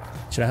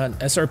 Should I hunt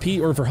SRP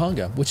or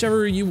Verhunga?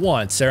 Whichever you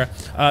want, Sarah.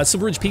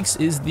 Silver Ridge Peaks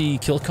is the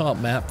kill comp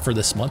map for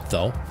this month,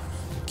 though.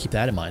 Keep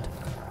that in mind.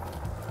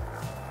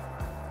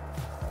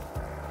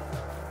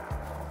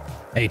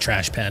 Hey,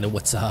 Trash Panda,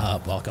 what's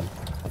up? Welcome.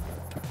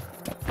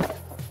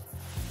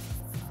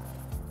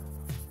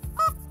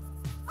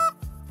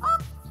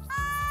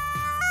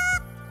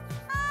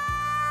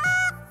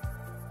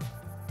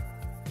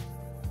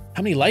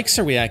 How many likes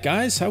are we at,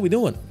 guys? How are we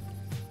doing?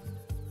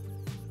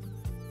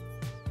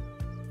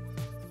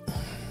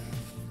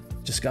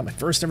 Just got my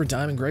first ever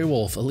diamond gray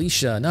wolf.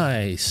 Alicia,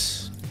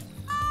 nice.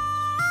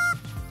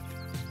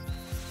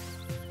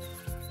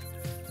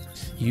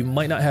 You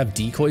might not have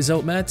decoys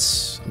out,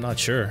 Mets. I'm not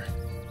sure.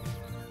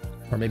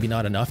 Or maybe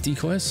not enough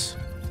decoys.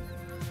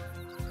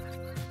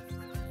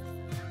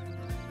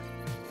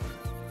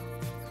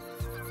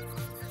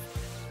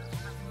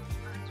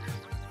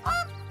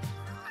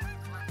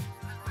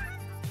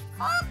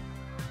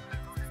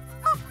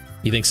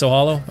 You think so,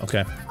 Hollow?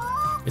 Okay.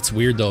 It's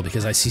weird though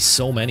because I see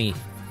so many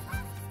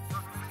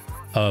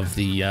of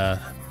the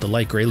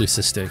light gray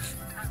leucistic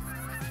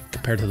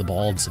compared to the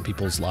balds in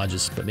people's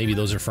lodges, but maybe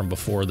those are from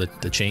before the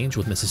change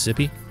with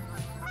Mississippi.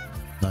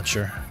 Not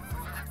sure.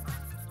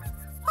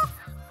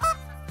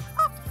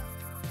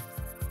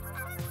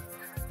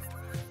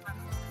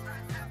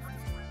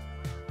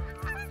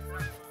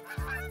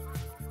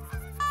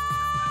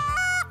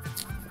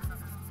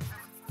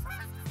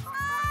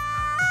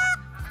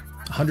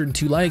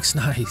 $102 likes,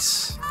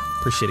 nice.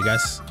 Appreciate it,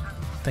 guys.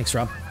 Thanks,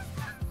 Rob.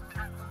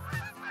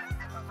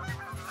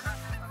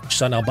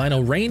 Shot an albino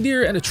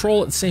reindeer and a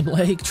troll at the same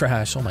lake.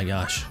 Trash. Oh my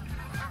gosh.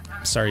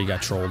 I'm sorry you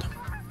got trolled.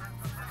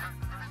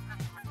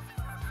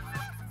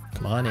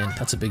 Come on in.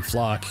 That's a big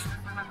flock.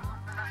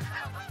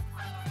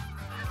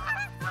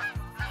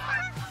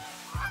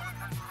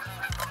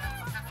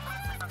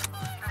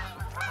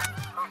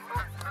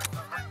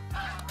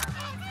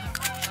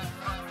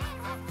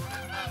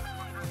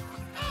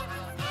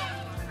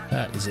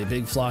 That is a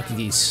big flock of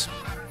geese.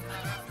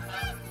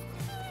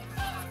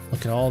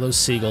 Look at all those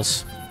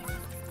seagulls.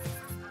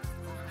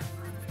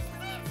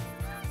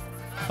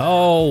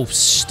 Oh,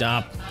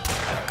 stop.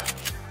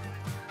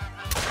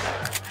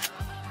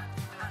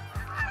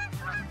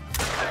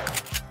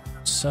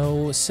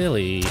 So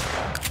silly.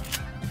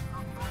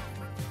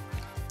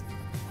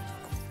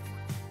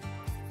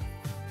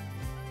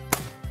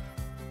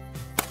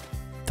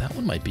 That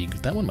one might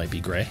be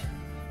gray.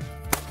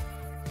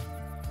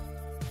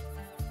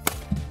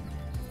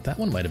 That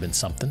one might have been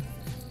something.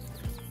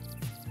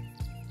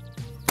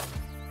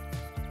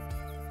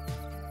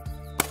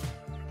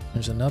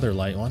 There's another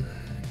light one.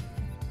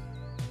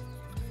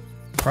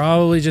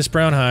 Probably just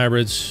brown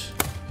hybrids.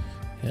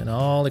 And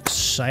all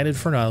excited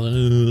for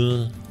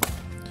nothing.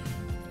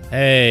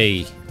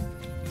 Hey.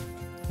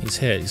 He's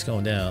hit. He's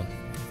going down.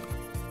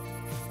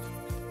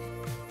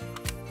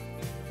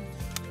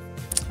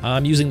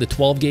 I'm using the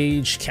 12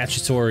 gauge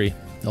Cacciatore.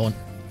 No one.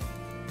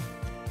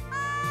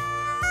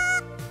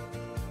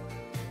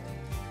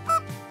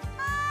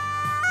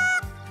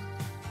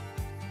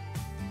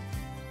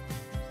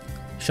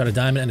 Shot a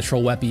diamond and a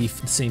troll weppy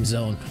from the same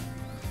zone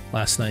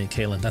last night,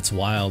 Kaylin. That's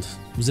wild.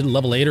 Was it a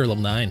level 8 or a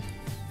level 9?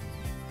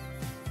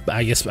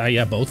 I guess,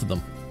 yeah, both of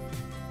them.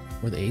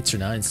 Or the 8s or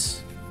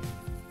 9s.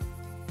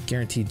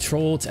 Guaranteed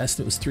troll. Its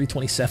estimate was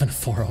 327,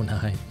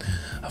 409.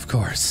 Of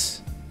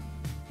course.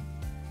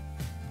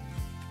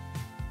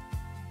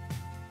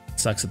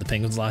 Sucks that the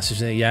Penguins lost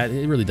yesterday. Yeah,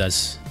 it really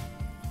does.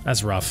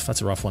 That's rough.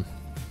 That's a rough one.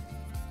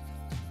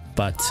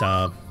 But,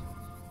 I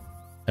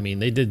mean,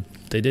 they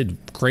did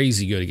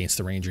crazy good against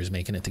the Rangers,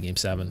 making it to Game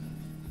 7.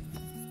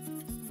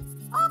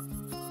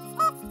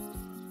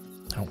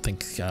 don't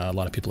think a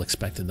lot of people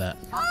expected that.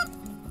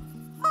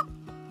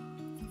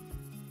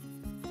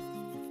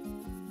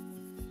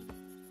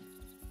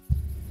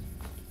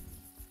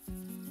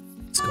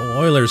 Let's go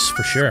Oilers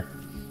for sure.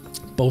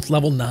 Both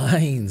level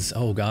 9s.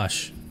 Oh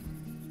gosh.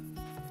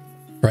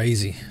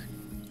 Crazy.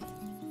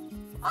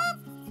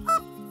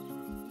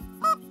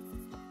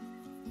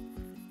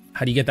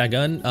 How do you get that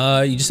gun?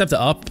 You just have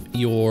to up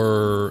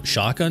your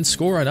shotgun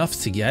score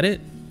enough to get it.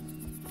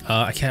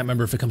 I can't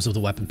remember if it comes with a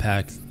weapon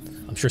pack.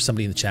 I'm sure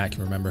somebody in the chat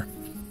can remember.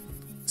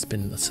 It's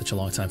been such a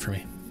long time for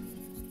me.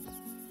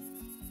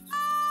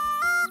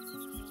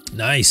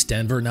 Nice,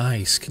 Denver,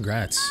 nice.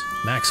 Congrats.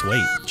 Max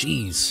weight,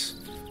 jeez.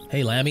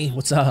 Hey, Lammy,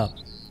 what's up?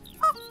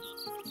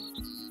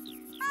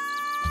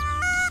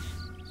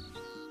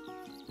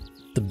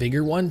 The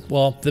bigger one?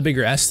 Well, the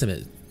bigger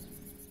estimate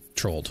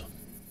trolled.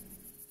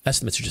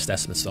 Estimates are just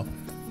estimates, though.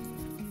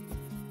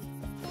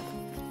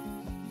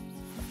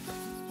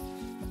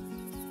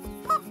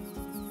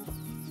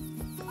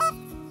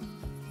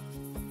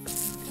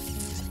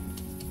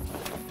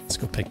 Let's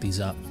go pick these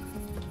up.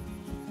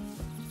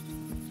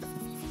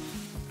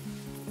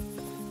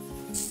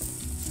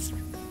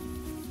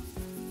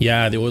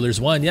 Yeah, the Oilers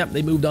won. Yep,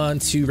 they moved on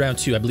to round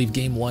 2. I believe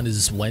game 1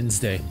 is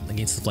Wednesday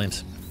against the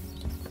Flames.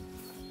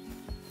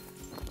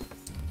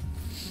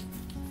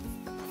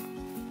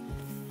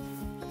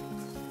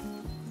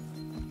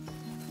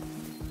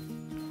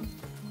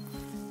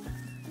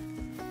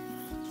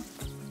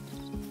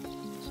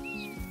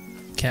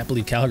 Can't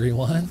believe Calgary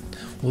won.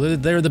 Well,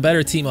 they're the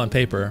better team on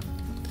paper.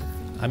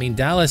 I mean,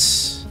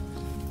 Dallas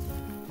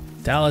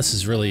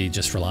is really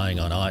just relying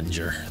on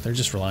Ottinger. They're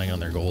just relying on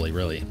their goalie,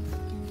 really.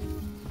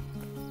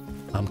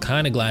 I'm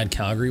kind of glad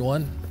Calgary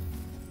won.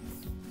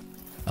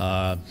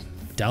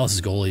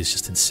 Dallas's goalie is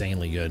just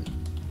insanely good.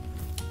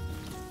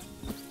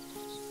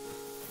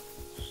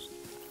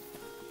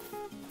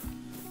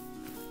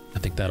 I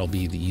think that'll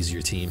be the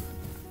easier team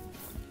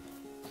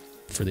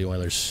for the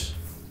Oilers.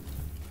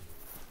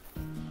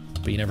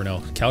 But you never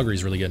know.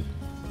 Calgary's really good.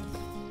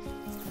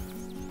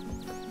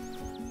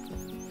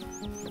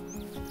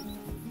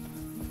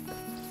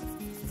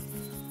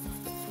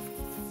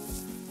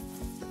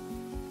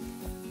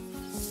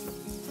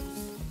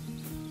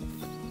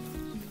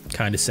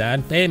 Kind of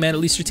sad. Hey man,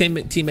 at least your team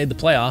made the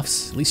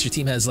playoffs. At least your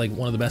team has like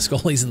one of the best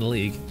goalies in the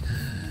league.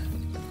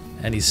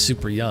 And he's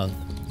super young.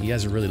 You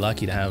guys are really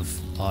lucky to have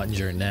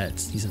Ottinger in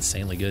net. He's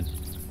insanely good.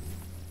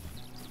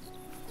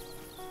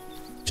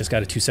 Just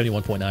got a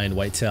 271.9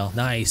 whitetail.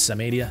 Nice,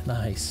 Amadia.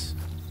 Nice.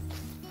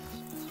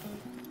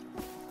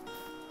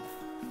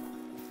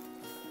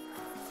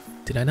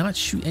 Did I not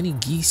shoot any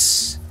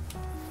geese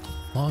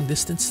long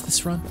distance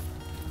this run?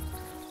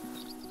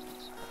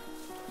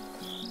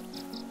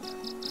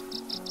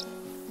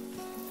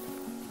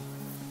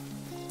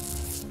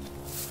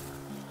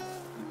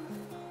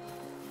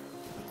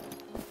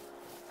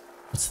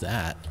 What's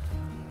that?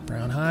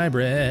 Brown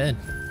hybrid.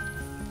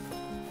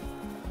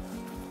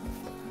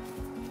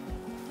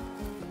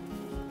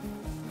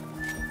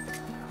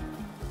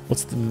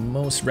 What's the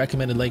most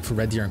recommended lake for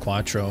red deer and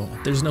quattro?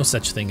 There's no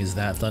such thing as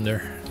that,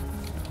 Thunder.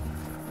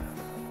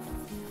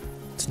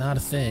 It's not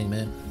a thing,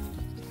 man.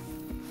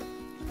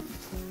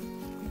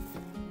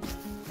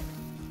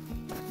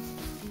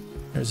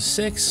 There's a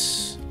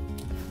 6.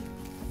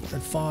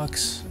 Red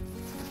fox.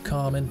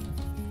 Common.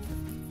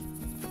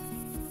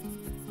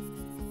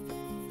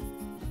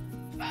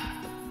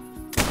 I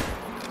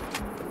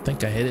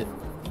think I hit it.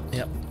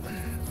 Yep.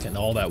 Getting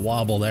all that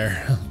wobble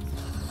there.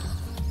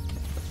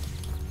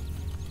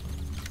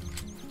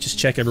 Just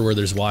check everywhere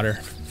there's water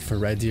for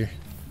red deer,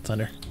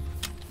 Thunder.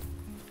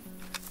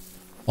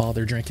 While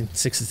they're drinking,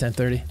 6 to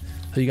 10:30.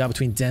 Who you got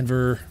between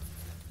Denver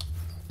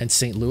and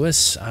St.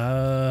 Louis?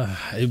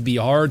 It'd be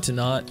hard to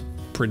not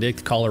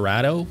predict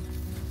Colorado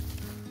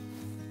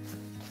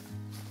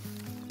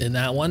in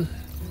that one.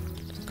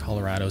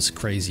 Colorado's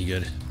crazy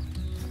good.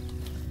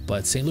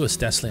 But St. Louis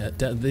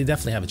they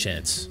definitely have a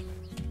chance.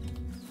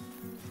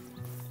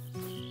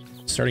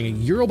 Starting a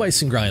Euro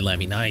Bison grind,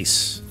 Lammy.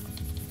 Nice.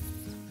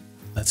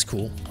 That's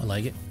cool. I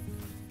like it.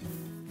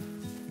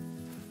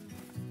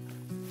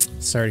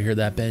 Sorry to hear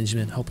that,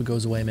 Benjamin. Hope it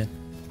goes away, man.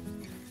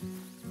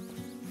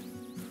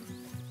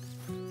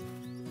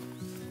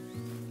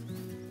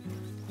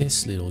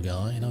 This little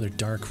guy, another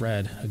dark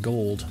red, a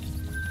gold.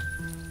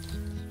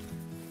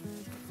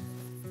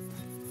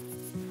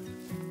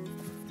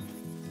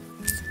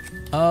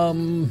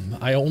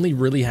 I only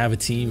really have a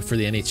team for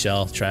the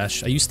NHL,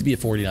 Trash. I used to be a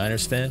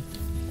 49ers fan,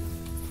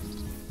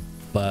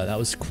 but that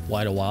was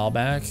quite a while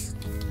back.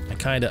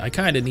 I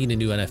kind of need a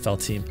new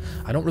NFL team.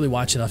 I don't really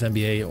watch enough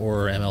NBA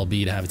or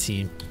MLB to have a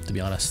team, to be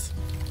honest.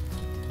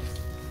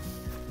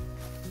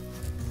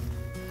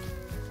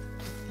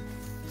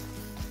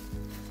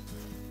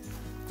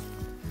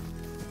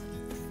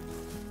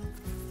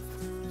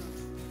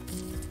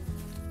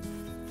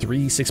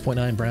 Three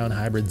 6.9 brown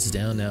hybrids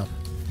down now.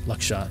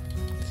 Luck shot.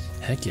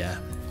 Heck yeah.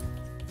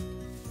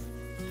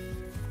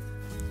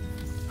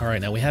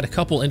 Alright, now we had a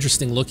couple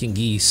interesting looking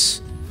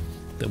geese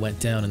that went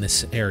down in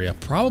this area.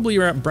 Probably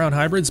brown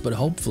hybrids, but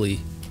hopefully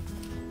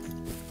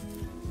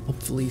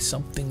Hopefully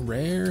something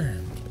rare.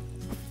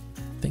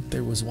 I think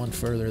there was one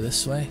further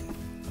this way.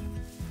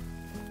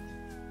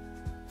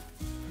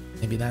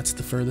 Maybe that's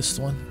the furthest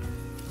one.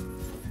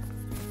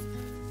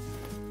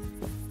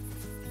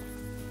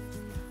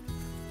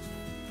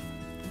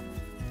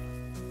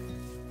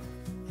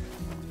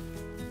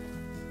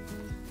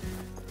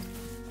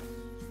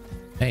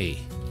 Hey.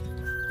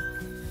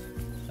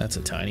 That's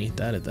a tiny,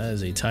 that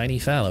is a tiny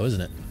fallow,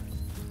 isn't it?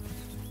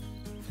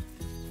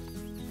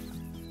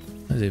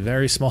 That is a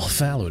very small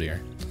fallow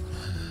deer.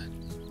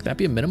 Could that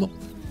be a minimum?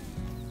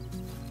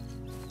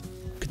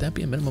 Could that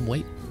be a minimum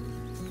weight?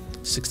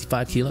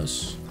 65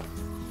 kilos?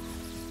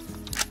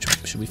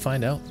 Should we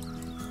find out?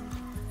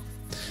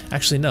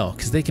 Actually, no,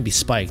 because they can be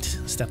spiked.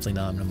 It's definitely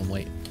not a minimum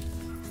weight.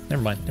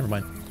 Never mind, never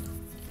mind.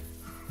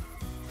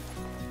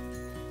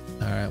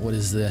 Alright, what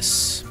is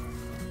this?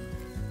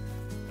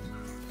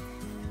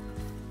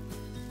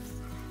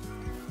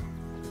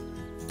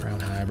 Brown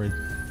hybrid.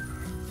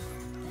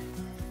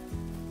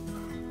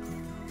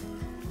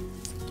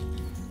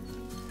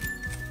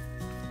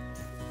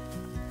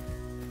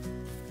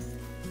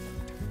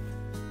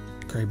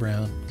 Gray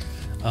brown.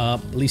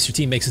 At least your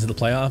team makes it to the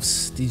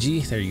playoffs.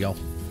 DG, there you go.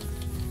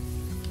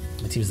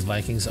 My team's the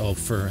Vikings. Oh,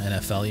 for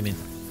NFL, you mean?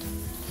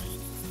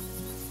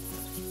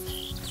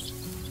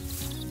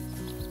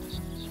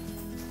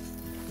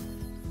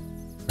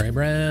 Gray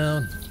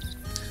brown.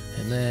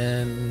 And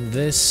then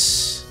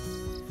this.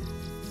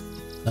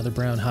 Another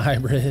brown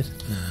hybrid.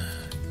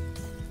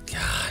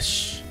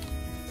 Gosh.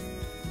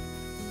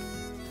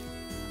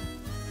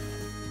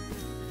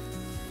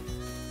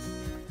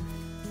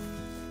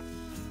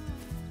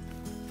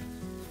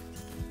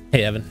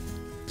 Hey, Evan.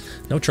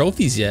 No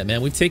trophies yet,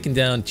 man. We've taken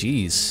down,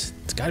 geez,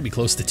 it's got to be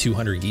close to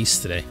 200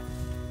 geese today.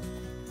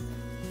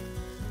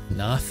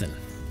 Nothing.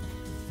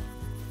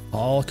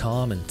 All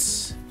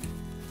commons.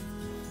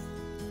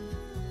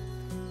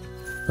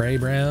 Gray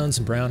browns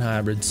and brown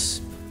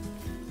hybrids.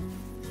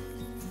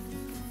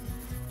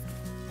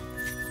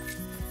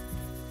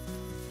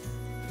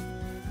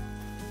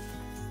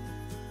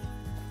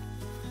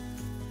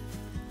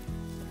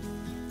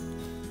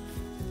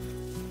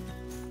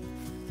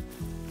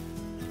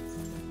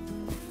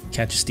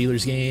 Catch a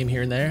Steelers game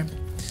here and there.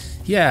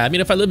 Yeah, I mean,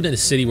 if I lived in a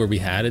city where we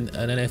had an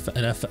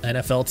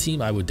NFL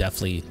team, I would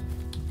definitely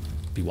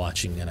be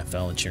watching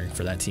NFL and cheering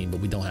for that team,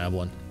 but we don't have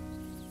one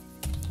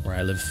where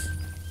I live.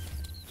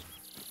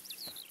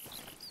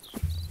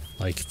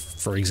 Like,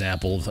 for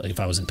example, if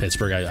I was in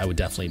Pittsburgh, I would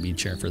definitely be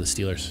cheering for the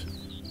Steelers.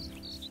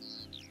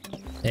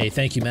 Hey,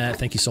 thank you, Matt.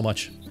 Thank you so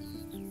much.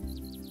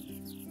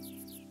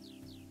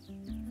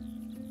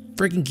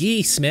 Freaking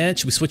geese, man.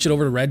 Should we switch it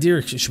over to red deer,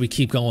 or should we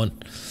keep going?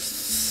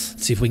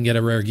 Let's see if we can get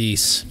a rare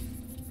geese.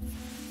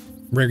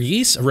 Rare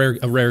geese? A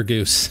rare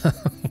goose. What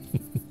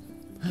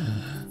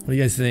do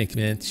you guys think,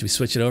 man? Should we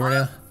switch it over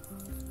now?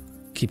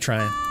 Keep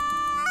trying.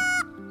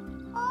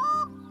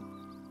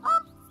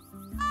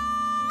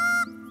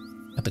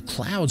 Got the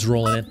clouds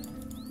rolling in.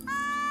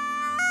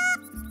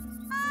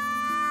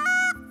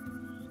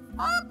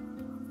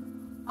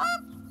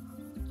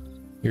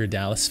 You're a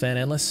Dallas fan,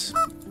 Endless?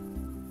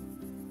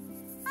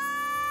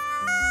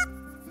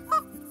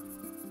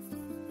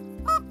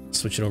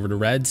 Switch it over to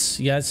reds,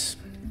 you guys.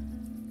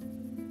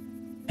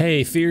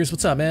 Hey, Fears,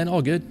 what's up, man?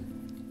 All good.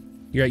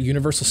 You're at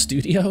Universal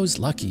Studios?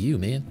 Lucky you,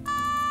 man.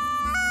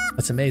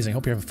 That's amazing.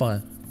 Hope you're having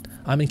fun.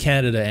 I'm in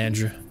Canada,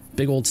 Andrew.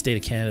 Big old state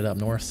of Canada up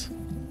north.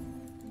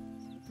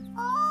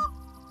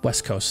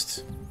 West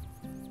Coast.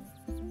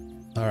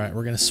 Alright,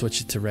 we're gonna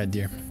switch it to red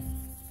deer.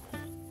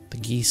 The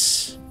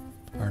geese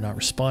are not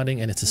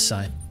responding, and it's a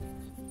sign.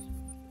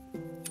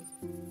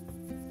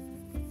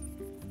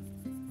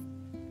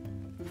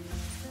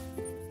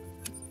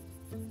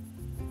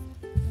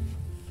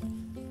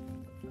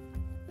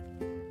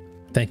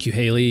 Thank you,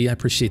 Haley. I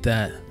appreciate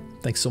that.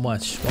 Thanks so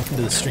much. Welcome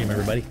to the stream,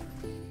 everybody.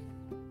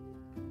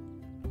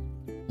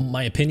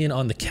 My opinion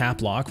on the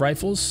cap lock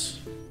rifles?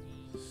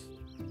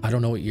 I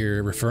don't know what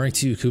you're referring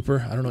to,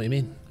 Cooper. I don't know what you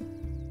mean.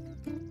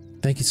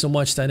 Thank you so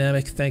much,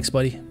 Dynamic. Thanks,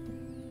 buddy.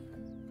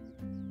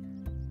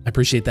 I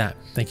appreciate that.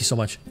 Thank you so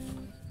much.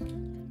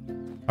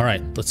 All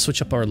right, let's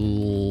switch up our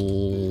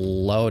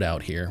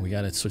loadout here. We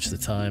got to switch the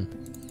time.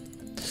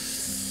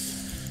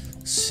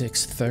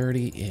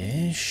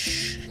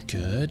 6:30-ish.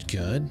 Good,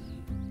 good.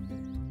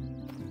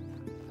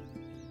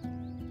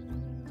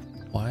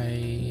 Why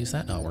is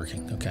that not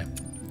working? Okay.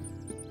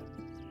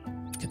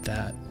 Get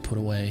that put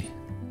away.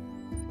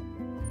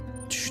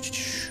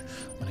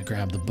 I'm gonna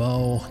grab the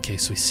bow in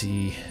case we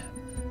see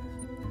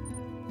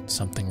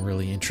something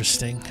really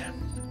interesting.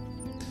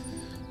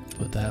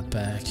 Put that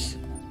back.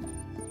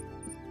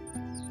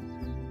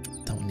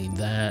 Don't need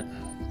that.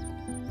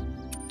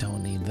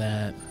 Don't need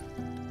that.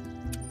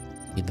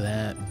 Need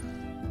that.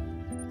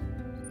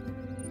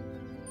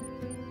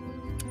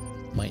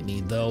 Might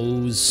need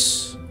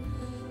those.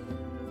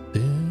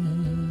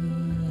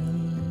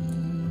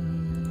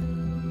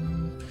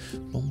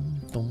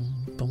 Boom, boom,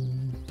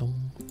 boom, boom,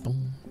 boom,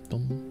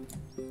 boom.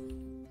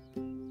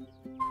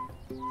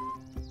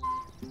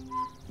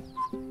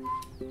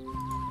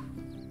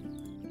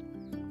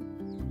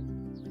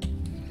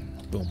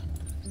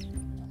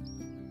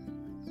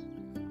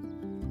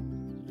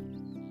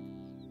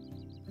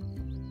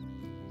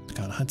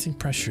 got hunting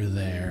pressure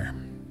there.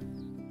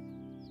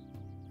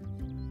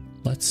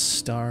 Let's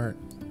start.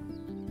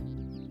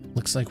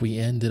 Looks like we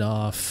ended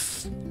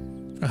off.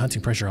 Got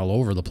hunting pressure all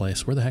over the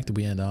place. Where the heck did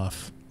we end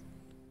off?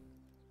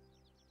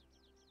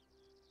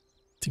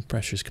 Hunting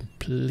pressure is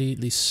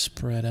completely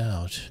spread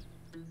out.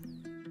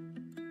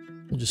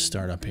 We'll just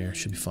start up here.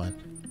 Should be fine.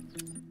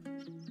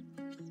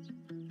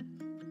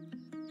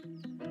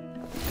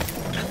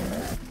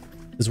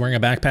 Does wearing a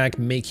backpack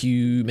make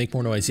you make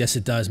more noise? Yes,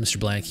 it does, Mr.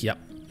 Blank. Yep.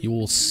 You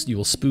will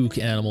spook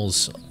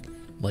animals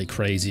like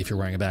crazy if you're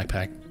wearing a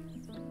backpack.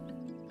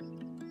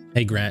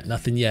 Hey Grant,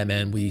 nothing yet,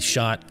 man. We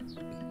shot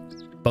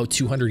about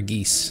 200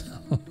 geese.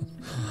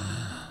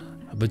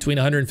 Between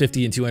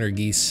 150 and 200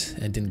 geese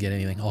and didn't get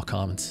anything. All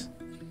commons.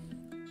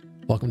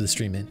 Welcome to the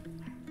stream, man.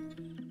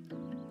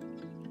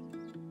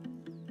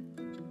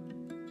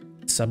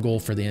 Sub goal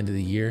for the end of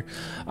the year.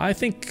 I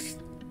think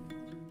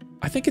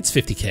it's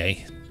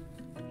 50K.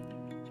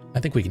 I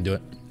think we can do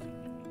it.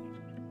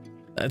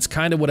 That's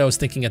kind of what I was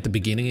thinking at the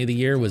beginning of the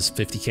year was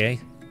 50K.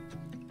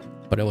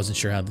 But I wasn't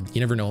sure how, you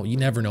never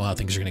know how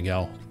things are gonna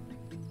go.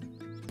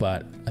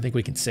 But I think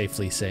we can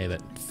safely say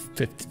that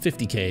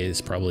 50K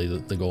is probably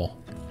the goal.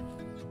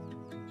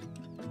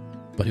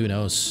 But who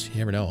knows? You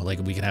never know. Like,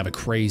 we could have a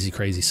crazy,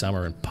 crazy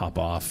summer and pop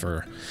off,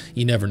 or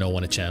you never know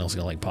when a channel's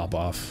gonna like pop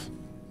off.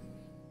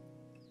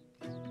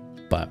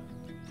 But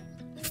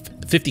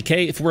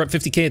 50K, if we're at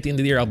 50K at the end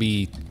of the year, I'll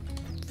be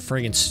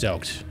friggin'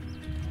 stoked.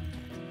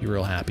 Be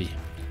real happy.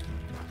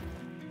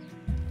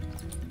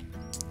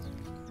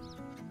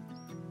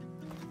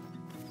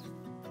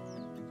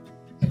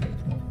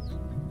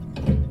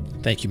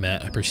 Thank you,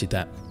 Matt. I appreciate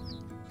that.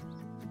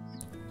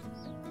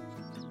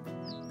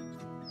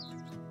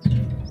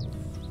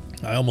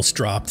 I almost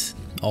dropped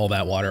all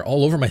that water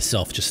all over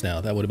myself just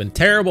now. That would have been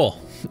terrible.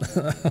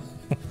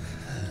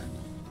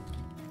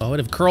 I would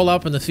have curled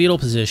up in the fetal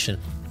position.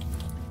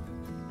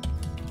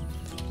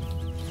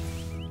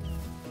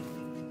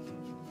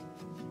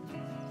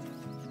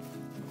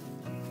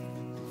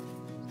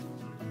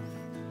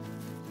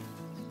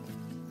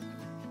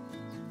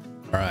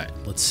 All right,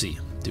 let's see.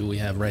 Do we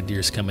have red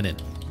deers coming in?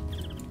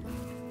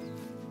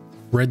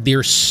 Red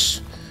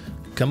deers.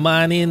 Come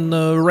on in,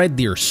 red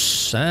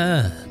deers.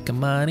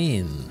 Come on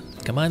in.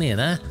 Come on in,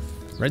 huh?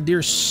 Red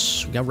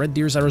deers. We got red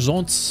deers,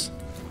 Arizons.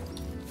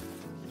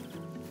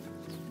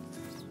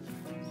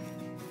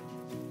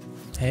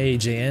 Hey,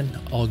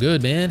 JN. All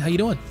good, man. How you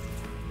doing?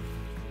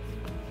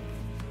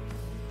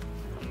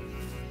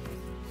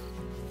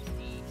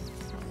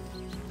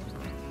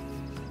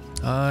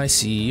 I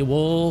see a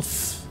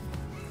wolf.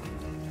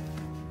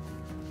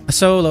 A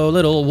solo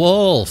little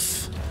wolf.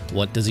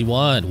 What does he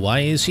want?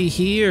 Why is he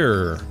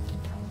here?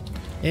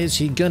 Is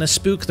he gonna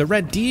spook the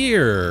red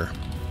deer?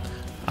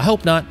 I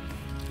hope not.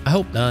 I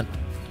hope not.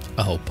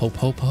 I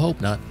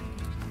hope not.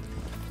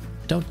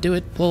 Don't do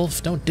it,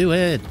 wolf. Don't do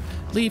it.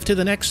 Leave to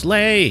the next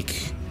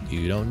lake.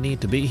 You don't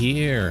need to be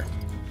here.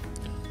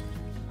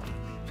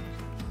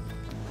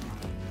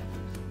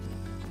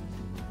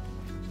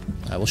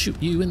 I will shoot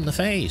you in the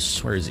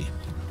face. Where is he?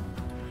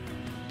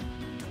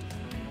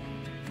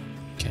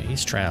 Okay,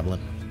 he's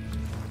traveling.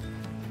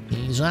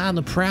 He's on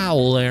the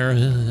prowl there,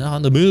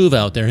 on the move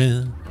out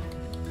there.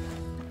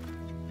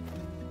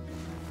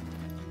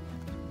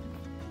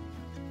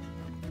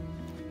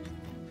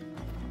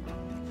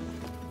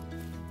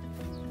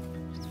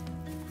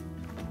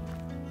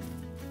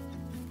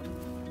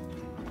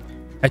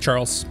 Hi,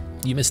 Charles.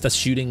 You missed us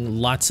shooting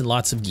lots and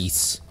lots of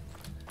geese.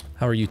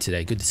 How are you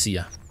today? Good to see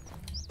ya.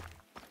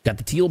 Got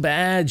the teal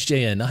badge,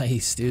 JN.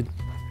 Nice, dude.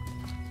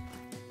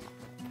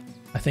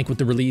 I think with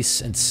the release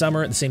and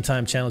summer at the same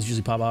time, channels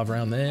usually pop off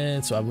around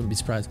then, so I wouldn't be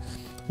surprised.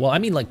 Well, I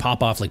mean like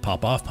pop off,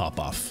 pop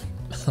off.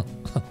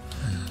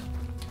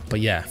 But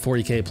yeah,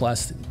 40K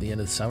plus at the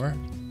end of the summer.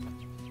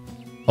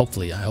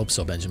 Hopefully, I hope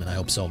so, Benjamin. I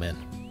hope so, man.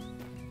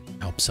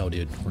 I hope so,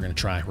 dude. We're gonna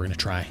try. We're gonna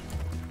try.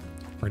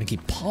 We're gonna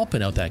keep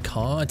pumping out that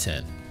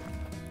content.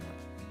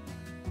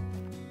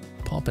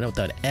 Pumping out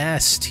that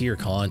S tier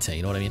content,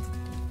 you know what I mean?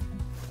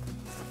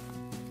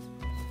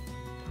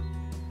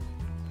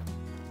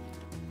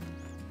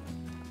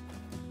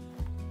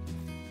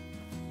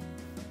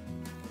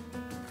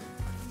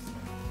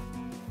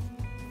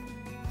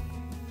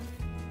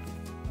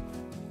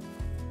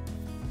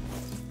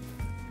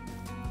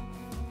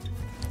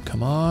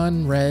 Come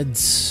on,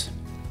 Reds.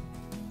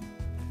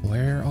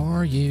 Where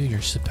are you?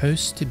 You're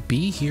supposed to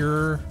be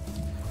here.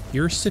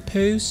 You're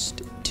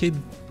supposed to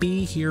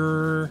be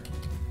here.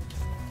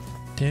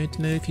 Don't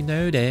know if you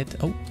know that.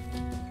 Oh,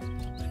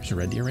 there's a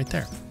red deer right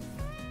there.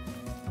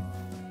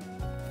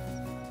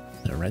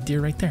 There's a red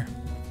deer right there.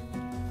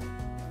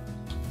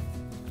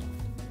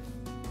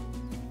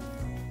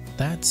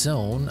 That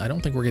zone, I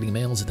don't think we're getting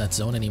males at that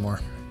zone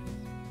anymore.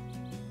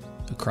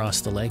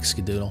 Across the lake,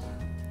 Skadoodle.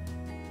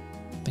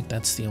 I think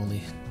that's the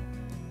only...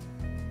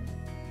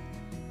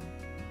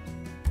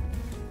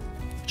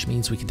 Which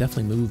means we could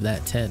definitely move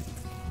that tent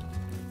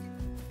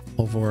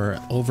over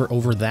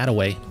that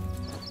away.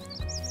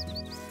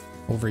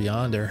 Over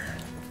yonder.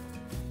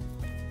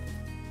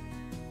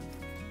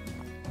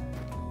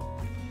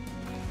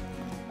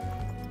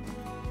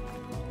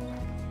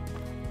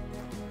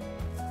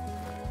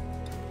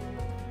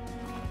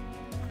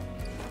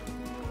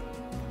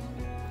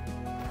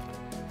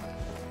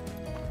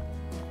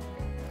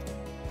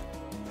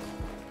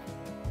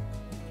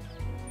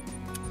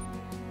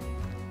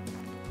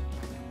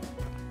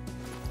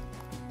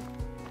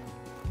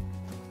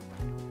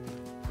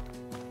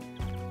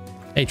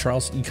 Hey,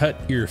 Charles, you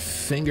cut your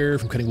finger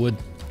from cutting wood.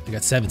 I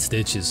got 7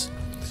 stitches.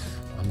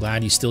 I'm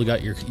glad you still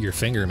got your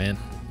finger, man.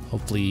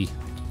 Hopefully,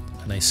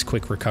 a nice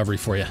quick recovery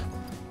for you.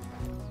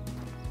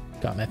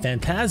 Got my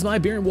Phantasma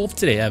Iberian Wolf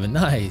today, Evan.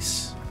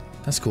 Nice.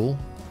 That's cool.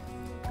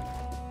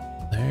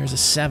 There's a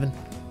 7.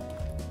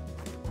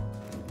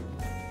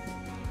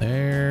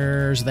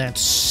 There's that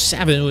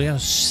 7. We got a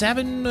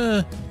 7.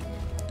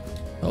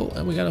 Oh,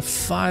 and we got a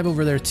 5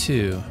 over there,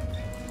 too.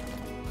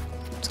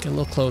 Let's get a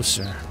little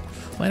closer.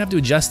 Might have to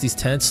adjust these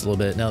tents a little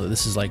bit now that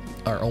this is like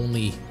our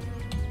only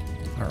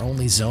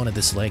zone at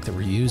this lake that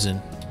we're using.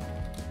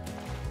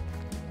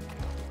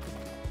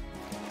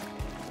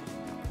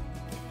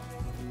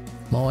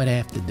 Might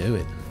have to do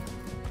it.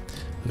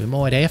 We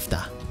might have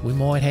to. We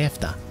might have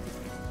to.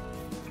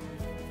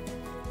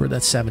 Where'd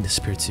that 7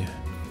 disappear to?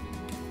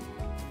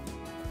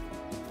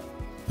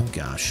 Oh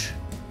gosh.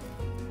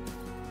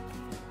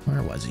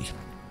 Where was he?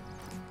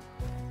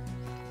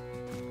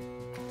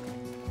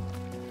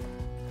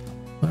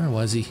 Where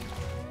was he?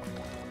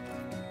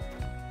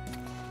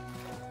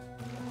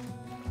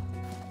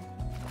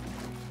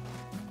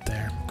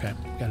 There. Okay.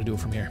 Gotta do it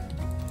from here.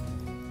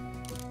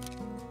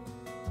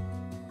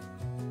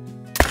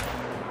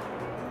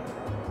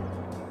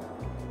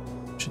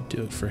 Should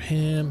do it for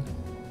him.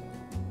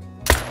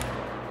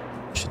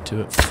 Should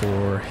do it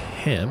for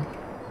him.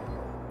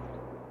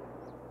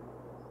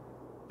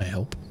 I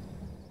hope.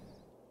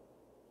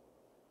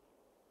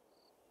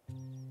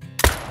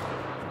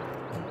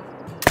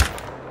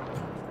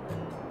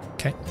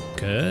 Okay,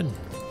 good.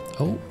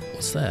 Oh,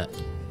 what's that?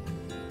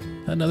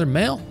 Another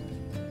male?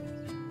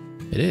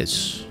 It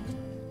is.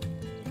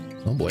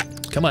 Oh boy.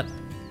 Come on.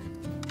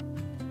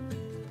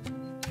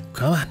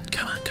 Come on,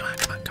 come on, come on,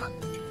 come on, come on.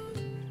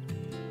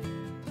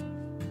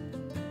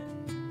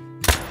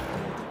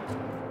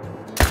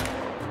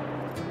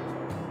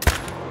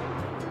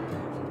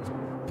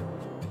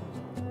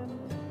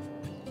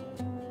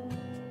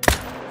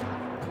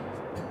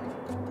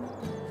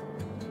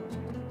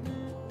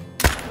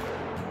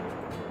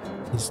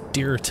 These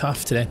deer are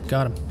tough today.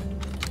 Got him.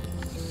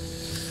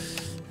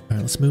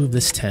 Alright, let's move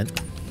this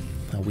tent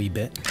a wee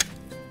bit.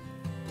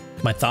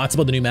 My thoughts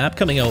about the new map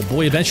coming out.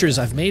 Boy Adventures,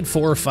 I've made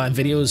 4 or 5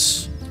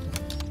 videos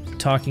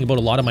talking about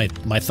a lot of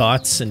my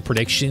thoughts and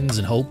predictions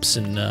and hopes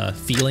and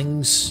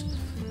feelings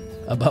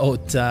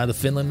about the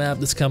Finland map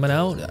that's coming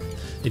out.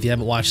 If you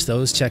haven't watched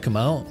those, check them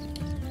out.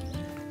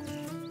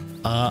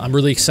 I'm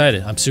really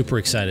excited. I'm super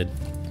excited.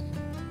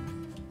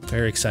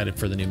 Very excited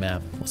for the new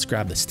map. Let's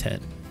grab this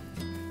tent.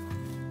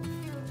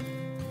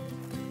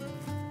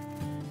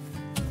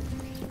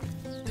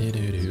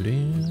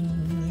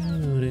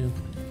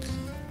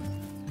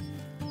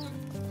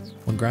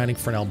 When grinding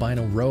for an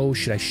albino row,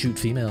 should I shoot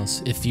females?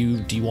 Do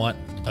you want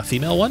a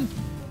female one?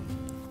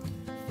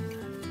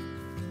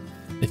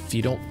 If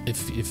you don't,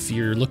 if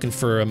you're looking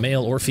for a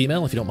male or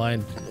female, if you don't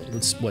mind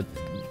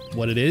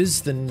what it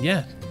is, then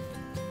yeah.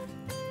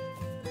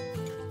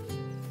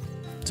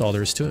 That's all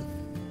there is to it.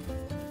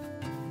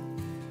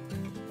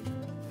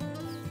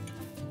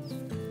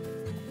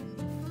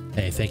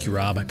 Hey, thank you,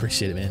 Rob. I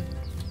appreciate it, man.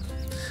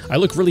 I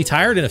look really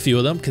tired in a few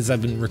of them because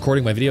I've been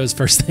recording my videos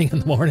first thing in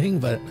the morning,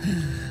 but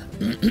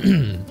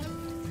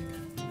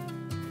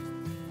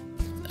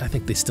I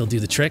think they still do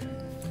the trick.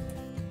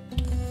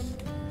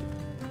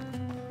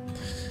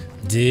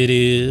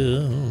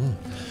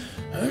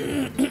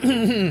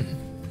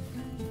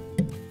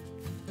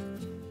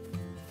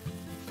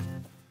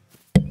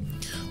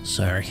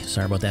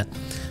 Sorry about that.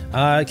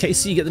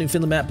 Casey, you get the new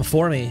Finland map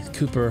before me.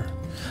 Cooper,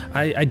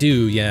 I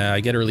do, yeah, I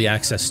get early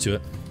access to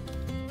it.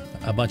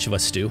 A bunch of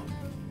us do.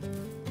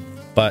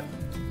 But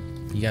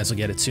you guys will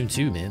get it soon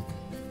too, man.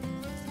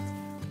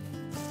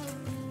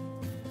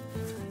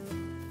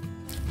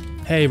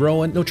 Hey,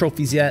 Rowan, no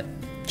trophies yet.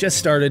 Just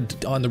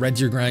started on the red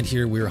deer grind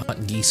here. We were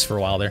hunting geese for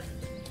a while there.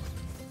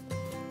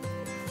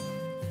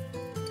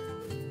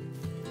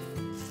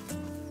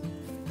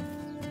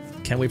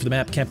 Can't wait for the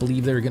map. Can't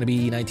believe there are going to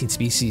be 19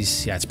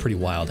 species. Yeah, it's pretty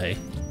wild, hey?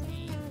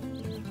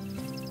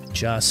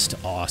 Just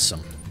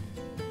awesome.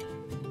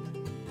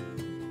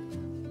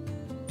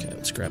 Okay,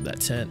 let's grab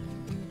that tent.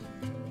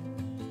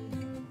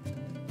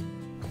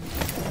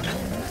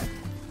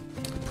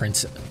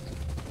 Prince.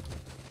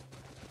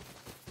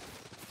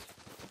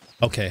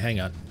 Okay, hang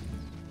on.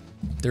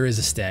 There is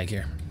a stag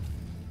here.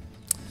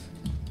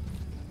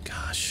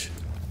 Gosh.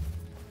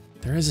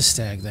 There is a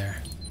stag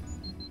there.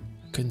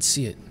 Couldn't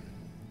see it.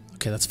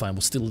 Okay, that's fine.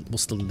 We'll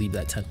still leave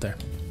that tent there.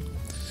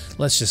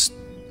 Let's just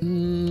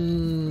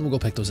we'll go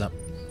pick those up.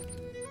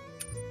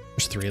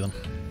 There's 3 of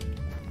them.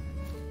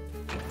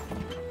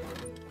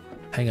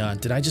 Hang on.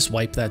 Did I just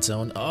wipe that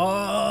zone?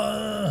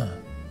 Oh!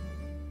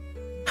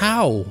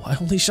 How? I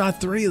only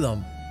shot 3 of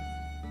them.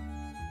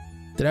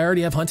 Did I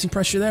already have hunting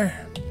pressure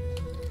there?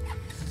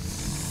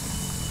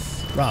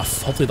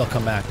 Rough. Hopefully they'll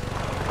come back.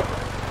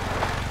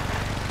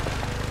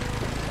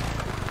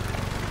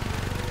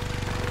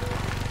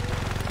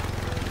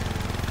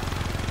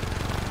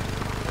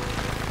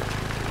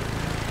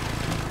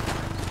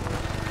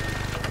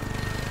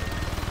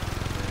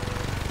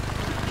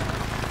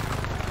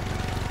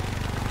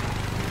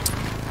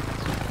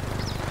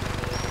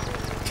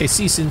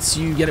 KC, since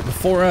you get it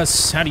before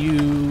us, how do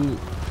you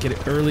get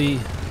it early?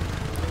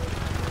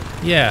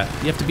 Yeah,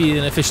 you have to be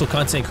an official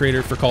content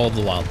creator for Call of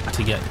the Wild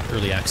to get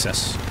early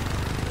access.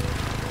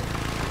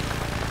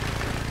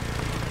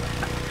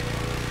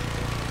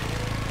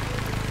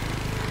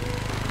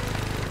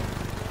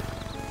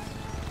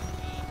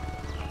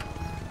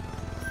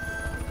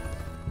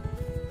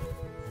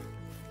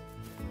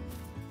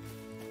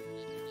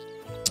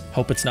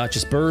 Hope it's not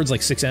just birds,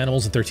 like 6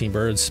 animals and 13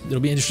 birds. It'll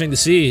be interesting to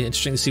see.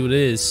 Interesting to see what it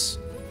is.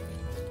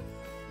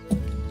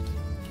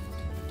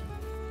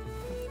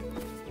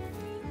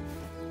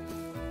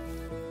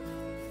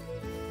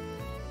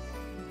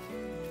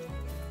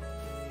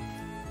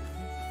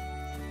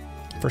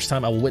 First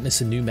time I will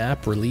witness a new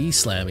map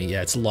release, Lammy.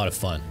 Yeah, it's a lot of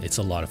fun. It's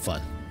a lot of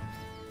fun.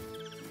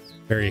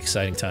 Very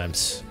exciting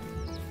times.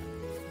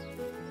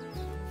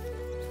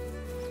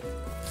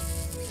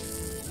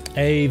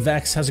 Hey,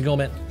 Vex, how's it going,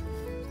 man?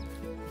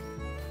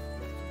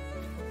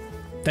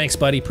 Thanks,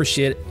 buddy.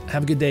 Appreciate it.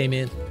 Have a good day,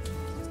 man.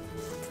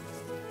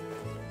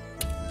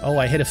 Oh,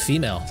 I hit a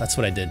female. That's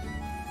what I did.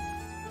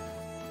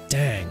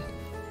 Dang.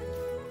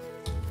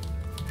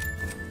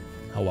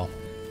 Oh, well.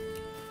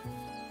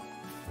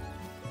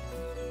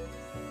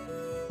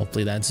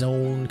 Hopefully that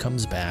zone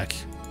comes back.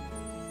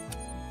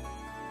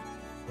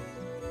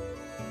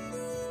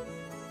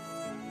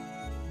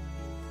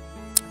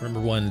 Remember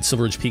when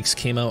Silver Ridge Peaks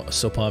came out? I was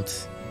so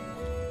pumped.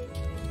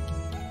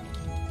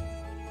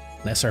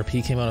 An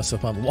SRP came out, I was so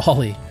pumped.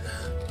 Wally.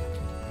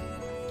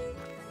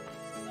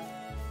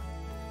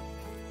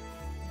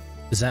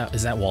 Is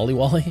that Wally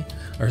Wally?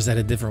 Or is that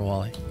a different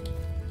Wally?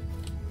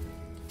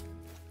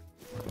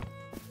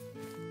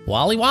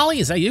 Wally Wally?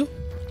 Is that you?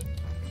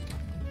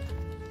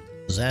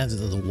 Is that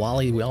the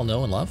Wally we all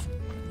know and love?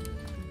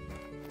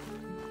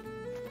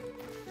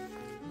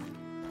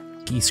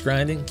 Geese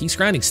grinding? Geese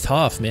grinding's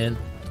tough, man.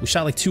 We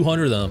shot like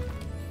 200 of them.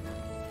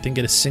 Didn't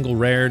get a single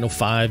rare, no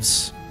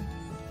 5s.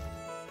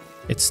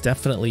 It's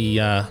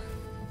definitely, I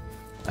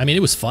mean,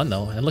 it was fun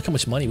though. And look how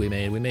much money we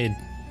made.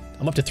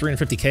 I'm up to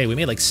 350K. We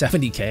made like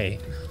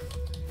 70K.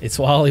 It's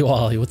Wally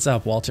Wally. What's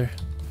up, Walter?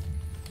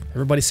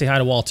 Everybody say hi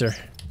to Walter.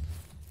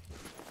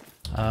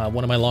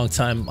 One of my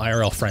longtime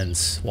IRL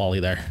friends, Wally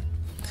there.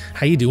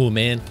 How you doing,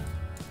 man?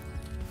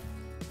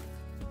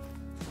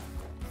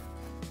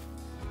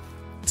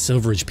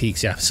 Silver Ridge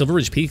Peaks, yeah. Silver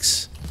Ridge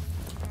Peaks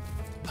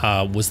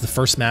was the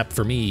first map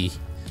for me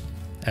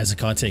as a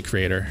content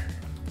creator.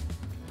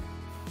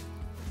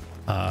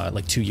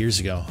 Like 2 years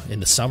ago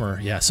in the summer.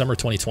 Yeah, summer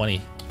 2020.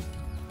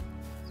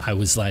 I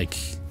was like,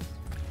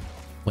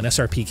 when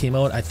SRP came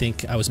out, I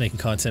think I was making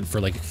content for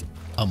like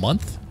a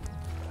month.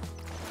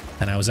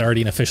 And I was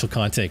already an official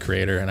content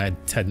creator, and I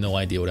had no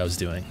idea what I was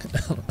doing.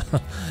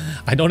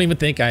 I don't even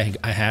think I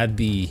had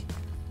the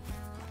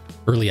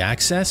early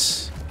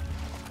access.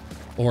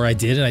 Or I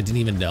did, and I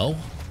didn't even know.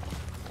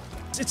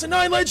 It's a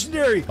 9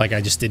 legendary! Like, I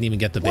just didn't even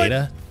get the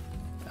beta.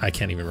 I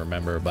can't even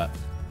remember, but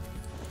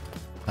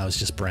I was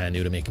just brand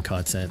new to making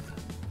content.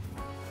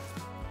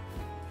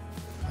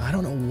 I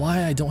don't know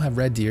why I don't have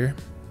red deer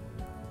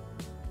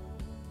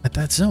at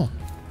that zone.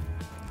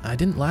 I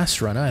didn't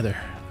last run either.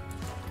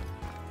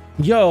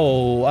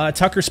 Yo,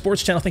 Tucker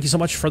Sports Channel, thank you so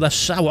much for the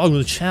shout. Welcome to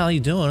the channel. How you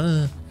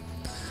doing?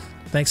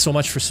 Thanks so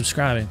much for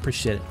subscribing.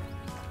 Appreciate it.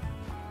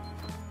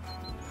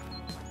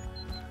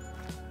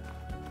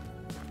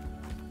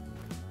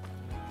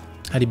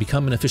 How do you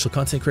become an official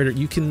content creator?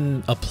 You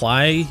can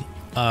apply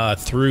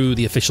through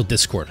the official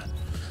Discord.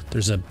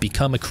 There's a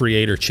Become a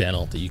Creator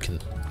channel that you can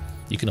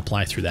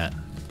apply through that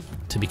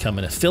to become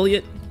an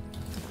affiliate.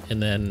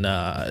 And then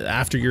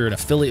after you're an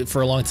affiliate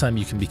for a long time,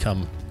 you can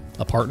become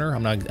a partner.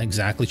 I'm not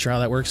exactly sure how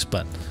that works,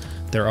 but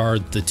there are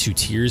the 2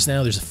 tiers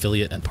now. There's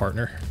affiliate and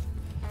partner.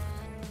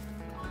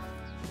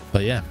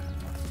 But yeah,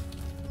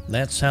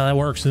 that's how that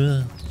works.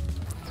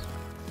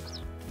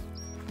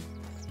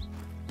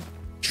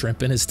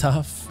 Shrimping is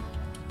tough.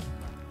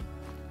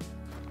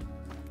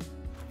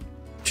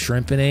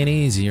 Shrimping ain't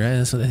easy, right?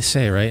 That's what they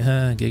say, right?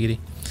 Huh? Giggity.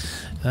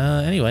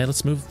 Anyway,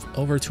 let's move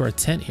over to our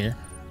tent here.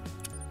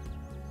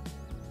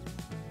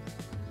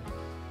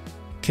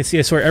 Okay, see,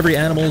 I swear every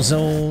animal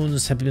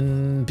zones have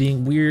been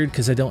being weird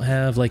because I don't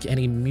have like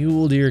any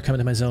mule deer coming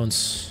to my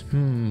zones.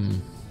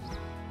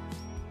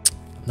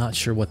 Not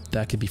sure what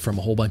that could be from.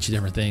 A whole bunch of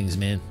different things,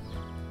 man.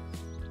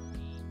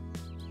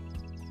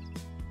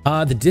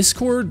 The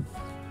Discord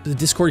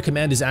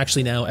command is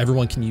actually now,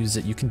 everyone can use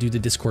it. You can do the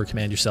Discord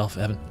command yourself,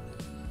 Evan.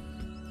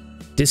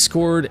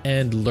 Discord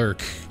and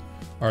lurk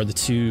are the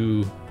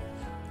 2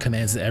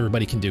 commands that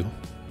everybody can do.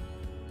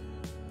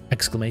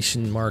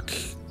 Exclamation mark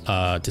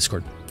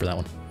Discord for that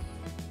one.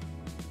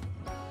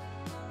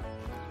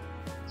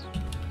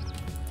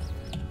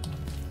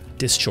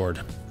 Discord.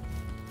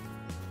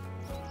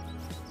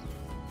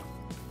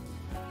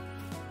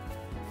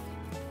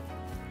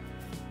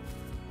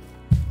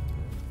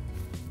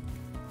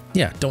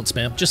 Yeah, don't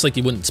spam. Just like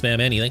you wouldn't spam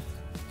anything.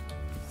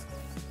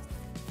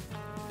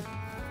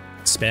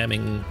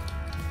 Spamming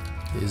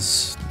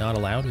is not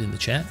allowed in the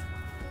chat.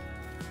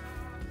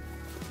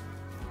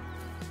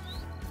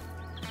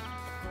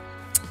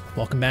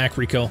 Welcome back,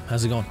 Rico.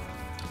 How's it going?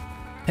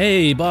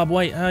 Hey, Bob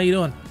White. How you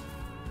doing?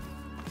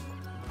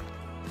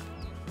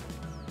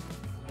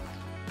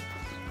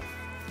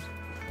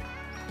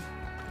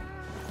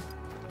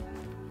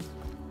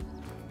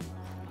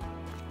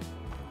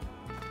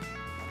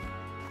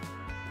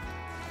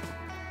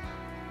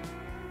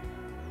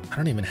 I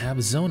don't even have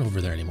a zone over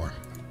there anymore.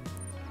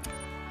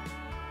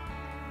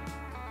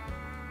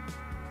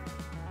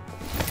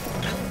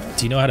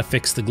 Do you know how to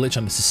fix the glitch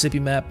on Mississippi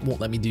map? Won't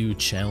let me do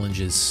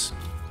challenges.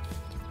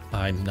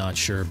 I'm not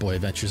sure. Boy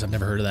Adventures, I've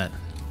never heard of that.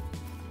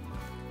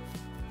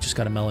 Just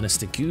got a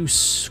melanistic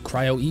goose.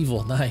 Cryo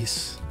evil,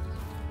 nice.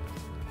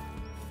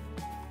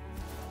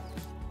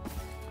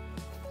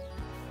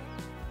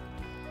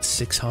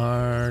 Six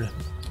hard.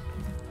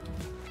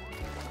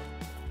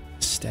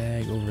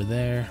 Stag over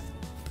there.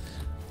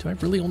 Do I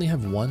really only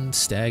have one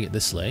stag at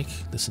this lake?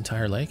 This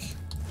entire lake?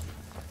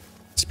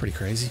 It's pretty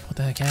crazy. What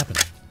the heck happened?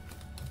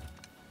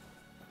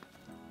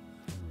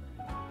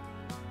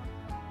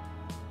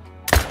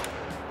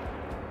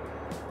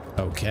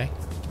 Okay.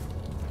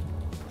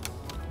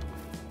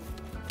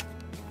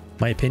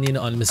 My opinion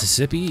on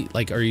Mississippi,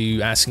 like, are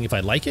you asking if I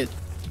like it?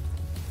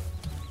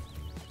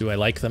 Do I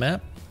like the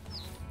map?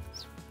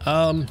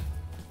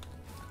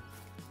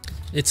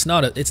 It's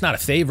not a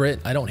favorite.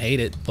 I don't hate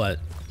it, but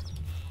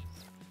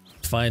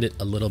I find it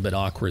a little bit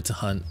awkward to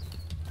hunt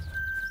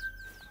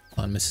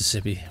on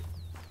Mississippi.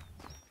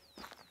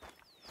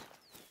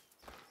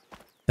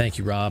 Thank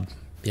you, Rob.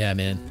 Yeah,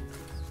 man.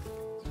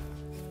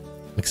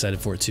 I'm excited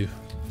for it too.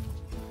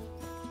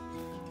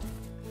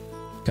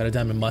 Got a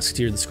diamond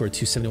musketeer that scored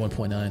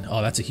 271.9.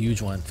 Oh, that's a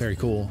huge one. Very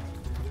cool.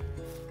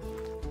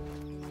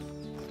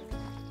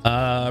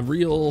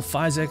 Real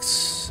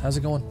Physex, how's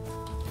it going?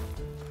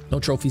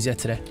 No trophies yet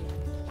today.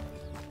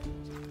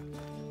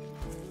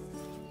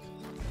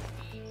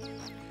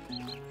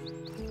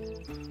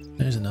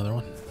 There's another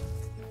one.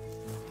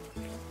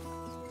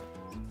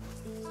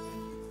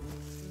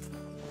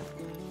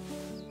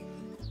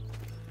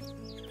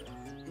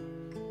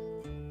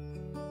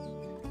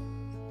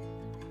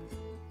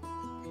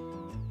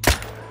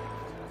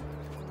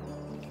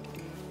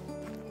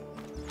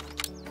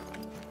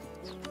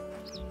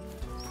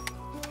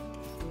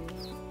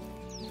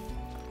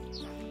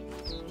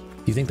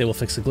 Do you think they will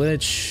fix the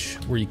glitch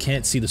where you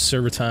can't see the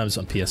server times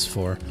on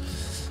PS4?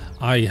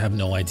 I have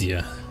no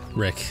idea,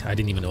 Rick. I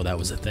didn't even know that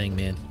was a thing,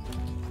 man.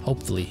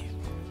 Hopefully.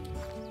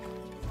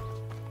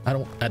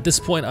 At this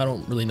point, I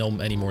don't really know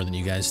any more than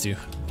you guys do.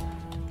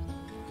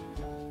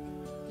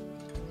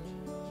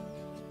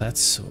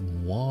 That's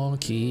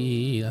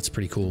wonky. That's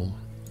pretty cool.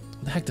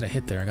 What the heck did I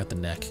hit there? I got the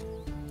neck.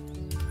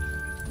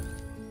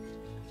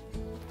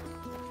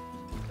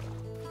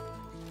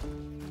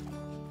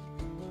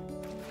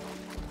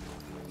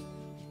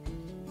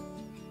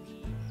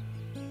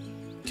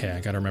 Okay, I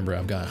gotta remember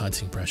I've got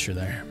hunting pressure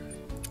there.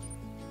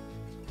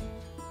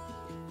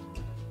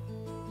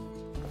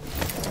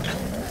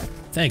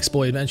 Thanks,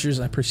 Boy Adventures.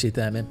 I appreciate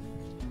that, man.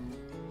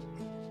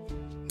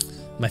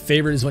 My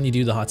favorite is when you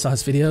do the hot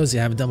sauce videos. Yeah,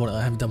 I haven't done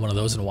one of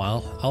those in a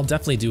while. I'll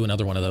definitely do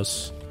another one of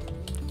those.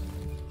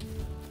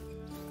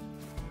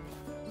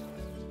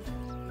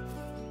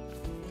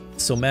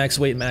 So max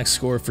weight, max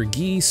score for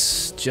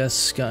Geese.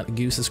 Just got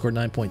Goose that scored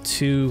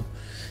 9.2.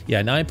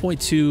 Yeah,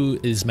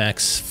 9.2 is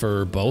max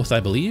for both,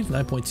 I believe.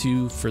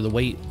 9.2 for the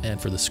weight and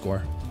for the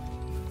score.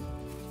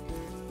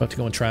 About to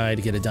go and try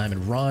to get a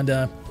diamond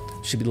Ronda.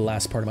 Should be the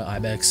last part of my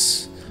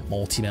Ibex.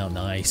 Multi-mount,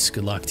 nice.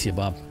 Good luck to you,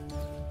 Bob.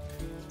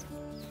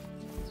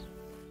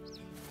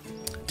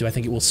 Do I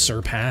think it will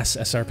surpass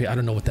SRP? I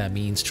don't know what that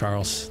means,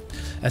 Charles.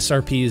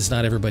 SRP is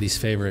not everybody's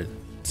favorite.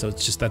 So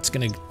it's just, that's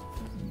going to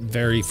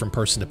vary from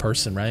person to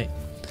person, right?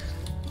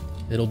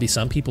 It'll be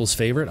some people's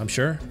favorite, I'm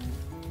sure.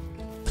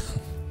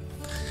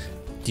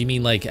 Do you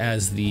mean like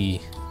as the...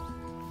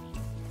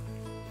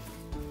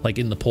 like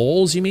in the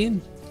polls, you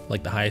mean?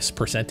 Like the highest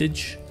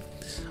percentage?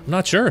 I'm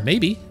not sure,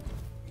 maybe.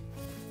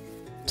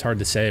 It's hard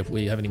to say.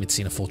 We haven't even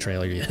seen a full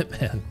trailer yet,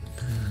 man.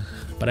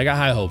 But I got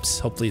high hopes.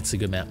 Hopefully it's a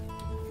good map.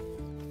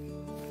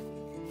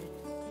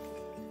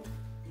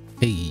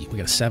 Hey, we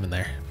got a 7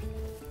 there.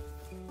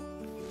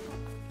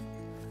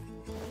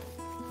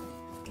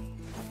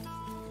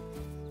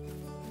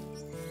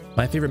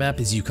 My favorite map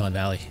is Yukon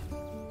Valley.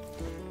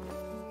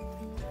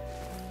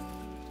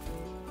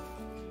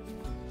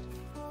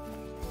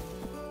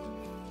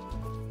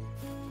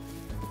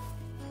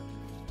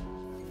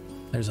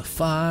 There's a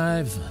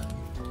 5.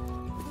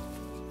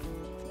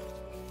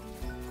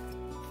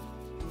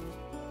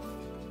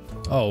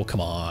 Oh, come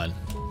on.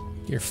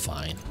 You're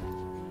fine.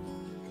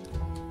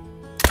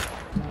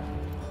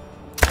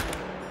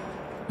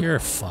 You're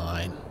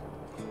fine.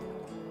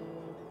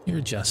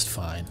 You're just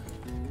fine.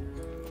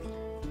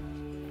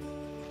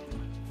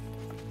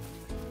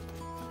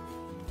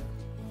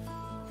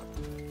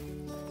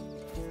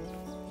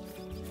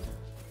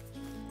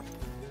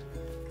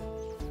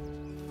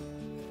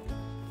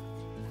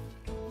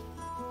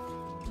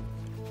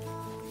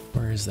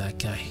 Where is that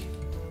guy?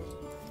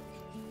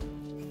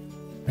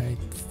 Right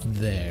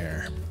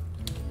there.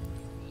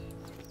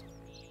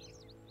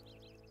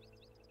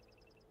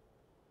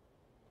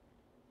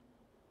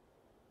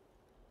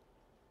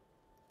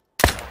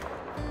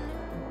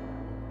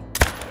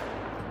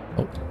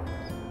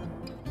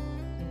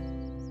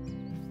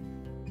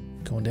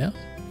 going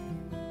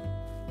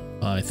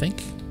down? I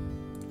think.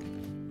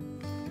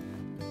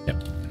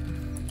 Yep.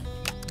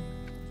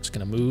 Just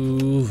gonna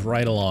move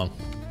right along.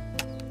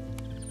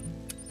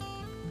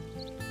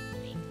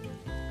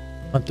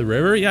 Up the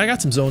river? Yeah, I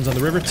got some zones on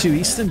the river too.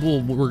 Easton,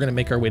 we're gonna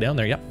make our way down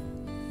there. Yep.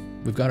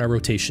 We've got our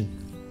rotation.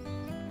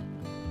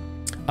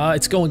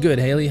 It's going good,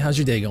 Haley. How's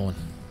your day going?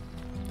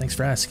 Thanks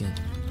for asking.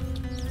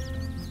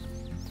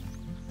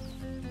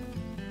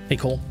 Hey,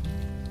 Cole.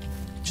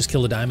 Just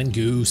killed a diamond.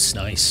 Goose.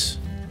 Nice.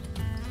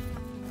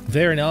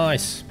 Very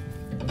nice.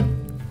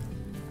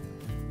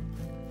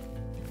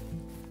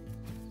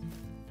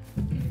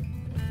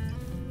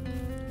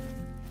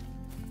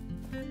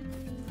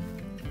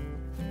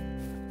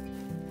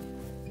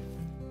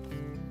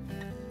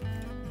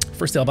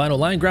 First albino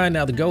line grind,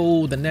 now the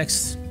go, the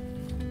next...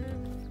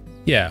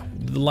 Yeah,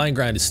 the line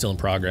grind is still in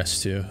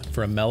progress too.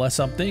 For a Mela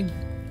something?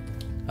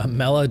 A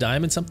Mela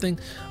diamond something?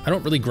 I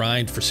don't really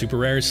grind for super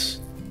rares.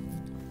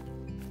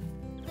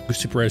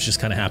 Super rares just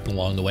kind of happen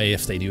along the way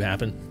if they do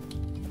happen.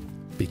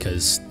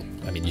 Because,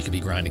 I mean, you could be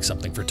grinding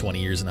something for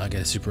 20 years and not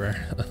get a super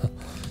rare.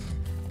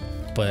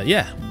 But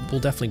yeah,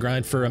 we'll definitely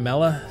grind for a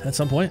Mela at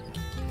some point.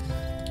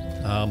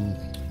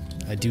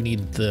 I do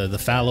need the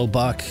fallow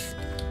buck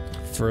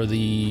for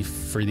the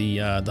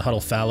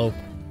huddle fallow,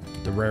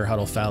 the rare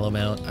huddle fallow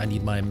mount. I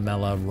need my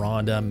Mela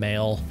Ronda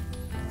male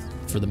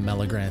for the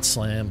Mela Grand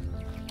Slam.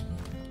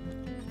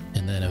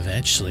 And then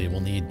eventually we'll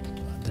need,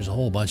 there's a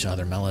whole bunch of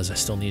other Melas I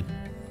still need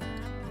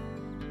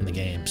in the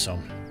game, so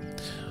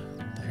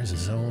there's a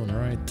zone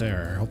right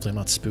there. Hopefully I'm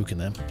not spooking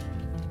them.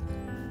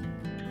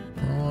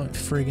 Right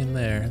friggin'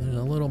 there. There's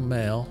a little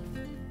male.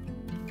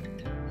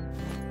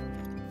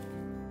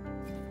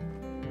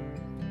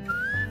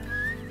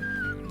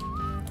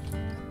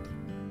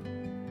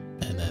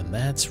 And then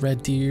that's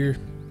red deer.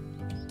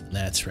 And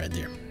that's red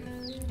deer.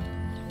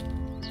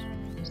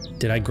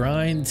 Did I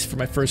grind for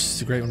my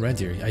first great one red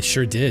deer? I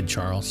sure did,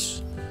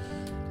 Charles.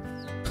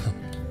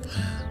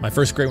 My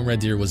first great one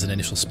red deer was an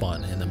initial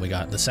spawn, and then we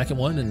got the second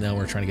one, and now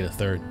we're trying to get a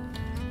third.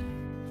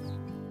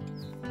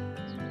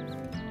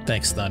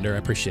 Thanks, Thunder. I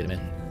appreciate it,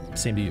 man.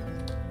 Same to you.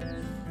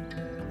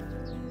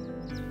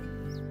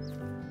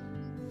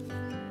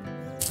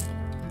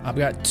 I've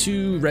got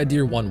 2 red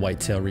deer, 1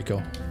 whitetail,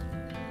 Rico.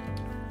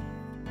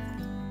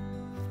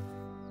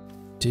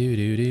 Do.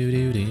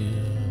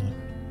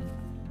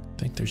 I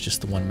think there's just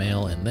the 1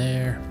 male in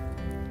there.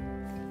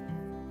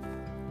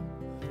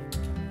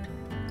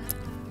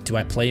 Do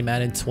I play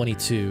Madden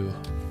 22?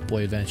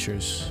 Boy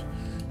Adventures.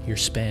 You're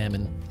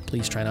spamming.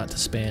 Please try not to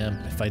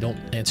spam. If I don't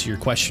answer your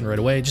question right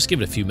away, just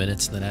give it a few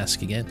minutes and then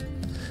ask again.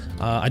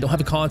 I don't have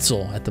a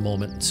console at the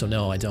moment, so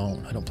no, I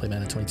don't play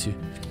Madden 22.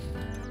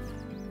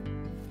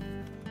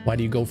 Why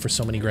do you go for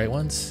so many great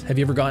ones? Have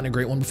you ever gotten a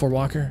great one before,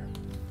 Walker?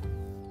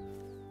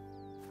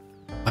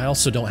 I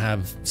also don't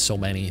have so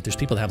many. There's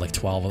people that have like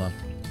 12 of them.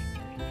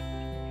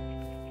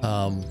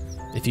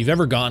 If you've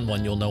ever gotten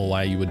one, you'll know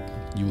why you would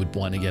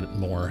want to get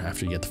more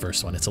after you get the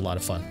first one. It's a lot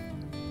of fun.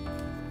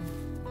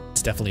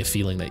 It's definitely a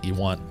feeling that you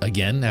want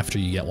again after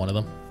you get one of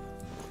them.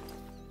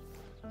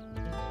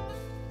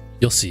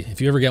 You'll see.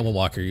 If you ever get one,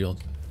 Walker, you'll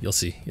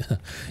see.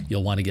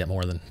 You'll want to get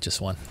more than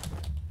just one.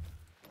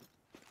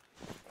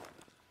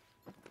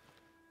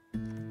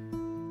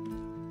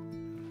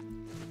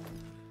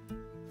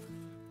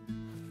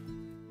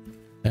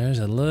 There's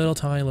a little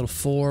tiny little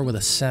 4 with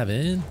a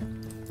 7.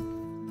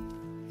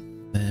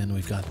 Then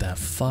we've got that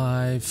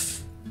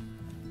 5.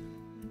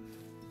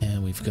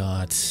 And we've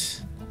got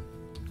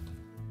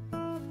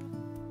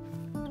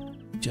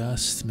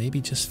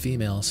maybe just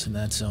females in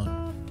that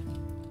zone.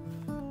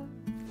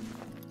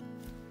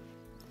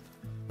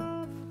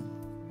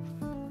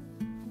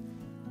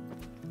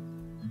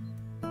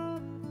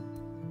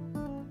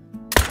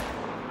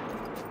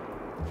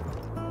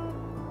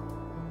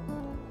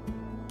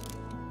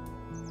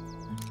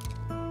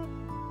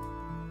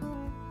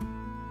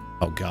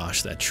 Oh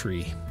gosh, that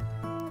tree.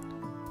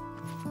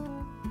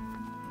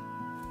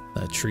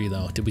 That tree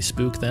though. Did we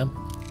spook them?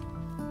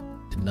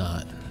 Did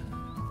not.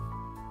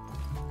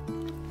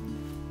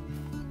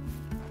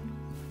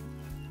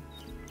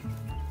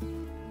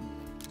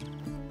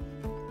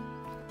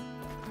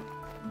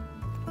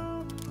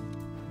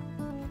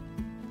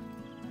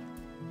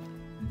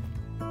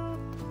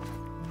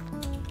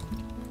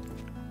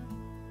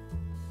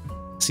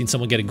 Seen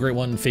someone get a great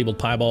one, fabled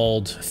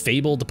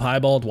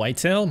piebald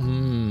whitetail?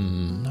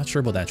 Not sure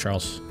about that,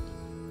 Charles.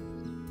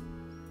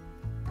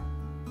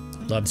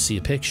 Love to see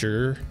a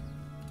picture.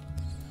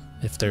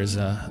 If there's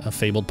a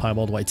fabled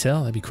piebald whitetail,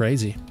 that'd be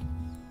crazy.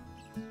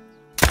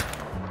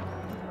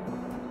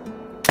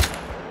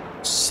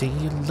 See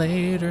you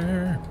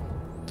later.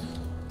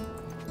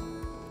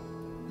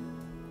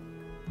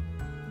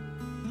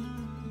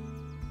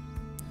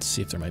 Let's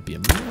see if there might be a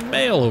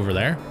male over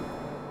there.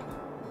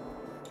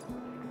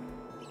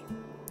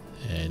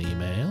 Any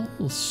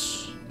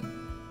males?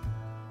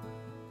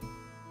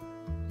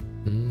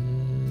 I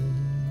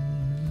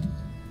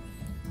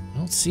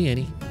don't see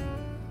any.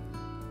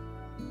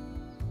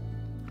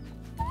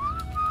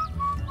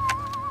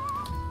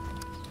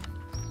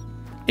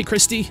 Hey,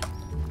 Christy. You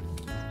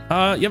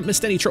haven't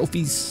missed any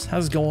trophies.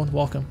 How's it going?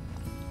 Welcome.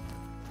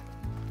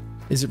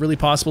 Is it really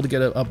possible to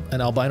get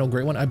an albino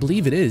gray one? I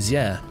believe it is,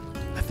 yeah.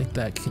 I think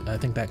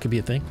that could be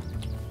a thing.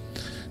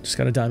 Just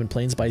got a Diamond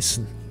Plains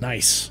Bison.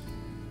 Nice.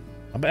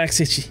 My back's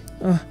itchy.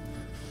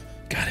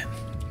 Got it.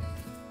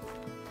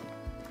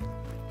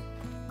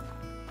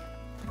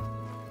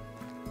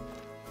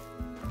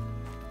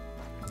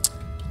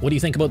 What do you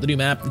think about the new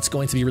map that's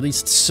going to be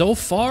released? So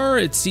far,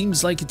 it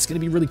seems like it's going to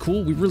be really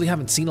cool. We really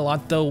haven't seen a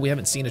lot, though. We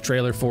haven't seen a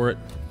trailer for it.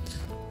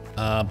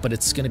 But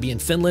it's going to be in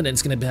Finland, and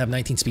it's going to have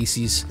 19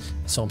 species,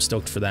 so I'm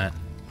stoked for that.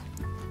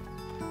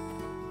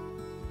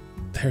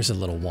 There's a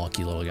little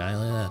wonky little guy.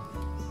 Look at that.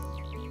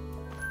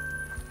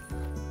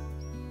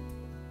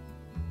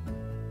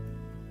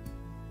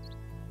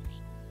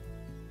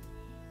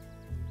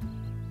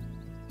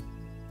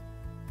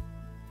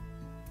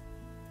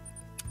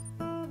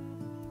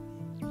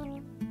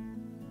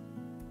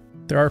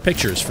 There are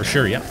pictures, for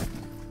sure, yep.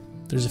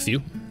 There's a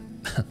few.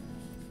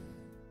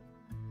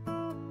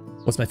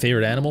 What's my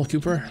favorite animal,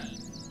 Cooper?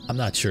 I'm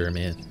not sure,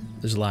 man.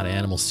 There's a lot of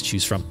animals to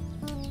choose from.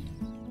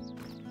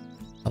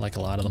 I like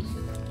a lot of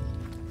them.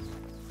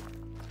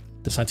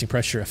 Does hunting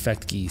pressure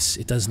affect geese?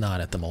 It does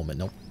not at the moment,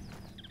 nope.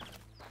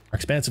 Our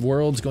Expansive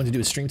World's going to do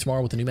a stream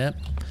tomorrow with the new map?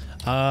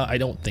 I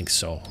don't think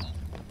so.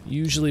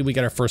 Usually we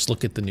get our first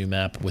look at the new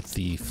map with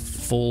the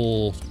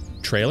full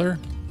trailer.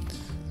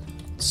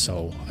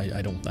 So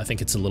I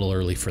think it's a little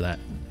early for that.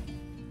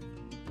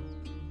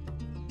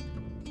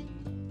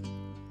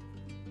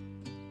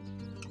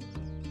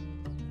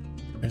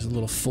 There's a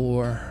little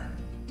 4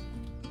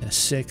 and a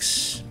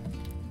 6.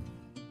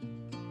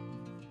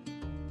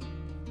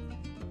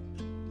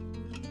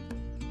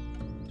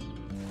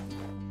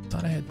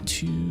 Thought I had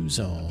 2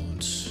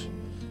 zones.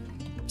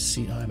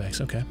 See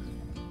ibex, okay.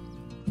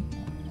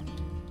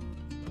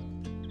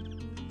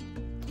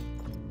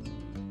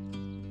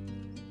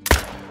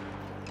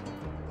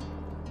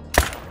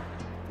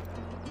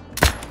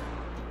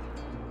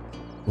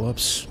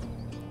 Whoops.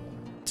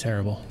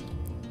 Terrible.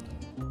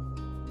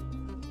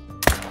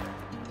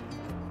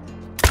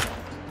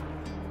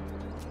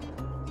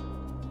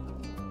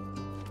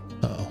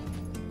 Uh-oh.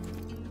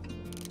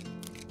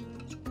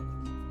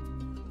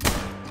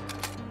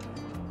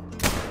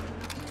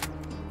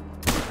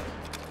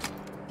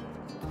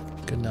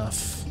 Good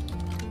enough.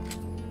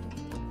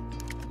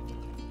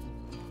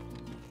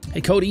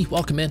 Hey, Cody,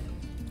 welcome in.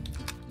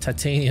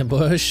 Titanium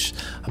bush.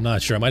 I'm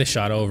not sure. I might have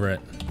shot over it.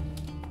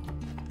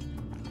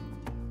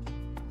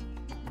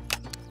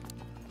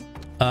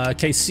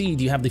 KC,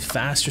 do you have the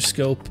faster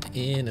scope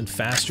in and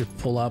faster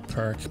pull-up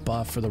perk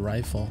buff for the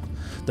rifle?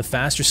 The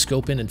faster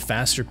scope in and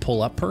faster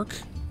pull-up perk?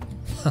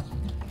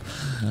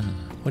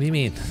 What do you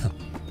mean?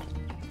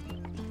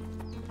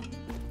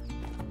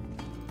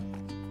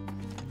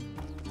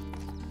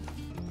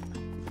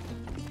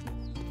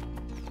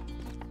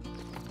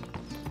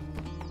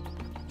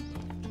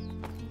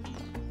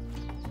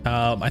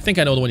 I think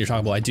I know the one you're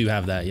talking about. I do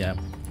have that, yeah.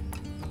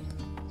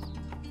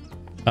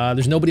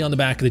 There's nobody on the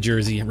back of the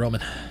jersey,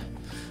 Roman.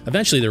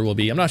 Eventually there will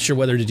be. I'm not sure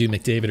whether to do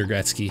McDavid or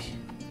Gretzky.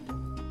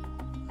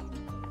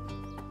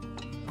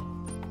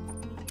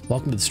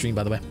 Welcome to the stream,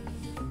 by the way.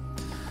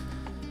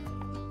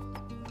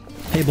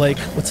 Hey, Blake.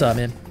 What's up,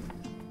 man?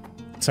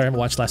 Sorry I haven't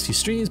watched the last few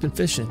streams. Been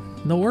fishing.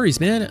 No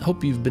worries, man. I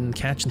hope you've been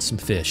catching some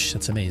fish.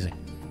 That's amazing.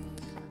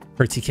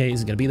 Her TK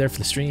isn't going to be there for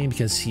the stream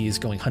because he is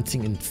going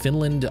hunting in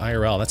Finland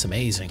IRL. That's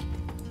amazing.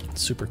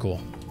 Super cool.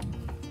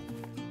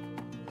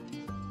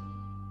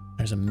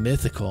 There's a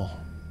mythical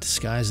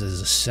disguised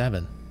as a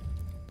 7.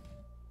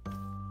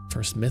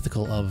 First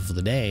mythical of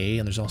the day,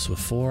 and there's also a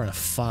 4 and a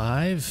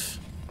 5.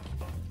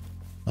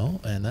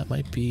 Oh, and that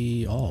might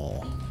be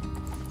all.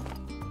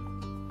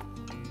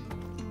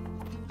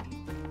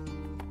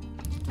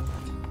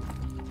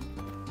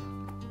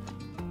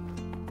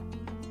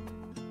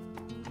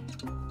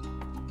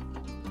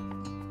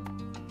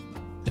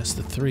 Just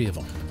the 3 of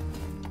them.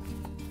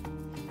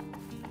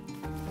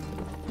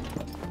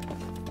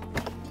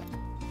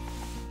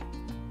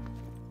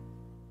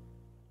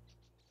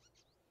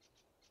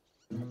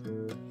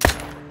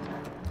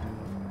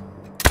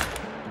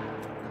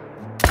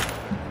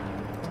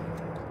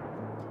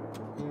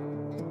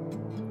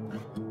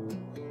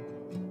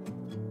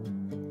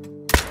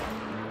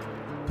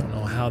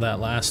 That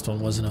last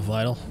one wasn't a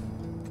vital.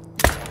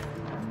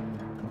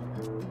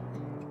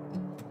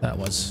 That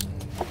was.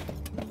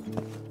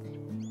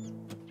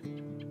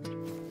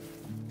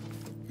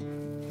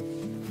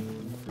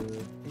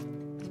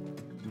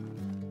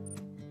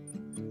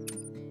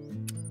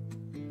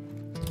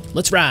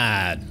 Let's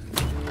ride.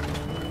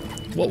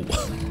 Whoa.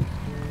 What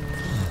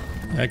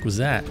the heck was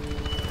that?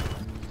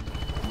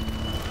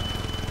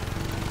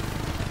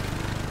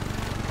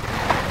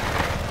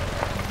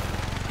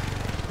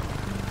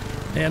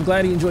 Hey, I'm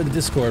glad you enjoyed the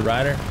Discord,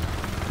 Ryder.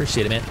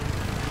 Appreciate it, man.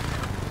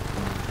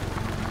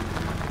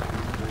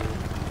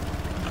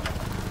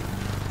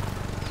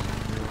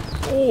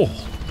 Oh!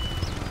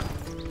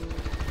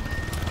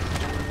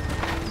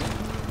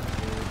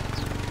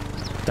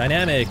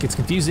 Dynamic, it's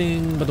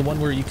confusing, but the one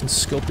where you can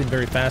scope in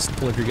very fast and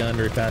pull up your gun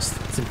very fast,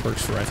 it's in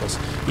perks for rifles.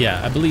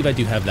 Yeah, I believe I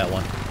do have that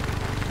one.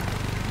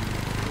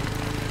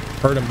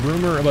 Heard a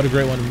rumor about a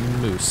great one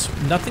moose.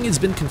 Nothing has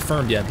been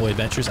confirmed yet, Boy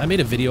Adventures. I made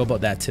a video about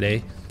that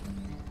today.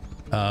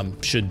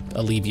 Should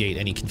alleviate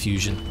any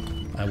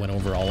confusion. I went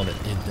over all of it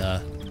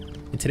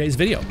in today's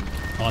video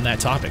on that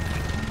topic.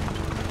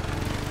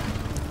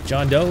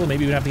 John Doe,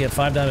 maybe we'd have to get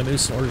 5 diamond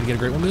moose in order to get a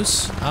great one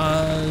moose?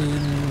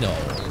 No.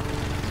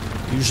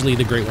 Usually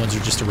the great ones are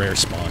just a rare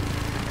spawn.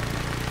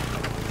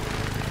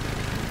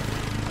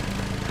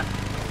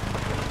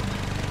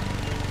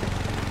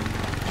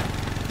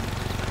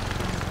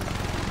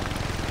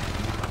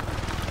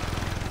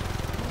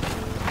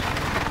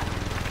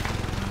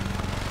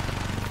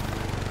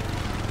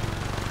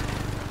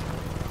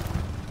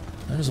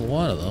 There's a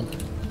lot of them.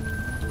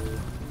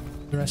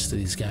 Where the rest of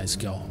these guys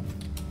go?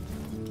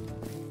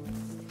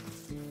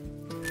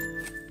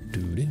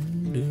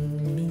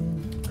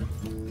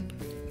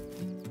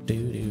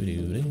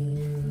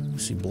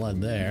 See blood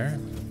there.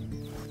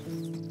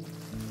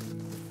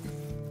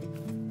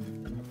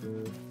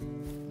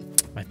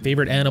 My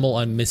favorite animal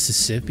on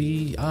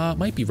Mississippi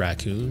might be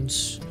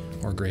raccoons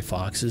or gray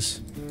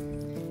foxes.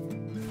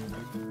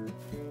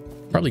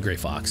 Probably gray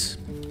fox.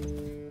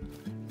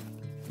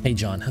 Hey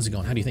John, how's it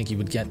going? How do you think you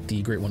would get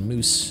the great one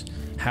moose?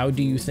 How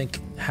do you think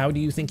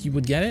you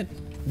would get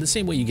it? The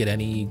same way you get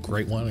any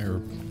great one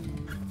or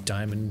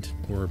diamond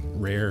or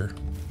rare,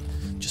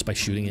 just by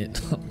shooting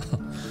it.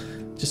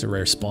 Just a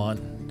rare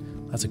spawn.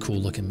 That's a cool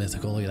looking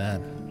mythical. Look at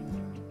that.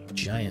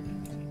 Giant.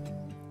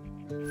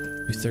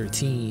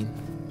 13.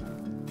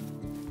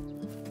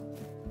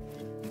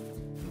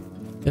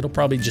 It'll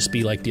probably just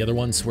be like the other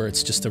ones where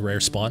it's just a rare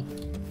spawn.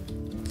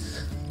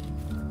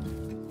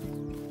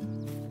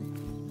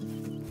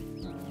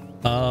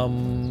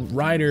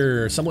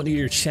 Ryder, somewhat new to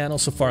your channel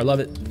so far.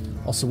 Love it.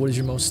 Also, what is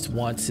your most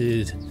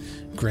wanted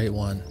great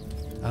one?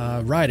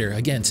 Ryder,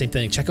 again, same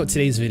thing. Check out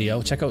today's video.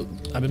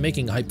 I've been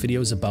making hype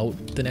videos about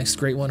the next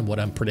great one, what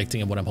I'm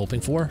predicting and what I'm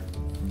hoping for.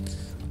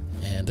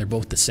 And they're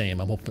both the same.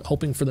 I'm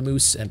hoping for the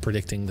moose and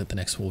predicting that the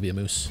next one will be a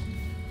moose.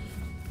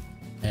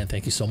 And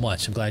thank you so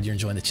much. I'm glad you're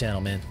enjoying the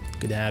channel, man.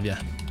 Good to have you.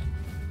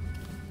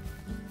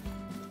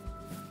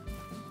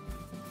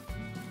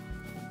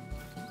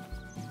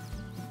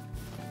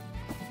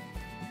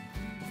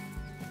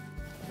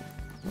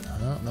 I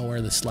don't know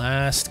where this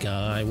last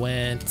guy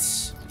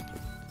went.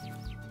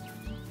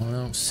 I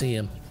don't see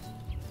him.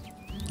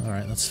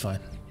 Alright, that's fine.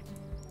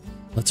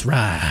 Let's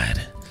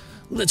ride.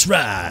 Let's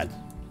ride.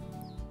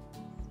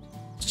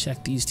 Let's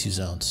check these 2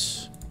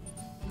 zones.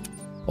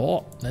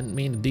 Oh, didn't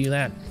mean to do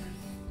that.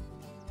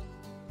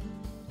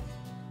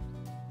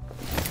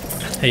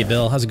 Hey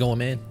Bill, how's it going,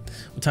 man?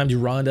 What time do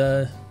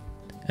Rhonda,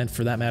 and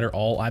for that matter,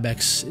 all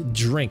Ibex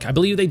drink? I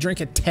believe they drink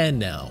at 10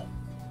 now.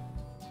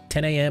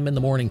 10 a.m. in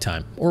the morning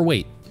time. Or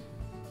wait.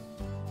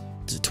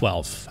 Is it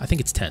 12? I think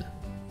it's 10.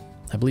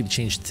 I believe it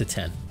changed to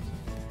 10. Do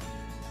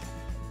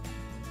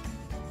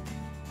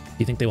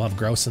you think they will have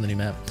grouse in the new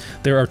map?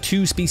 There are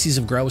 2 species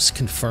of grouse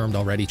confirmed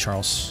already,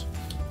 Charles.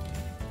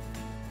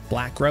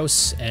 Black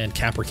grouse and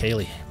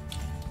capercaillie.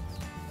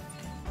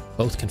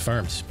 Both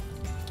confirmed.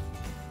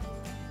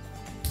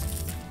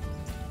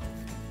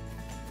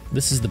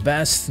 This is the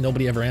best.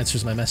 Nobody ever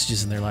answers my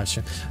messages in their live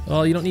stream.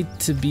 Well, you don't need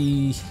to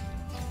be...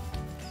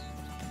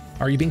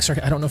 Are you being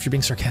sarcastic? I don't know if you're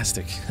being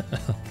sarcastic.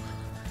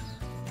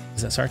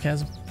 Is that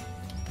sarcasm?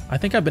 I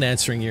think I've been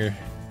answering your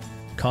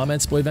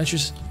comments, Boy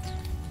Adventures.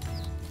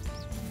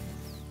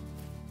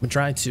 I've been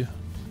trying to.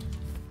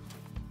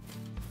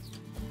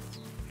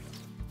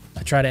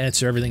 I try to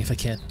answer everything if I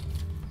can.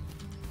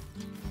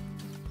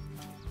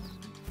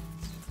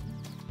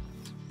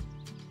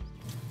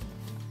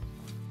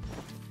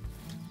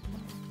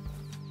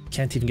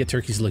 Can't even get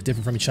turkeys to look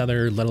different from each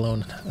other, let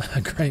alone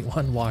a great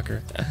one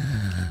walker.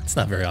 It's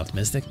not very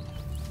optimistic.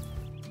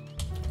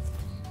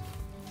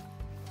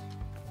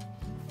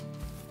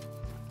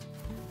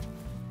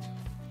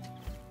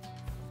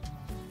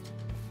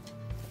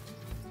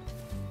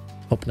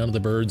 Hope none of the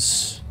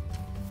birds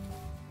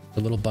are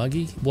a little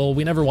buggy. Well,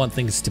 we never want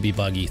things to be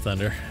buggy,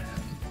 Thunder.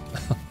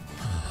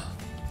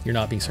 You're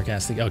not being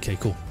sarcastic. Okay,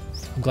 cool.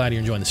 I'm glad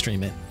you're enjoying the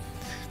stream, man.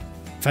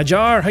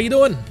 Fajar, how you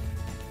doing?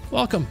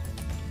 Welcome.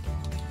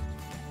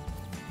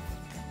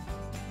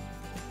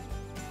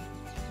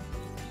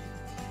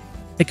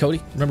 Hey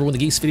Cody, remember when the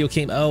geese video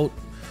came out?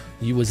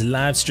 You was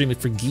live streaming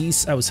for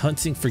geese. I was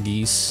hunting for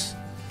geese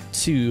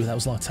too. That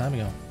was a long time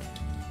ago.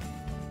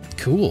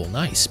 Cool,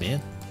 nice,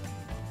 man.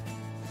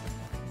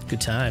 Good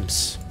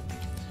times.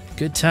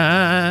 Good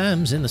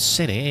times in the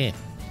city.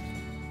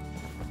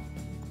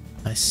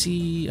 I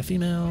see a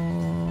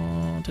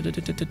female.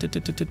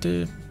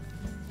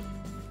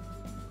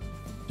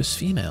 Just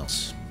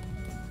females.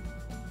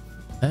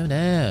 Oh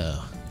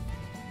no.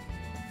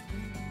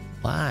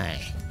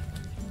 Why?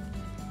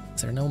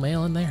 Is there no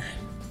male in there?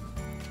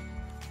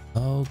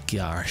 Oh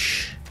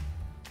gosh.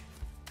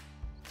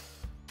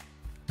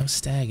 No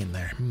stag in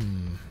there.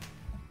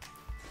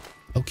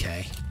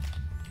 Okay.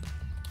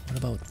 What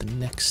about the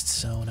next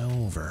zone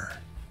over?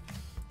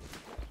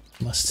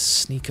 Must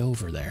sneak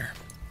over there.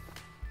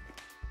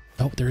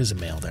 Oh, there is a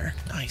male there.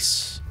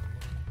 Nice.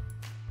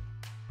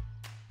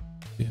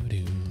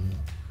 Doo-doo.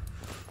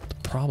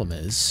 The problem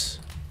is,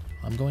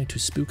 I'm going to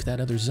spook that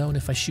other zone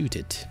if I shoot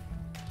it.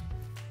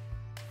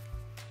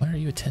 Why are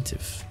you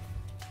attentive?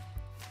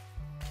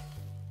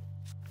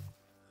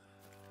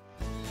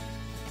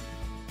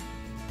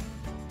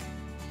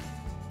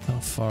 How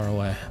far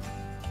away?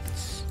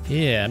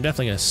 Yeah, I'm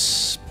definitely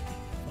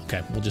gonna...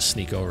 Okay, we'll just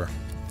sneak over.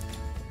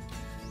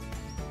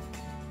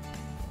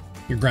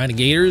 You're grinding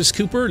gators,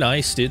 Cooper?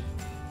 Nice, dude.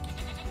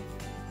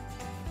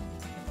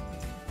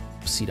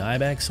 Seed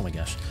ibex? Oh my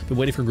gosh. Been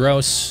waiting for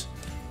grouse.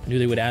 I knew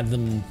they would add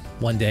them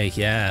one day.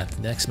 Yeah,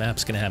 the next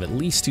map's gonna have at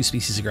least 2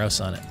 species of grouse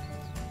on it.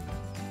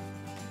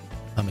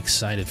 I'm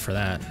excited for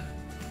that.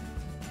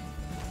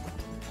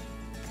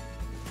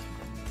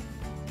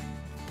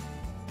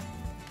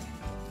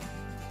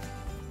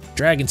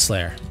 Dragon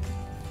Slayer.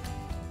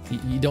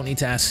 You don't need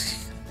to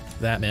ask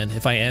that, man.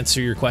 If I answer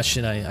your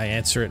question, I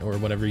answer it, or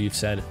whatever you've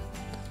said.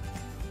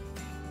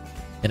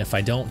 And if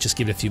I don't, just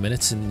give it a few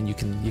minutes and you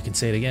can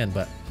say it again,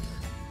 but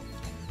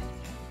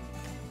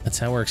that's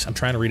how it works. I'm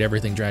trying to read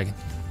everything, Dragon.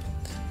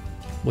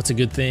 What's a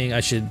good thing?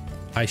 I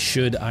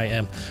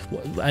am.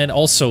 And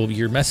also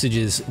your message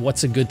is,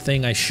 what's a good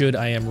thing? I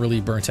am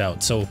really burnt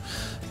out. So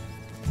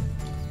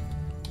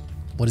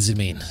what does it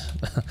mean?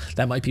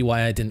 That might be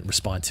why I didn't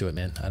respond to it,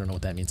 man. I don't know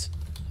what that means.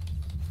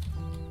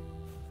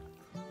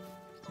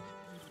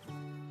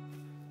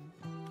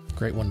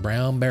 Great one.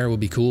 Brown bear would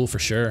be cool for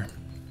sure.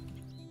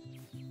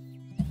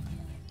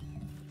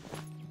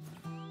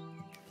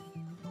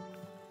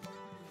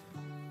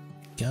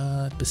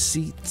 Got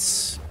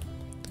Beseats.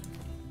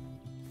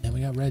 And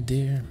we got red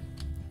deer.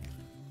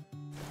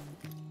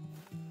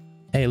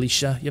 Hey,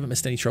 Alicia, you haven't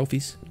missed any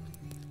trophies?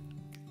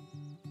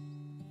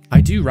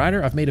 I do,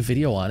 Ryder. I've made a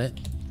video on it.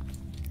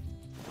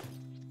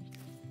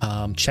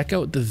 Check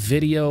out the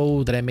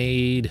video that I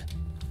made,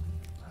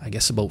 I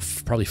guess about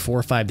probably 4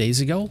 or 5 days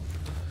ago,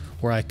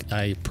 where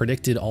I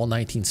predicted all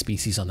 19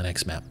 species on the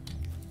next map.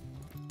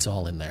 It's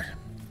all in there.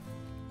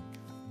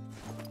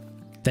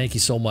 Thank you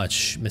so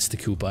much, Mr.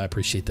 Koopa. I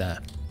appreciate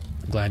that.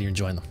 I'm glad you're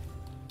enjoying them.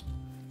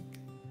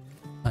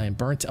 I am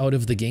burnt out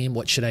of the game.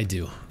 What should I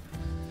do?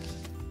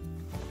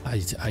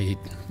 I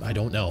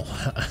don't know.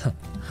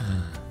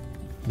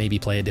 Maybe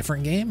play a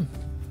different game?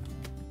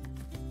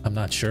 I'm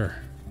not sure.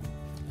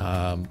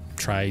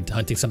 Try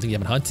hunting something you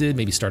haven't hunted.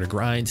 Maybe start a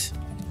grind.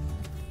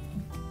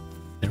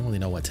 I don't really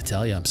know what to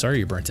tell you. I'm sorry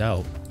you're burnt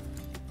out.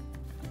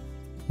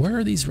 Where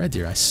are these red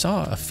deer? I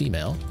saw a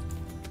female.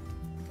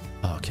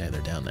 Oh, okay,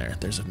 they're down there.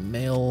 There's a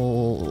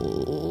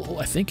male,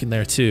 I think, in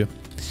there too.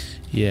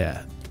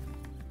 Yeah.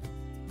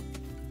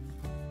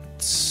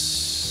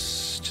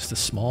 It's just a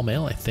small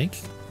male, I think.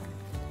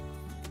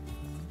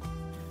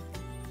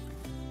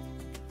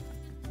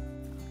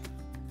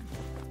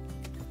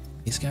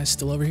 These guys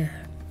still over here?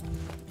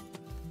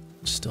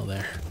 Still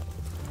there.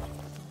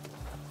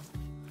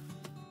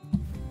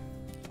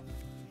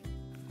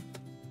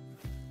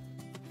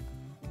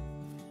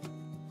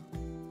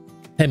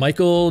 Hey,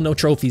 Michael, no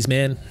trophies,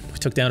 man. We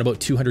took down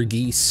about 200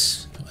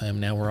 geese.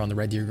 Now we're on the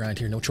red deer grind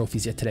here. No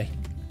trophies yet today.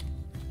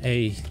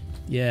 Hey,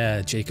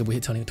 yeah, Jacob, we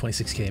hit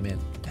 26K, man.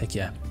 Heck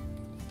yeah.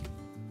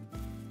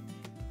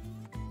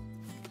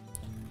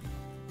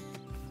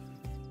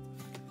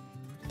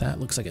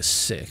 That looks like a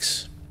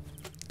 6.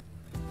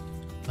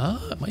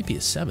 It might be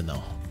a 7,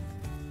 though.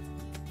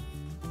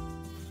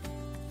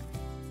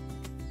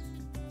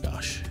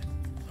 Gosh.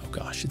 Oh,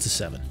 gosh, it's a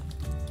 7.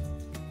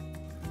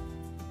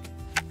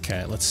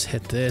 Okay, let's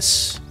hit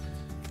this,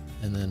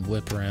 and then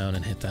whip around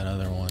and hit that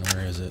other one.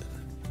 Where is it?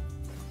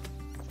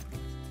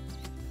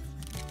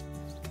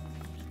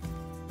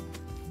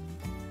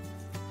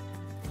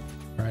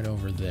 Right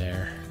over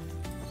there.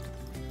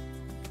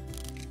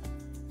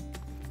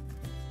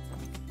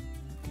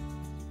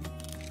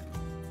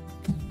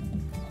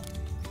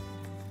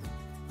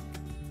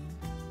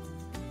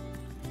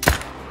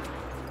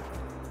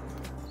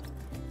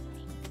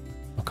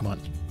 Oh, come on.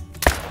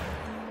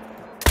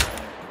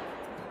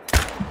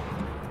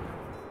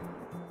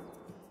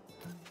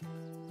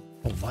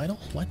 Oh, vital?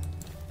 What?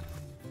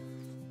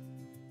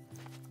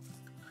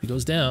 He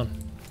goes down.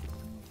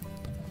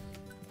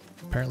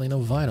 Apparently no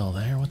vital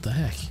there. What the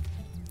heck?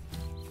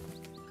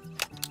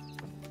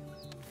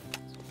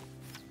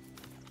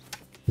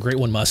 Great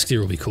one musk deer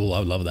would be cool. I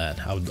would love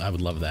that. I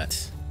would love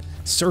that.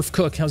 Surf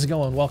Cook, how's it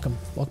going? Welcome.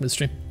 Welcome to the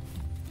stream.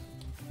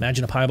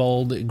 Imagine a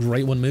piebald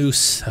great one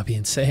moose. That'd be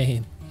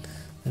insane.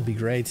 That'd be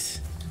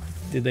great.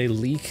 Did they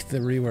leak the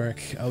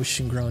rework?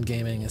 Ocean Grown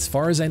Gaming. As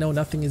far as I know,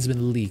 nothing has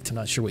been leaked. I'm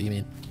not sure what you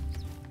mean.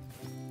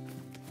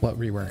 What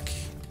rework?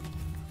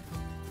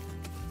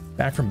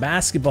 Back from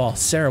basketball.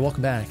 Sarah,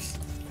 welcome back.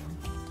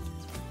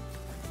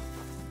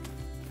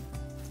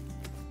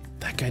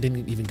 That guy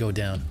didn't even go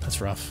down. That's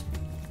rough.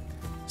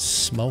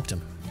 Smoked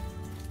him.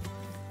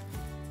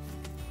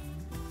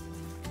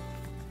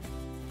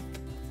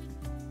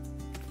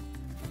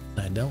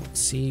 I don't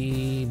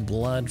see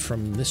blood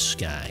from this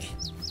guy.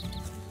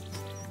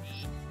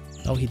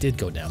 Oh, he did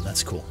go down.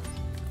 That's cool.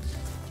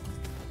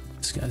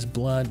 This guy's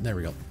blood. There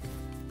we go.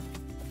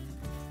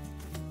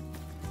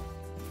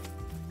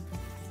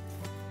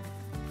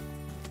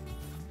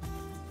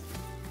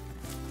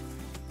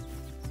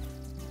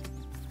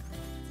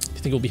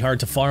 I think it will be hard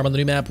to farm on the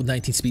new map with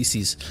 19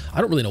 species.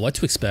 I don't really know what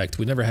to expect.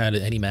 We've never had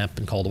any map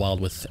in Call of the Wild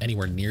with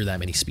anywhere near that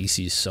many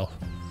species, so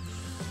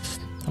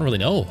I don't really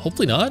know.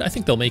 Hopefully not. I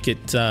think they'll make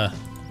it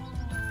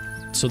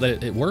so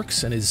that it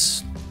works and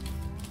is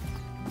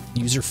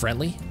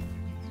user-friendly.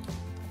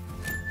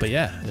 But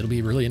yeah, it'll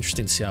be really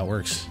interesting to see how it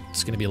works.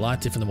 It's going to be a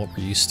lot different than what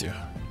we're used to.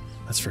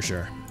 That's for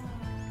sure.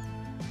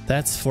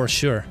 That's for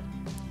sure.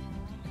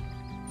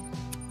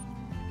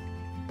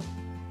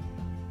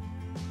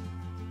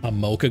 A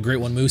Mocha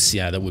Great One Moose?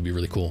 Yeah, that would be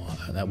really cool.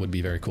 That would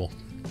be very cool.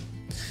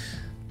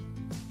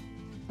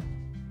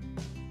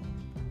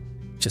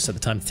 Just at the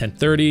time of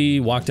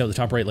 10:30, walked out the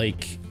top right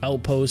lake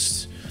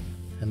outpost,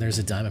 and there's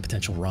a diamond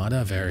potential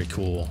Rhonda. Very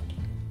cool.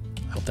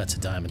 I hope that's a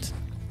diamond.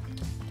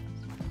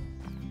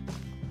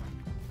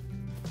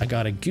 I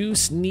got a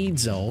Goose need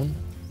zone.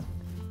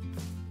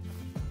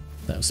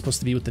 That was supposed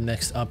to be with the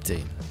next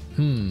update.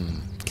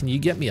 Can you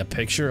get me a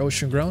picture,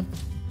 Ocean Grown?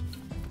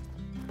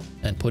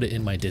 And put it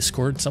in my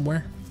Discord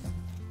somewhere?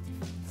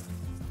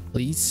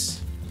 Please?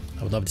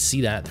 I would love to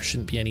see that. There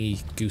shouldn't be any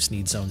Goose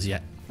need zones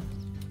yet.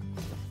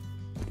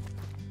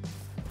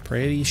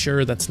 Pretty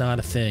sure that's not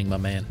a thing, my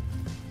man.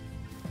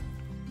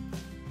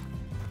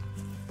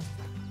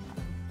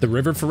 The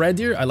river for red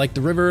deer? I like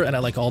the river and I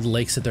like all the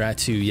lakes that they're at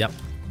too. Yep,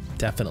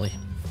 definitely.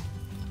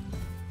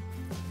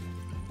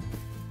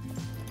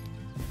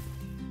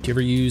 Do you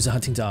ever use a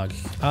hunting dog?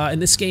 In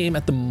this game,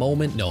 at the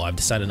moment, no, I've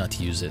decided not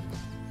to use it.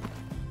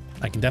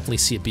 I can definitely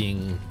see it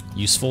being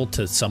useful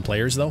to some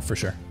players, though, for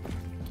sure.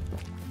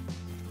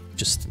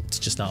 It's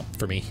just not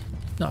for me.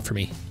 Not for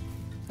me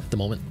at the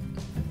moment.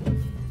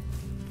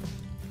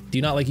 Do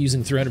you not like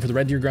using 300 for the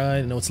red deer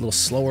grind? I know it's a little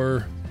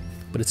slower,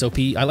 but it's OP.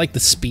 I like the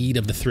speed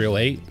of the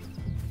 308,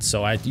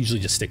 so I usually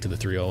just stick to the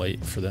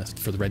 308 for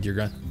the red deer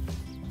grind.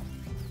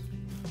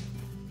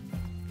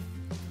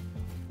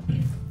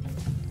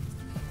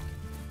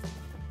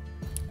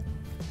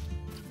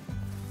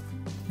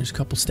 There's a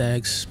couple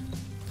stags.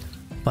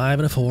 5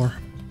 and a 4.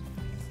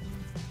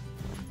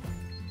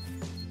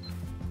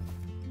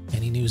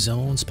 Any new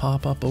zones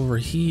pop up over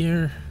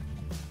here?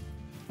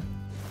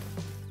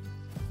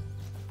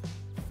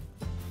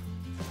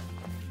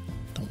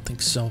 Don't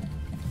think so.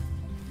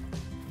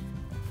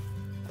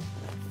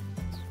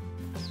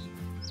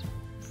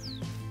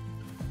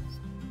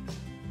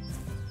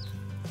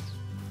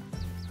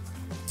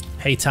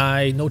 Hey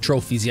Ty, no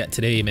trophies yet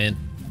today, man.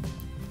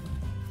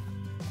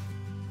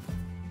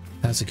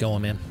 How's it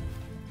going, man?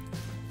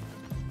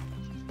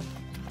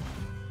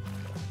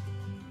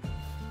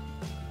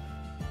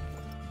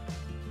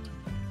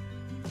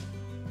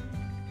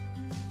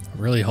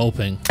 Really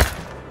hoping.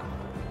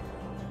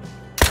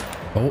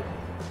 Oh,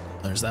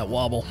 there's that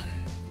wobble.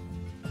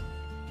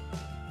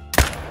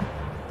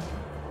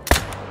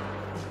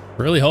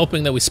 Really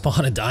hoping that we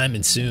spawn a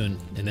diamond soon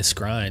in this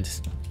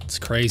grind. It's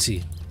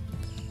crazy.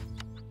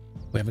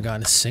 We haven't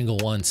gotten a single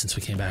one since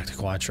we came back to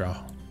Quattro.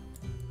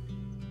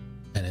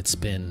 And it's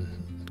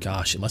been,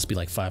 gosh, it must be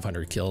like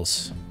 500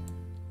 kills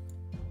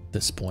at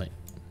this point.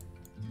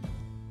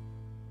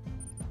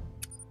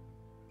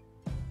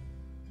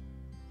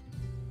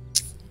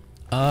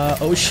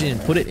 Ocean,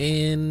 put it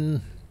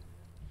in...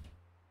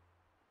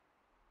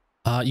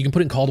 you can put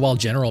it in Call of the Wild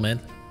General, man.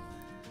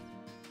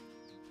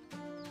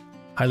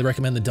 Highly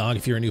recommend the dog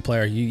if you're a new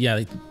player.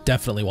 Yeah,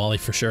 definitely, Wally,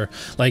 for sure.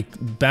 Like,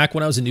 back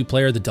when I was a new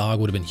player, the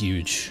dog would have been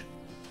huge.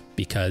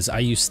 Because I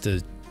used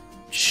to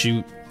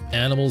shoot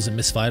animals and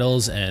miss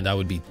vitals, and I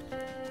would be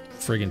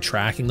friggin'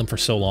 tracking them for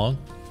so long.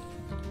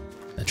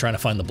 And trying to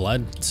find the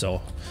blood.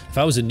 So, if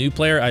I was a new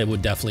player, I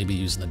would definitely be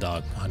using the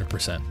dog,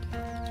 100%.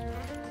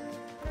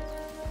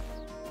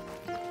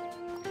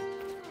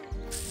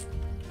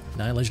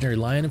 Nine legendary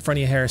lion in front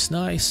of you, Harris.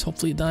 Nice.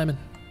 Hopefully a diamond.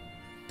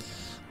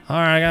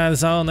 Alright, I got a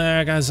zone there.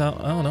 I got a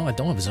zone. Oh no, I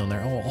don't have a zone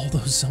there. Oh, all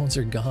those zones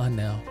are gone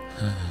now.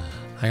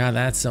 I got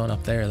that zone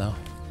up there, though.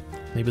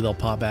 Maybe they'll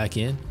pop back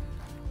in.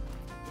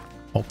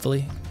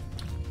 Hopefully.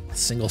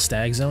 Single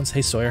stag zones.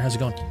 Hey, Sawyer. How's it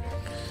going?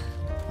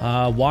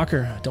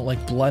 Walker. Don't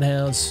like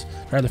bloodhounds.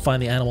 I'd rather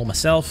find the animal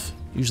myself.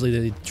 Usually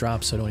they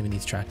drop, so I don't even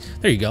need to track.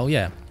 There you go.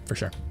 Yeah, for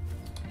sure.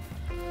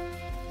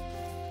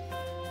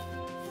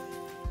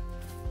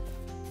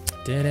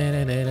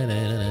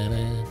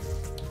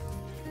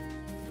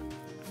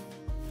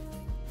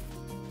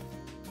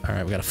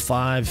 Alright, we got a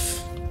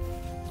 5.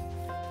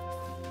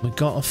 We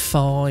got a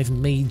 5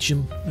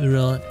 medium.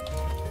 Right.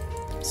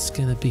 It's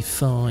gonna be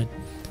fine.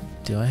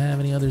 Do I have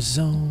any other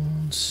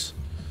zones?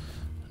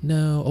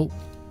 No. Oh,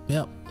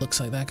 yep. Looks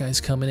like that guy's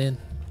coming in.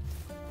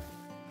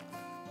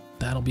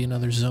 That'll be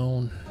another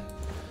zone.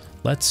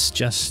 Let's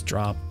just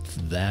drop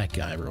that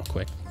guy real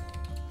quick.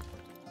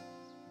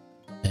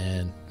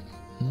 And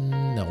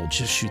no, we'll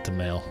just shoot the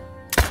male.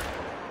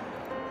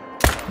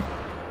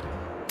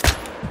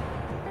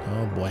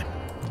 Oh boy,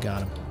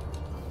 got him.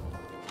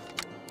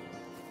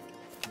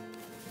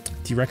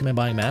 Do you recommend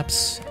buying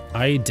maps?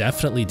 I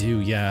definitely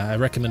do, yeah. I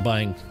recommend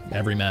buying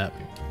every map.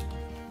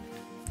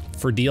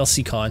 For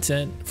DLC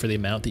content, for the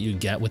amount that you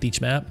get with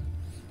each map,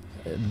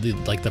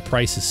 the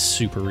price is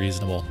super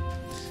reasonable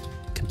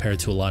compared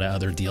to a lot of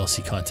other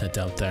DLC content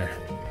out there.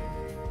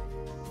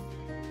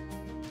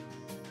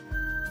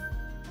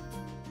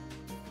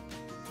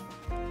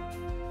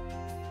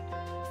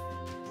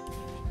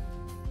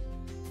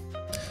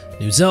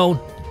 New zone,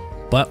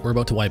 but we're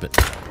about to wipe it.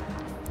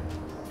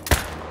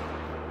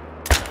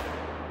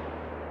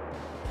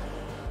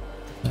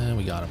 And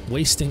we got him.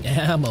 Wasting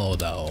ammo,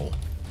 though.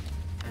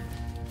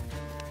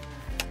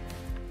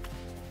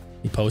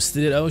 He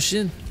posted it,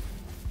 Ocean?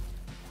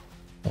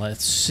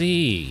 Let's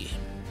see.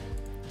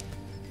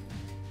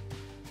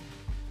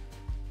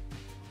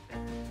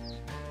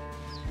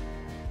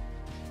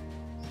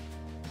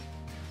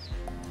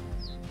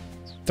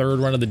 Third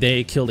run of the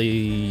day, killed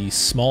a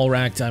small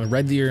rack diamond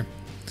red deer.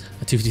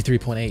 A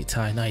 253.8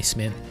 tie. Nice,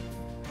 man.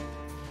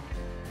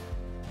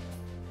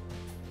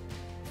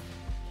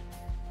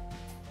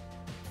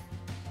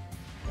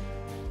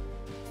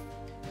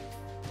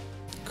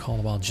 Call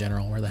the Wild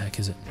General. Where the heck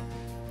is it?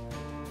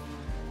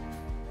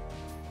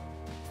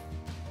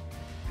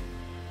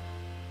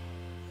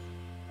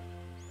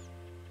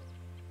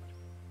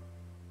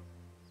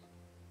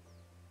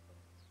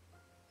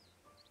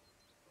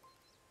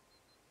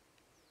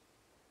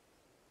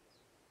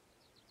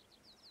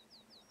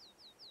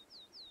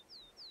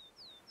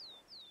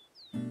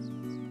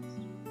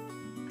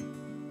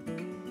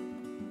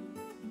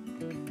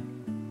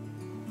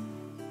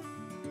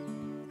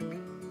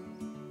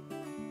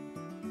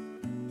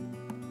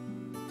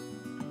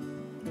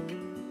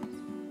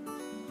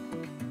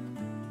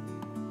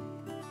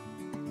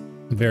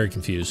 I'm very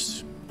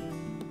confused.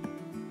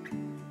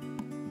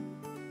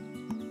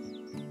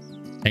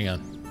 Hang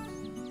on.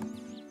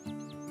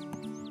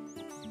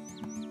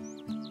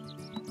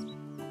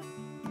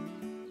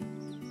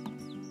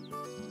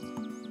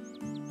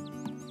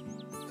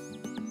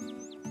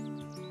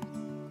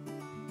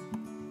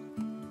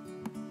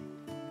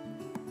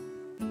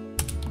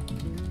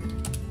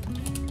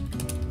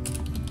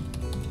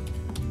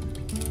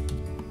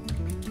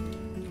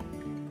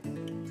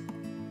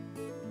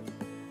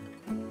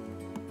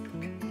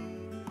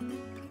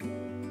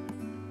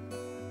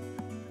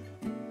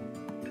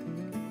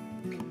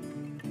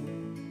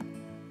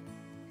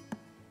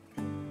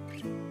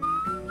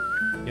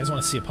 You guys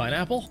want to see a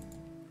pineapple?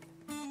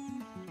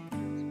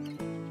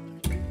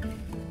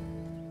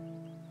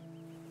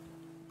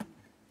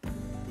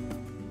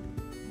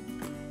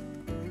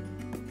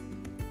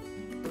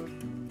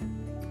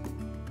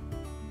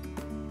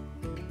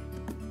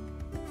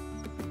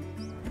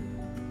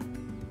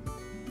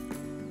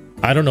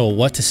 I don't know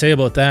what to say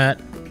about that.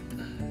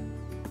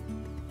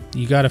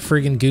 You got a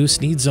friggin'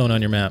 Goose need zone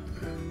on your map.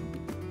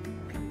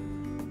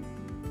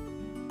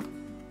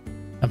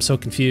 I'm so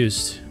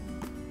confused.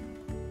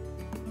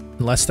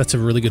 Unless that's a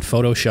really good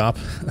Photoshop.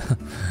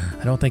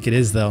 I don't think it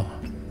is, though.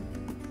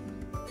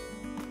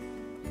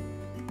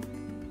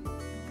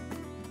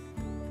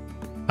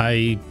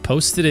 I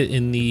posted it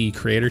in the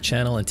creator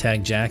channel and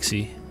tagged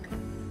Jaxie.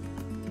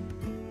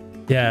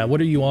 Yeah, what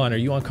are you on? Are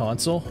you on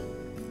console?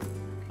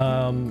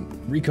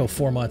 Rico,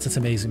 4 months. That's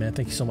amazing, man.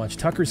 Thank you so much.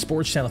 Tucker's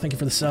Sports Channel, thank you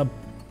for the sub.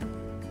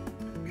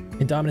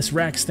 Indominus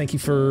Rex, thank you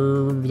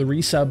for the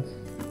resub.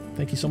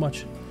 Thank you so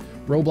much.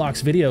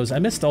 Roblox videos. I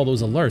missed all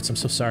those alerts. I'm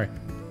so sorry.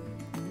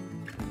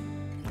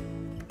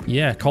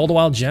 Yeah, Call the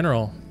Wild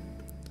General.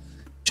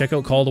 Check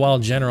out Call the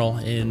Wild General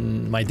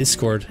in my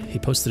Discord. He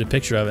posted a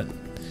picture of it.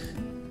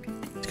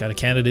 He's got a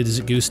candidate as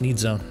a Goose need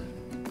zone.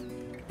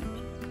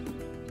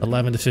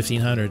 11 to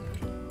 1500.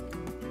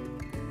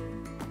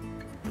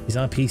 He's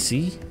on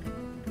PC?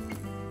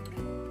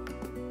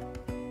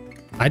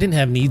 I didn't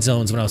have need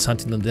zones when I was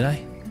hunting them, did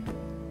I?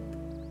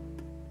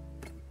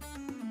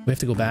 We have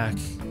to go back.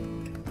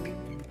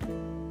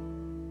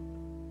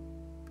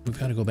 We've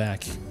got to go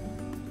back.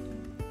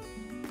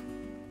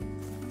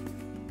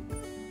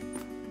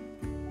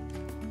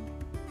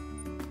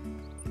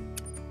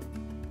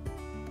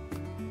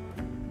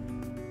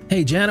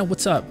 Hey, Jana,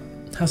 what's up?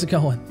 How's it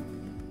going?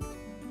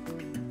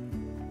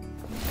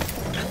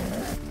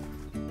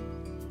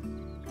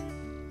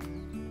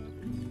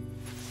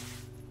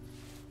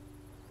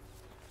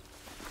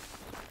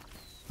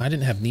 I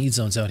didn't have need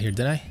zones out here,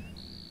 did I?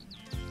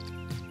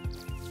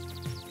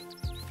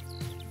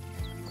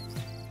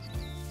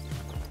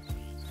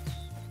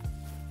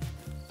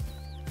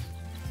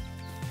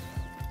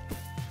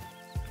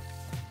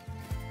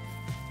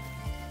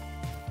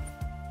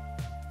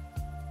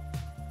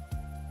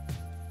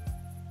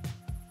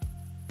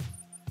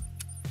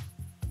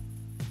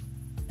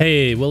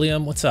 Hey,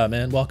 William, what's up,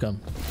 man?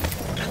 Welcome.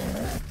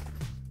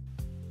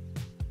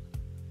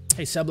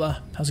 Hey, Sebla,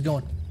 how's it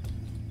going?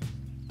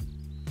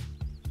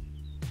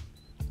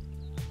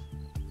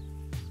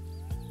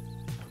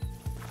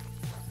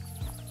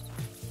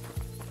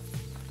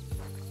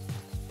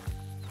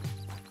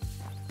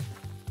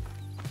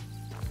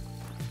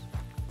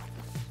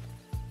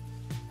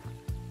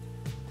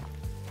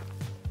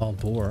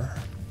 Boar.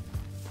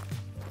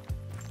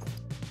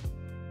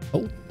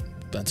 Oh,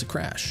 that's a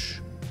crash.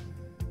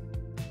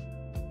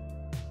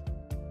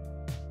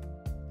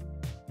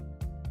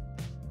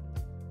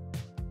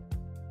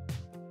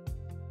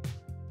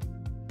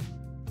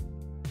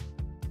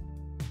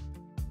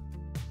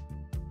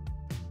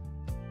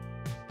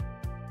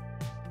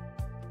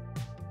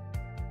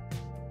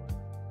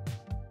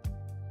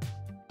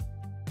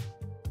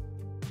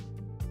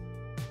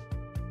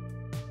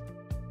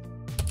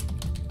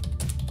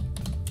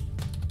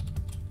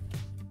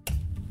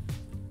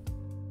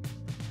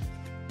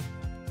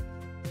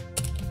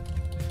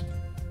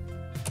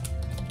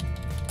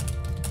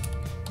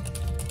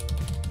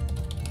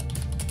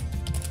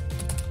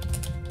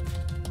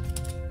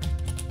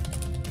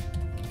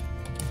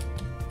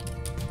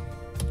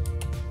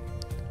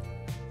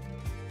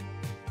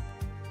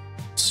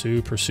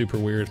 Super, super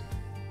weird.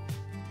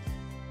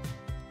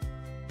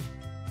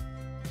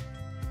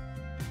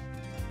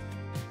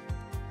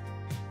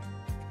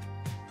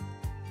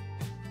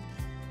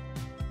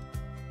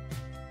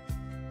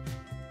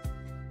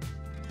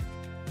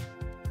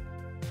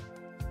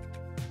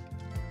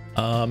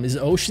 Is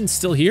Ocean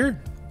still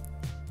here?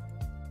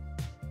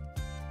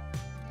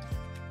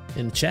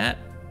 In the chat?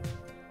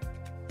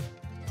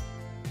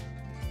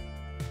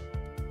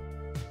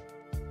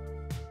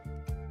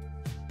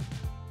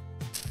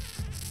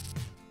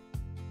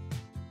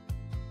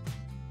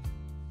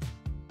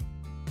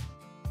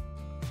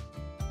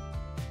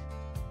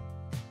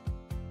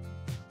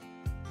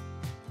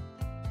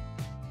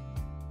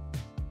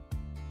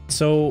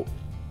 So,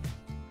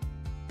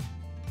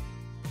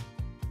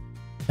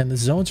 and the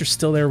zones are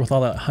still there with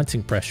all that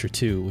hunting pressure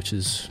too, which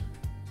is,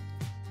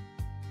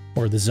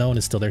 or the zone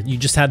is still there. You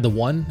just had the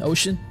one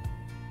Ocean?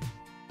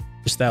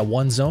 Just that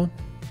one zone?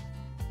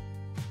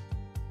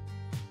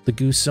 The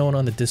Goose zone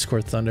on the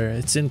Discord Thunder.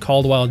 It's in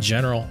Caldwell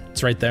General.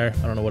 It's right there.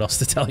 I don't know what else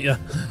to tell you.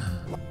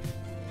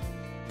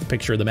 The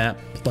picture of the map,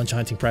 a bunch of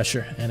hunting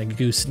pressure, and a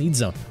Goose need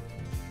zone.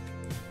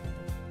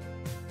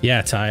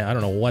 Yeah, Ty, I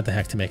don't know what the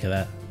heck to make of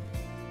that.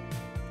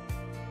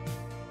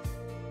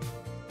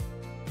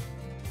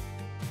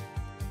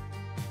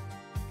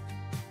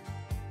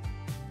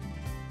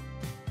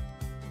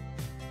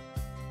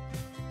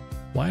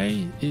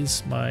 Why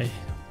is my...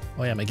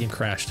 Oh yeah, my game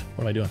crashed.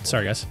 What am I doing?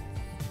 Sorry, guys.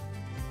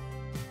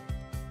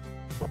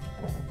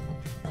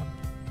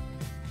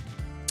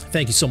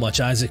 Thank you so much,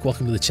 Isaac.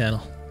 Welcome to the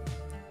channel.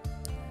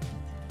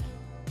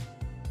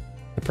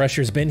 The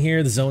pressure's been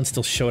here. The zone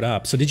still showed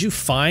up. So did you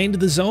find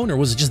the zone, or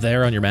was it just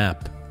there on your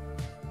map?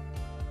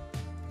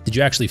 Did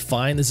you actually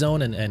find the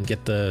zone and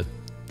get the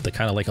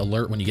kind of like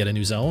alert when you get a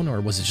new zone,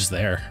 or was it just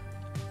there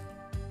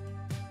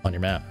on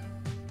your map?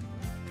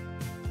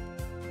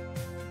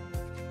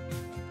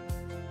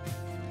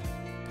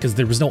 Because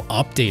there was no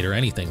update or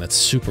anything. That's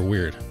super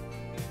weird.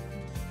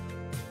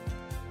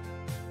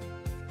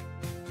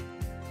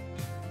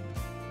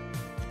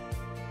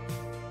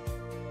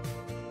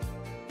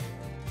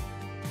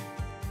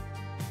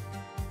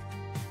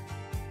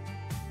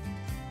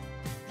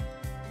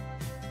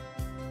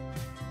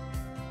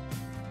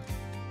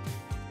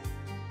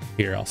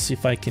 Here, I'll see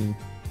if I can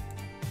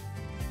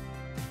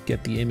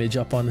get the image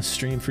up on the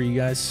stream for you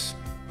guys.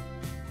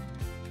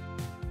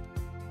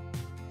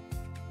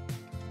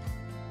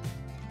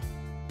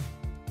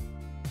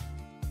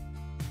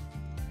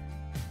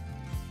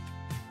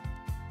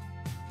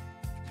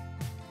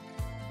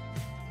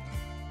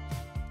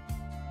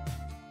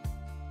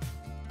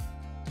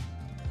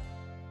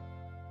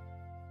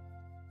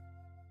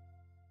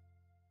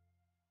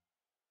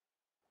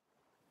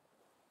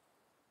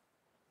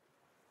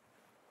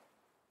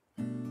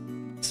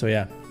 So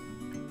yeah,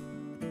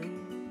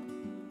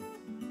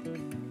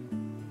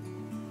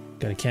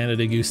 got a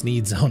Canada Goose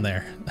need zone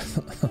there.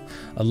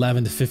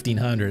 11 to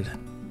 1500.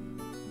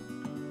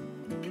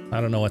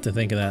 I don't know what to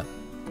think of that.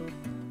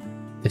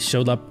 It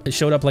showed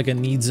up like a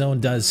need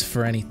zone does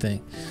for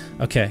anything.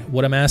 Okay,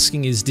 what I'm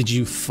asking is, did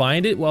you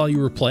find it while you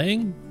were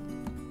playing,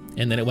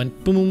 and then it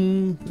went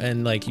boom,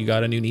 and like you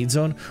got a new need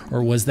zone,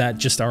 or was that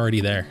just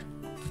already there?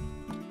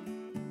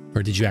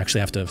 Or did you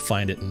actually have to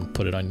find it and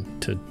put it on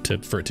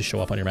for it to show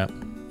up on your map?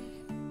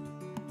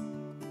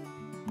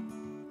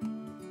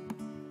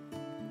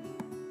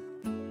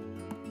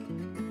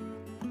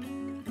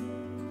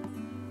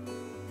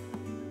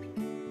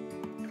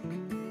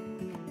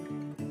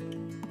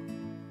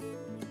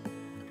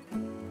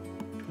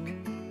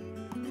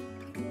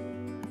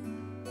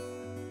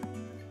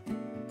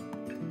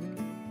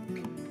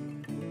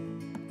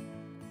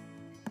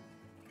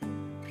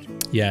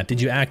 Yeah,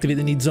 did you activate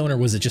the need zone, or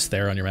was it just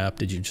there on your map?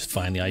 Did you just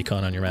find the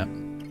icon on your map?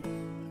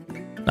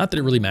 Not that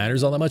it really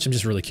matters all that much, I'm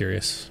just really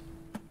curious.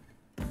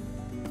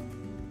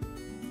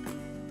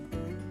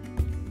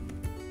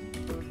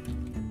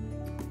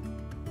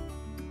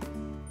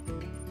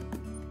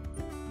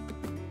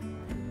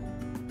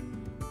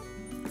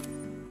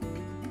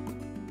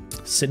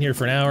 Sitting here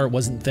for an hour, it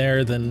wasn't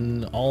there,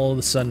 then all of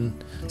a sudden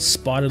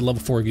spotted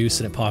level 4 Goose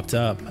and it popped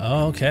up.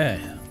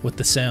 Okay, with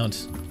the sound.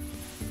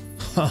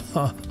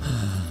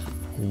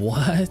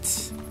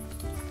 What?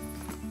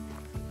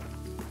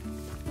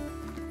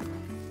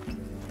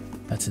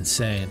 That's That's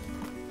insane.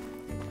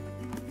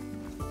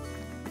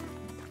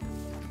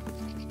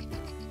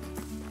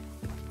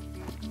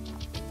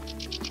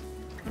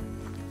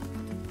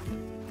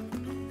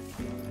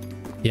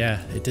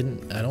 Yeah, it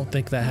didn't. I don't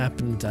think that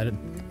happened.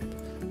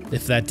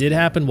 If that did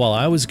happen while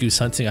I was goose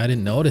hunting, I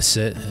didn't notice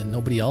it, and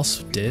nobody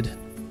else did.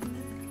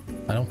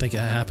 I don't think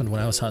it happened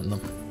when I was hunting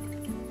them.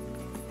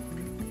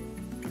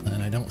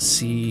 And I don't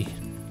see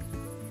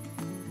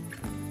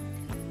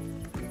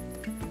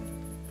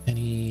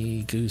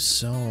any goose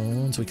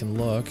zones. We can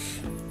look.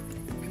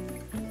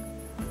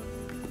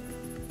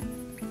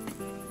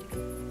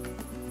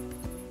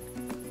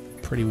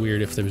 Pretty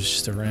weird if there was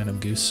just a random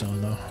goose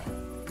zone, though.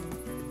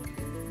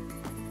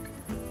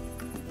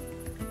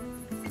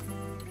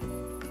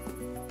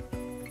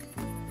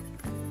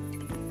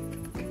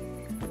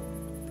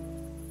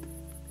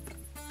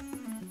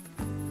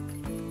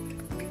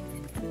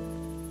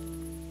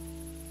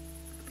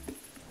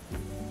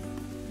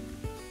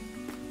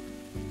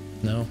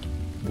 No.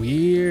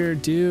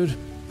 Weird, dude.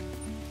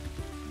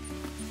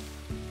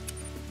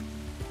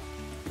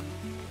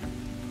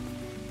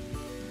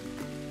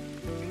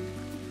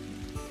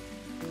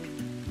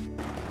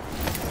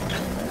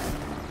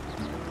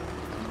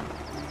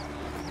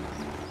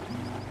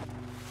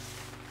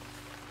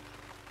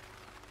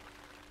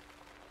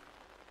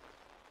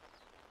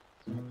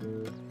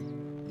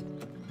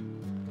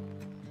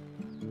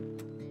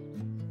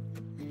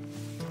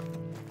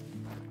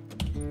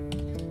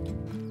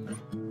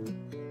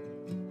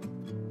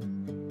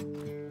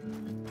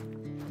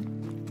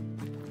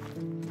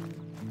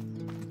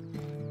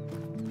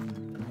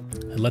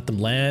 I let them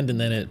land and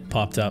then it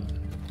popped up.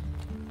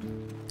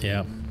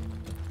 Yeah.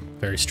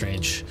 Very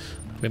strange.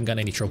 We haven't got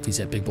any trophies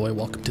yet, big boy.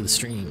 Welcome to the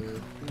stream.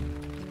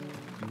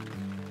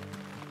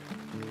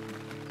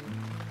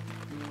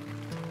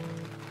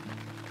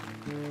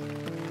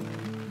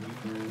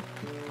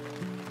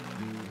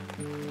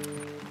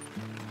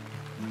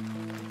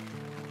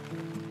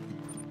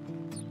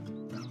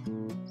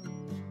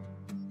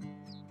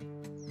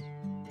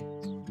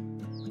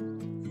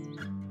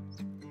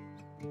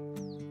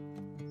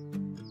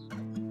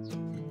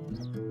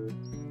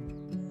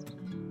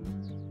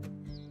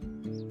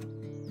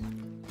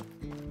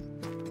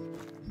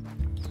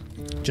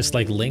 Just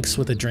like Lynx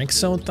with a drink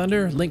zone,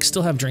 Thunder? Lynx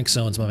still have drink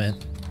zones, my man.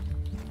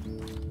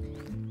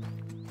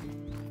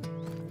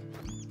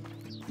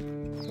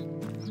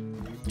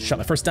 Shot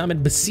my first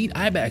diamond, Beseed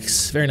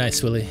Ibex. Very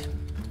nice, Willie.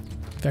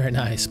 Very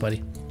nice,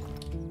 buddy.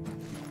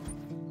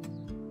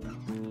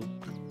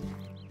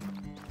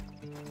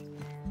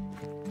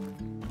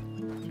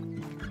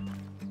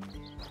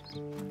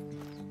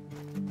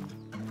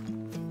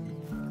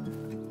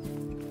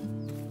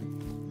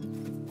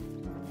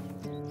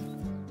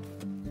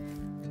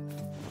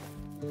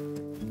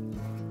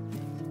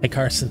 Hey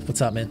Carson,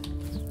 what's up, man?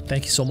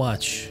 Thank you so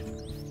much.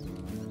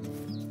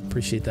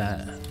 Appreciate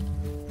that.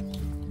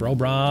 Bro,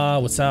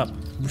 brah, what's up?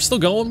 We're still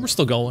going, we're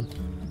still going.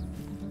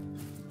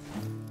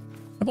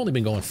 I've only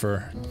been going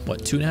for,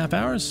 what, 2.5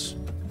 hours?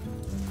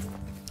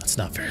 That's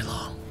not very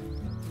long.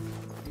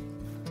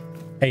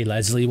 Hey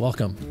Leslie,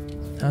 welcome.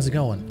 How's it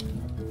going?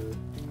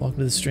 Welcome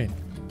to the stream.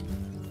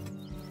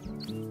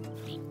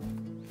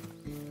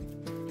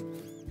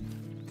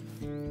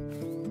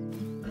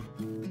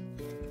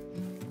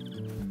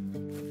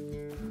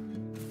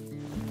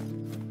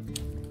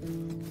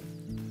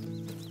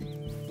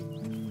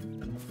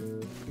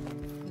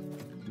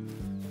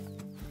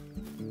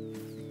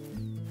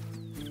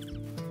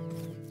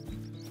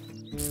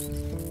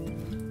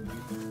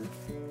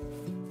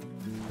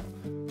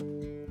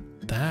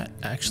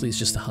 Actually, it's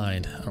just a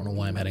hind. I don't know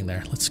why I'm heading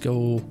there. Let's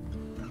go.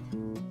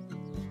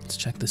 Let's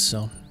check this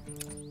zone.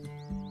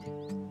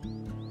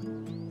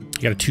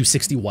 You got a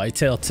 260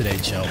 whitetail today,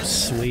 Joe.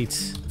 Sweet.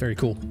 Very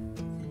cool.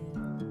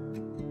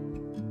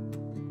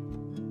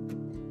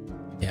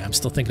 Yeah, I'm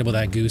still thinking about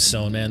that goose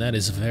zone, man. That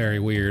is very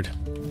weird.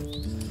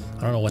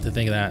 I don't know what to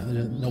think of that.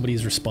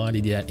 Nobody's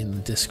responded yet in the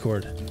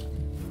Discord.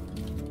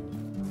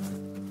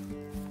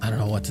 I don't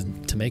know what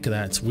to make of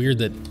that. It's weird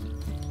that,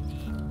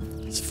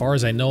 as far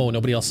as I know,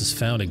 nobody else has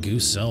found a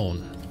goose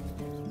zone.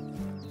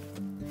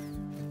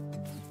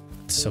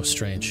 It's so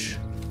strange.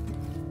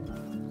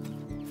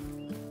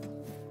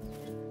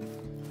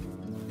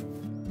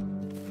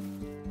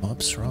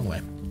 Oops, wrong way.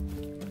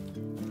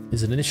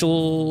 Is it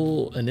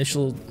initial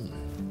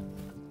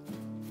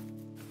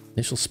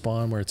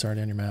spawn where it's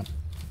already on your map?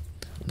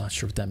 I'm not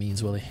sure what that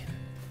means, Willie.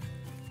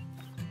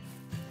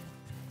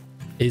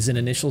 Is an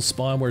initial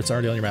spawn where it's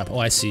already on your map? Oh,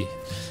 I see.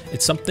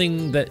 It's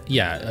something that,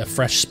 yeah, a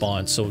fresh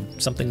spawn. So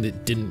something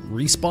that didn't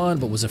respawn,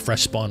 but was a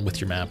fresh spawn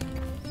with your map.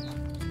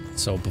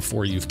 So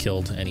before you've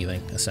killed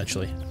anything,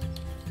 essentially.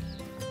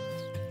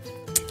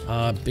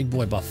 Big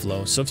boy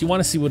buffalo. So if you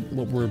want to see what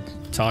we're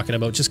talking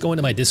about, just go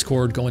into my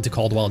Discord, go into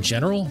Caldwell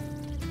General.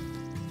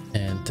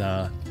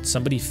 And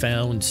somebody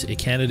found a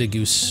Canada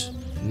Goose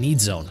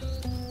need zone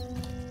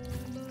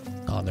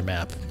on their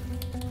map,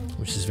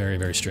 which is very,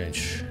 very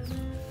strange.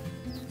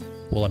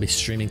 Will I be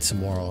streaming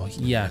tomorrow?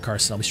 Yeah,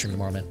 Carson, I'll be streaming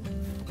tomorrow, man.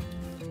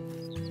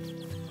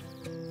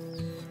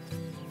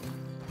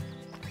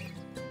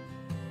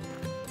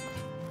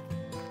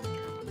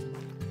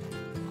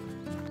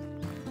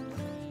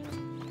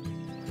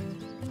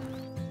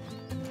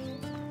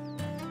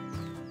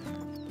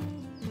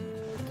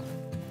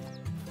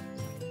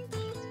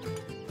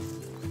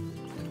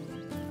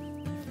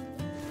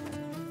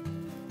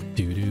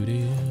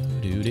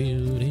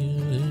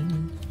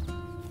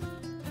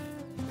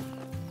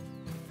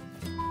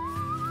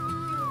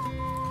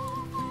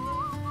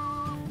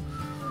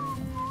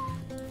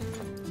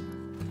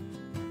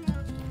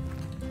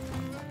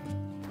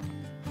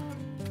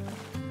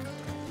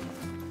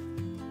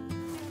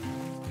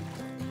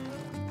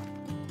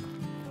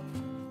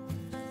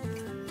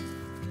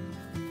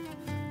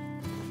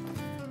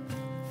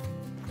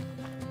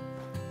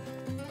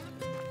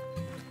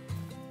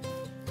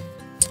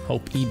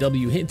 Hope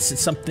EW hits.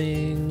 It's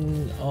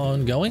something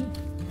ongoing.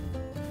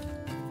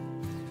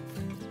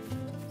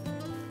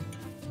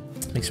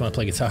 Makes you want to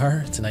play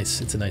guitar. It's a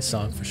nice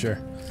song for sure.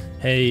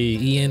 Hey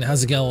Ian,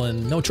 how's it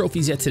going? No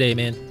trophies yet today,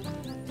 man.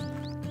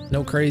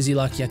 No crazy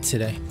luck yet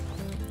today.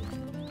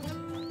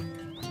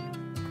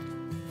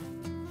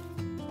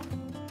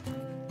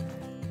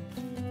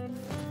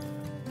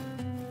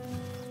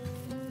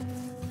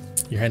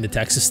 You're heading to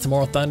Texas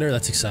tomorrow, Thunder?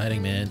 That's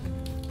exciting, man.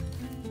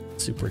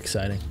 Super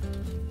exciting.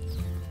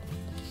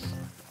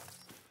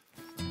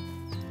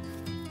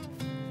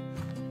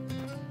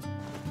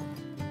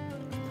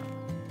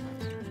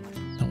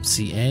 Don't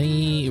see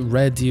any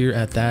red deer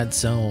at that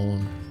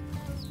zone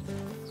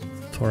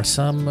for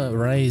some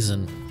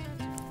reason.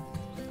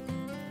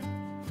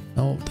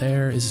 Oh,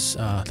 there is,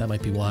 that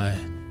might be why.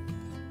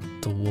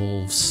 The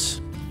wolves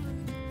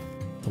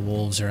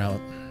are out.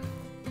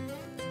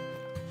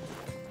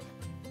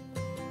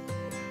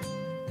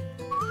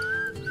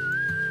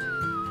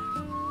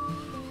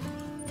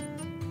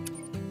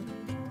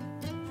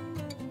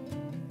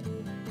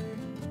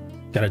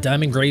 Got a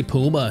diamond gray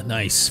puma.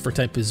 Nice. Fur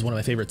type is one of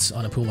my favorites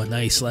on a puma.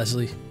 Nice,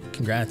 Leslie.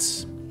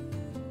 Congrats.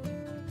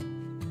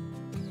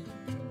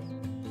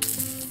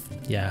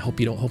 Yeah,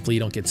 hopefully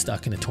you don't get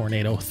stuck in a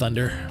tornado,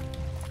 Thunder.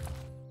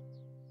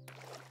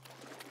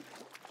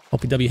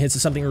 Hope EW hits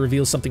something or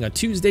reveals something on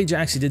Tuesday.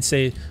 Jaxie did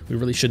say we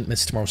really shouldn't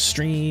miss tomorrow's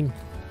stream.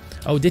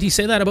 Oh, did he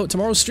say that about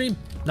tomorrow's stream?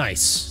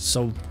 Nice.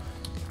 So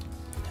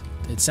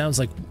it sounds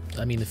like,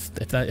 I mean,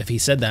 if he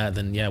said that,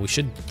 then yeah, we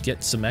should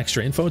get some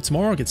extra info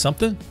tomorrow. Get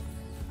something.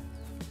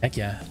 Heck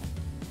yeah.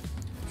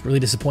 Really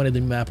disappointed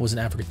the map was in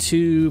Africa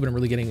 2, but I'm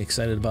really getting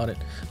excited about it.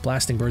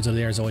 Blasting birds over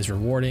there is always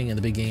rewarding, and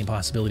the big game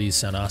possibilities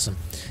sound awesome.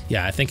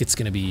 Yeah, I think it's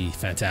going to be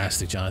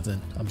fantastic,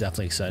 Jonathan. I'm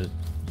definitely excited.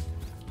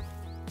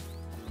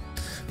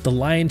 The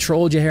lion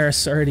trolled you, Harris.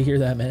 Sorry to hear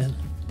that, man.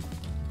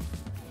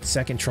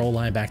 Second troll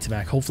line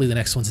back-to-back. Hopefully the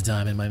next one's a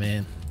diamond, my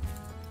man.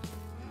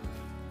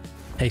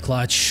 Hey,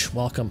 Clutch.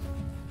 Welcome.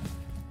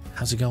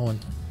 How's it going?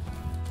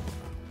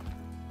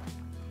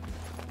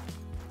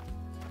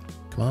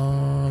 Come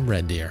on,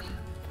 red deer.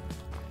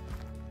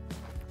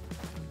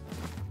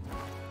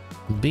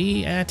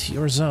 Be at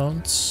your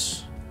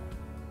zones.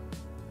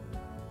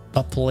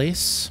 Up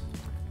place.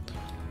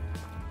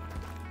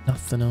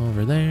 Nothing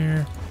over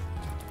there.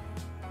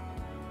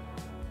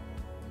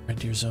 Red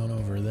deer zone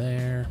over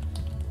there.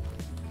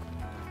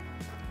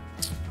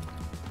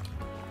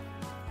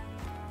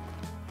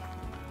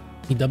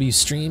 EW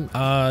stream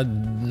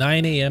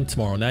 9 a.m.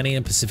 tomorrow, 9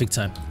 a.m. Pacific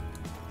time.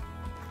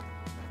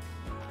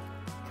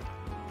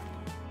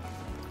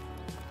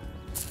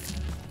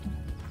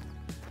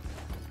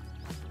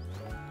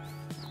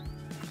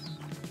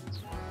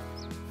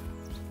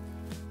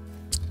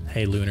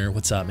 Hey Lunar,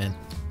 what's up, man?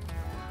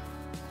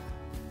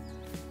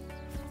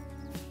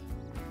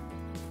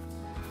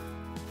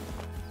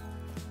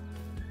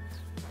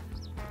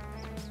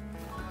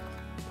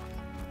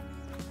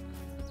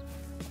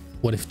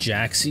 What if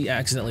Jaxie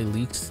accidentally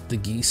leaked the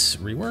geese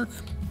rework?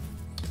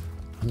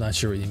 I'm not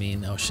sure what you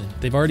mean, Ocean.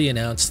 They've already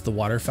announced the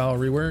waterfowl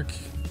rework.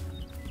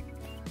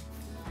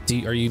 Do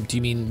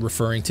you mean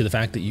referring to the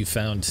fact that you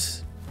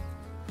found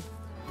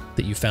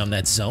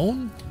that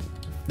zone?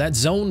 That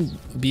zone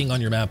being on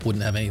your map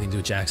wouldn't have anything to do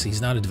with Jaxie.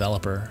 He's not a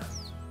developer.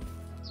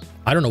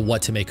 I don't know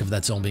what to make of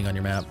that zone being on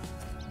your map.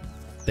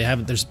 There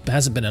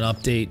hasn't been an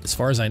update. As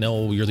far as I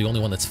know, you're the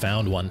only one that's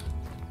found one.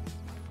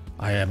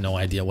 I have no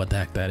idea what the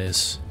heck that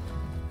is.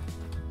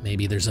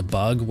 Maybe there's a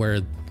bug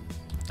where,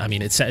 I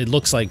mean, it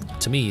looks like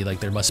to me like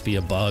there must be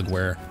a bug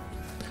where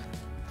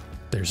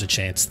there's a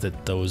chance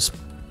that those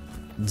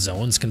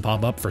zones can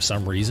pop up for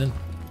some reason.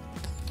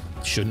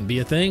 Shouldn't be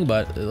a thing,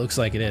 but it looks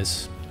like it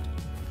is.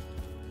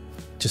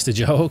 Just a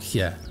joke?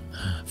 Yeah.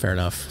 Fair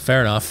enough.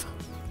 Fair enough.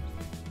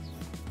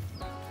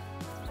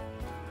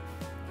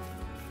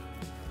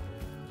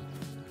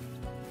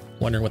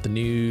 Wondering what the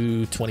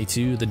new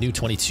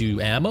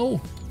 22 ammo?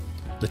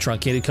 The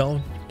truncated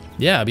cone?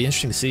 Yeah, it'd be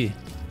interesting to see.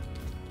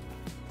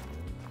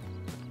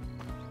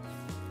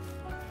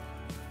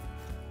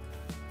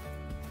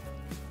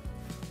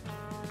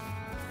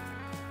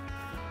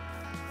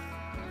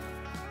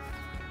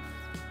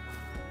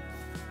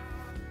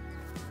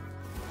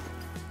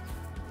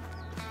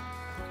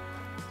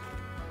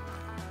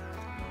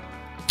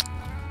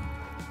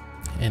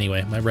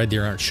 Anyway, my red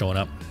deer aren't showing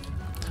up.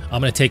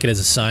 I'm going to take it as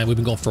a sign. We've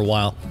been going for a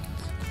while.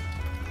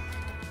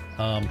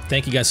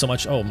 Thank you guys so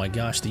much. Oh my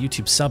gosh, the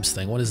YouTube subs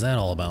thing. What is that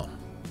all about?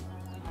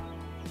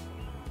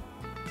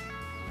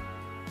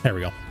 There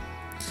we go.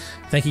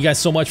 Thank you guys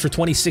so much for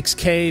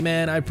 26K,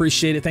 man. I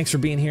appreciate it. Thanks for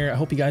being here. I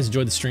hope you guys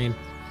enjoyed the stream.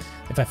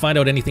 If I find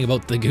out anything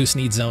about the Goose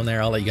Need Zone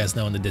there, I'll let you guys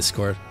know in the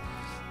Discord.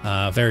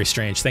 Very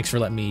strange. Thanks for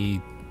letting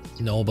me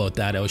know about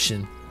that,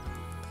 Ocean.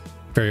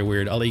 Very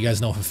weird. I'll let you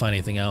guys know if I find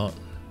anything out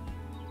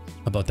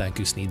about that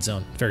Goose Need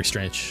Zone. Very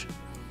strange.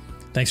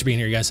 Thanks for being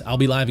here, guys. I'll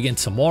be live again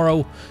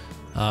tomorrow.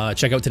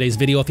 Check out today's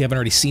video if you haven't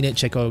already seen it.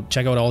 Check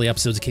out all the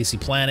episodes of KC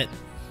Planet.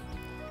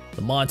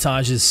 The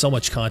montages, so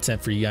much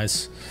content for you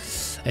guys.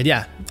 And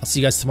yeah, I'll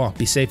see you guys tomorrow.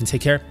 Be safe and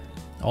take care.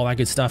 all that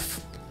good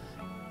stuff.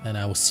 And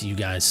I will see you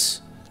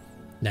guys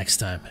next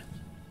time.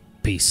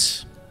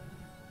 Peace.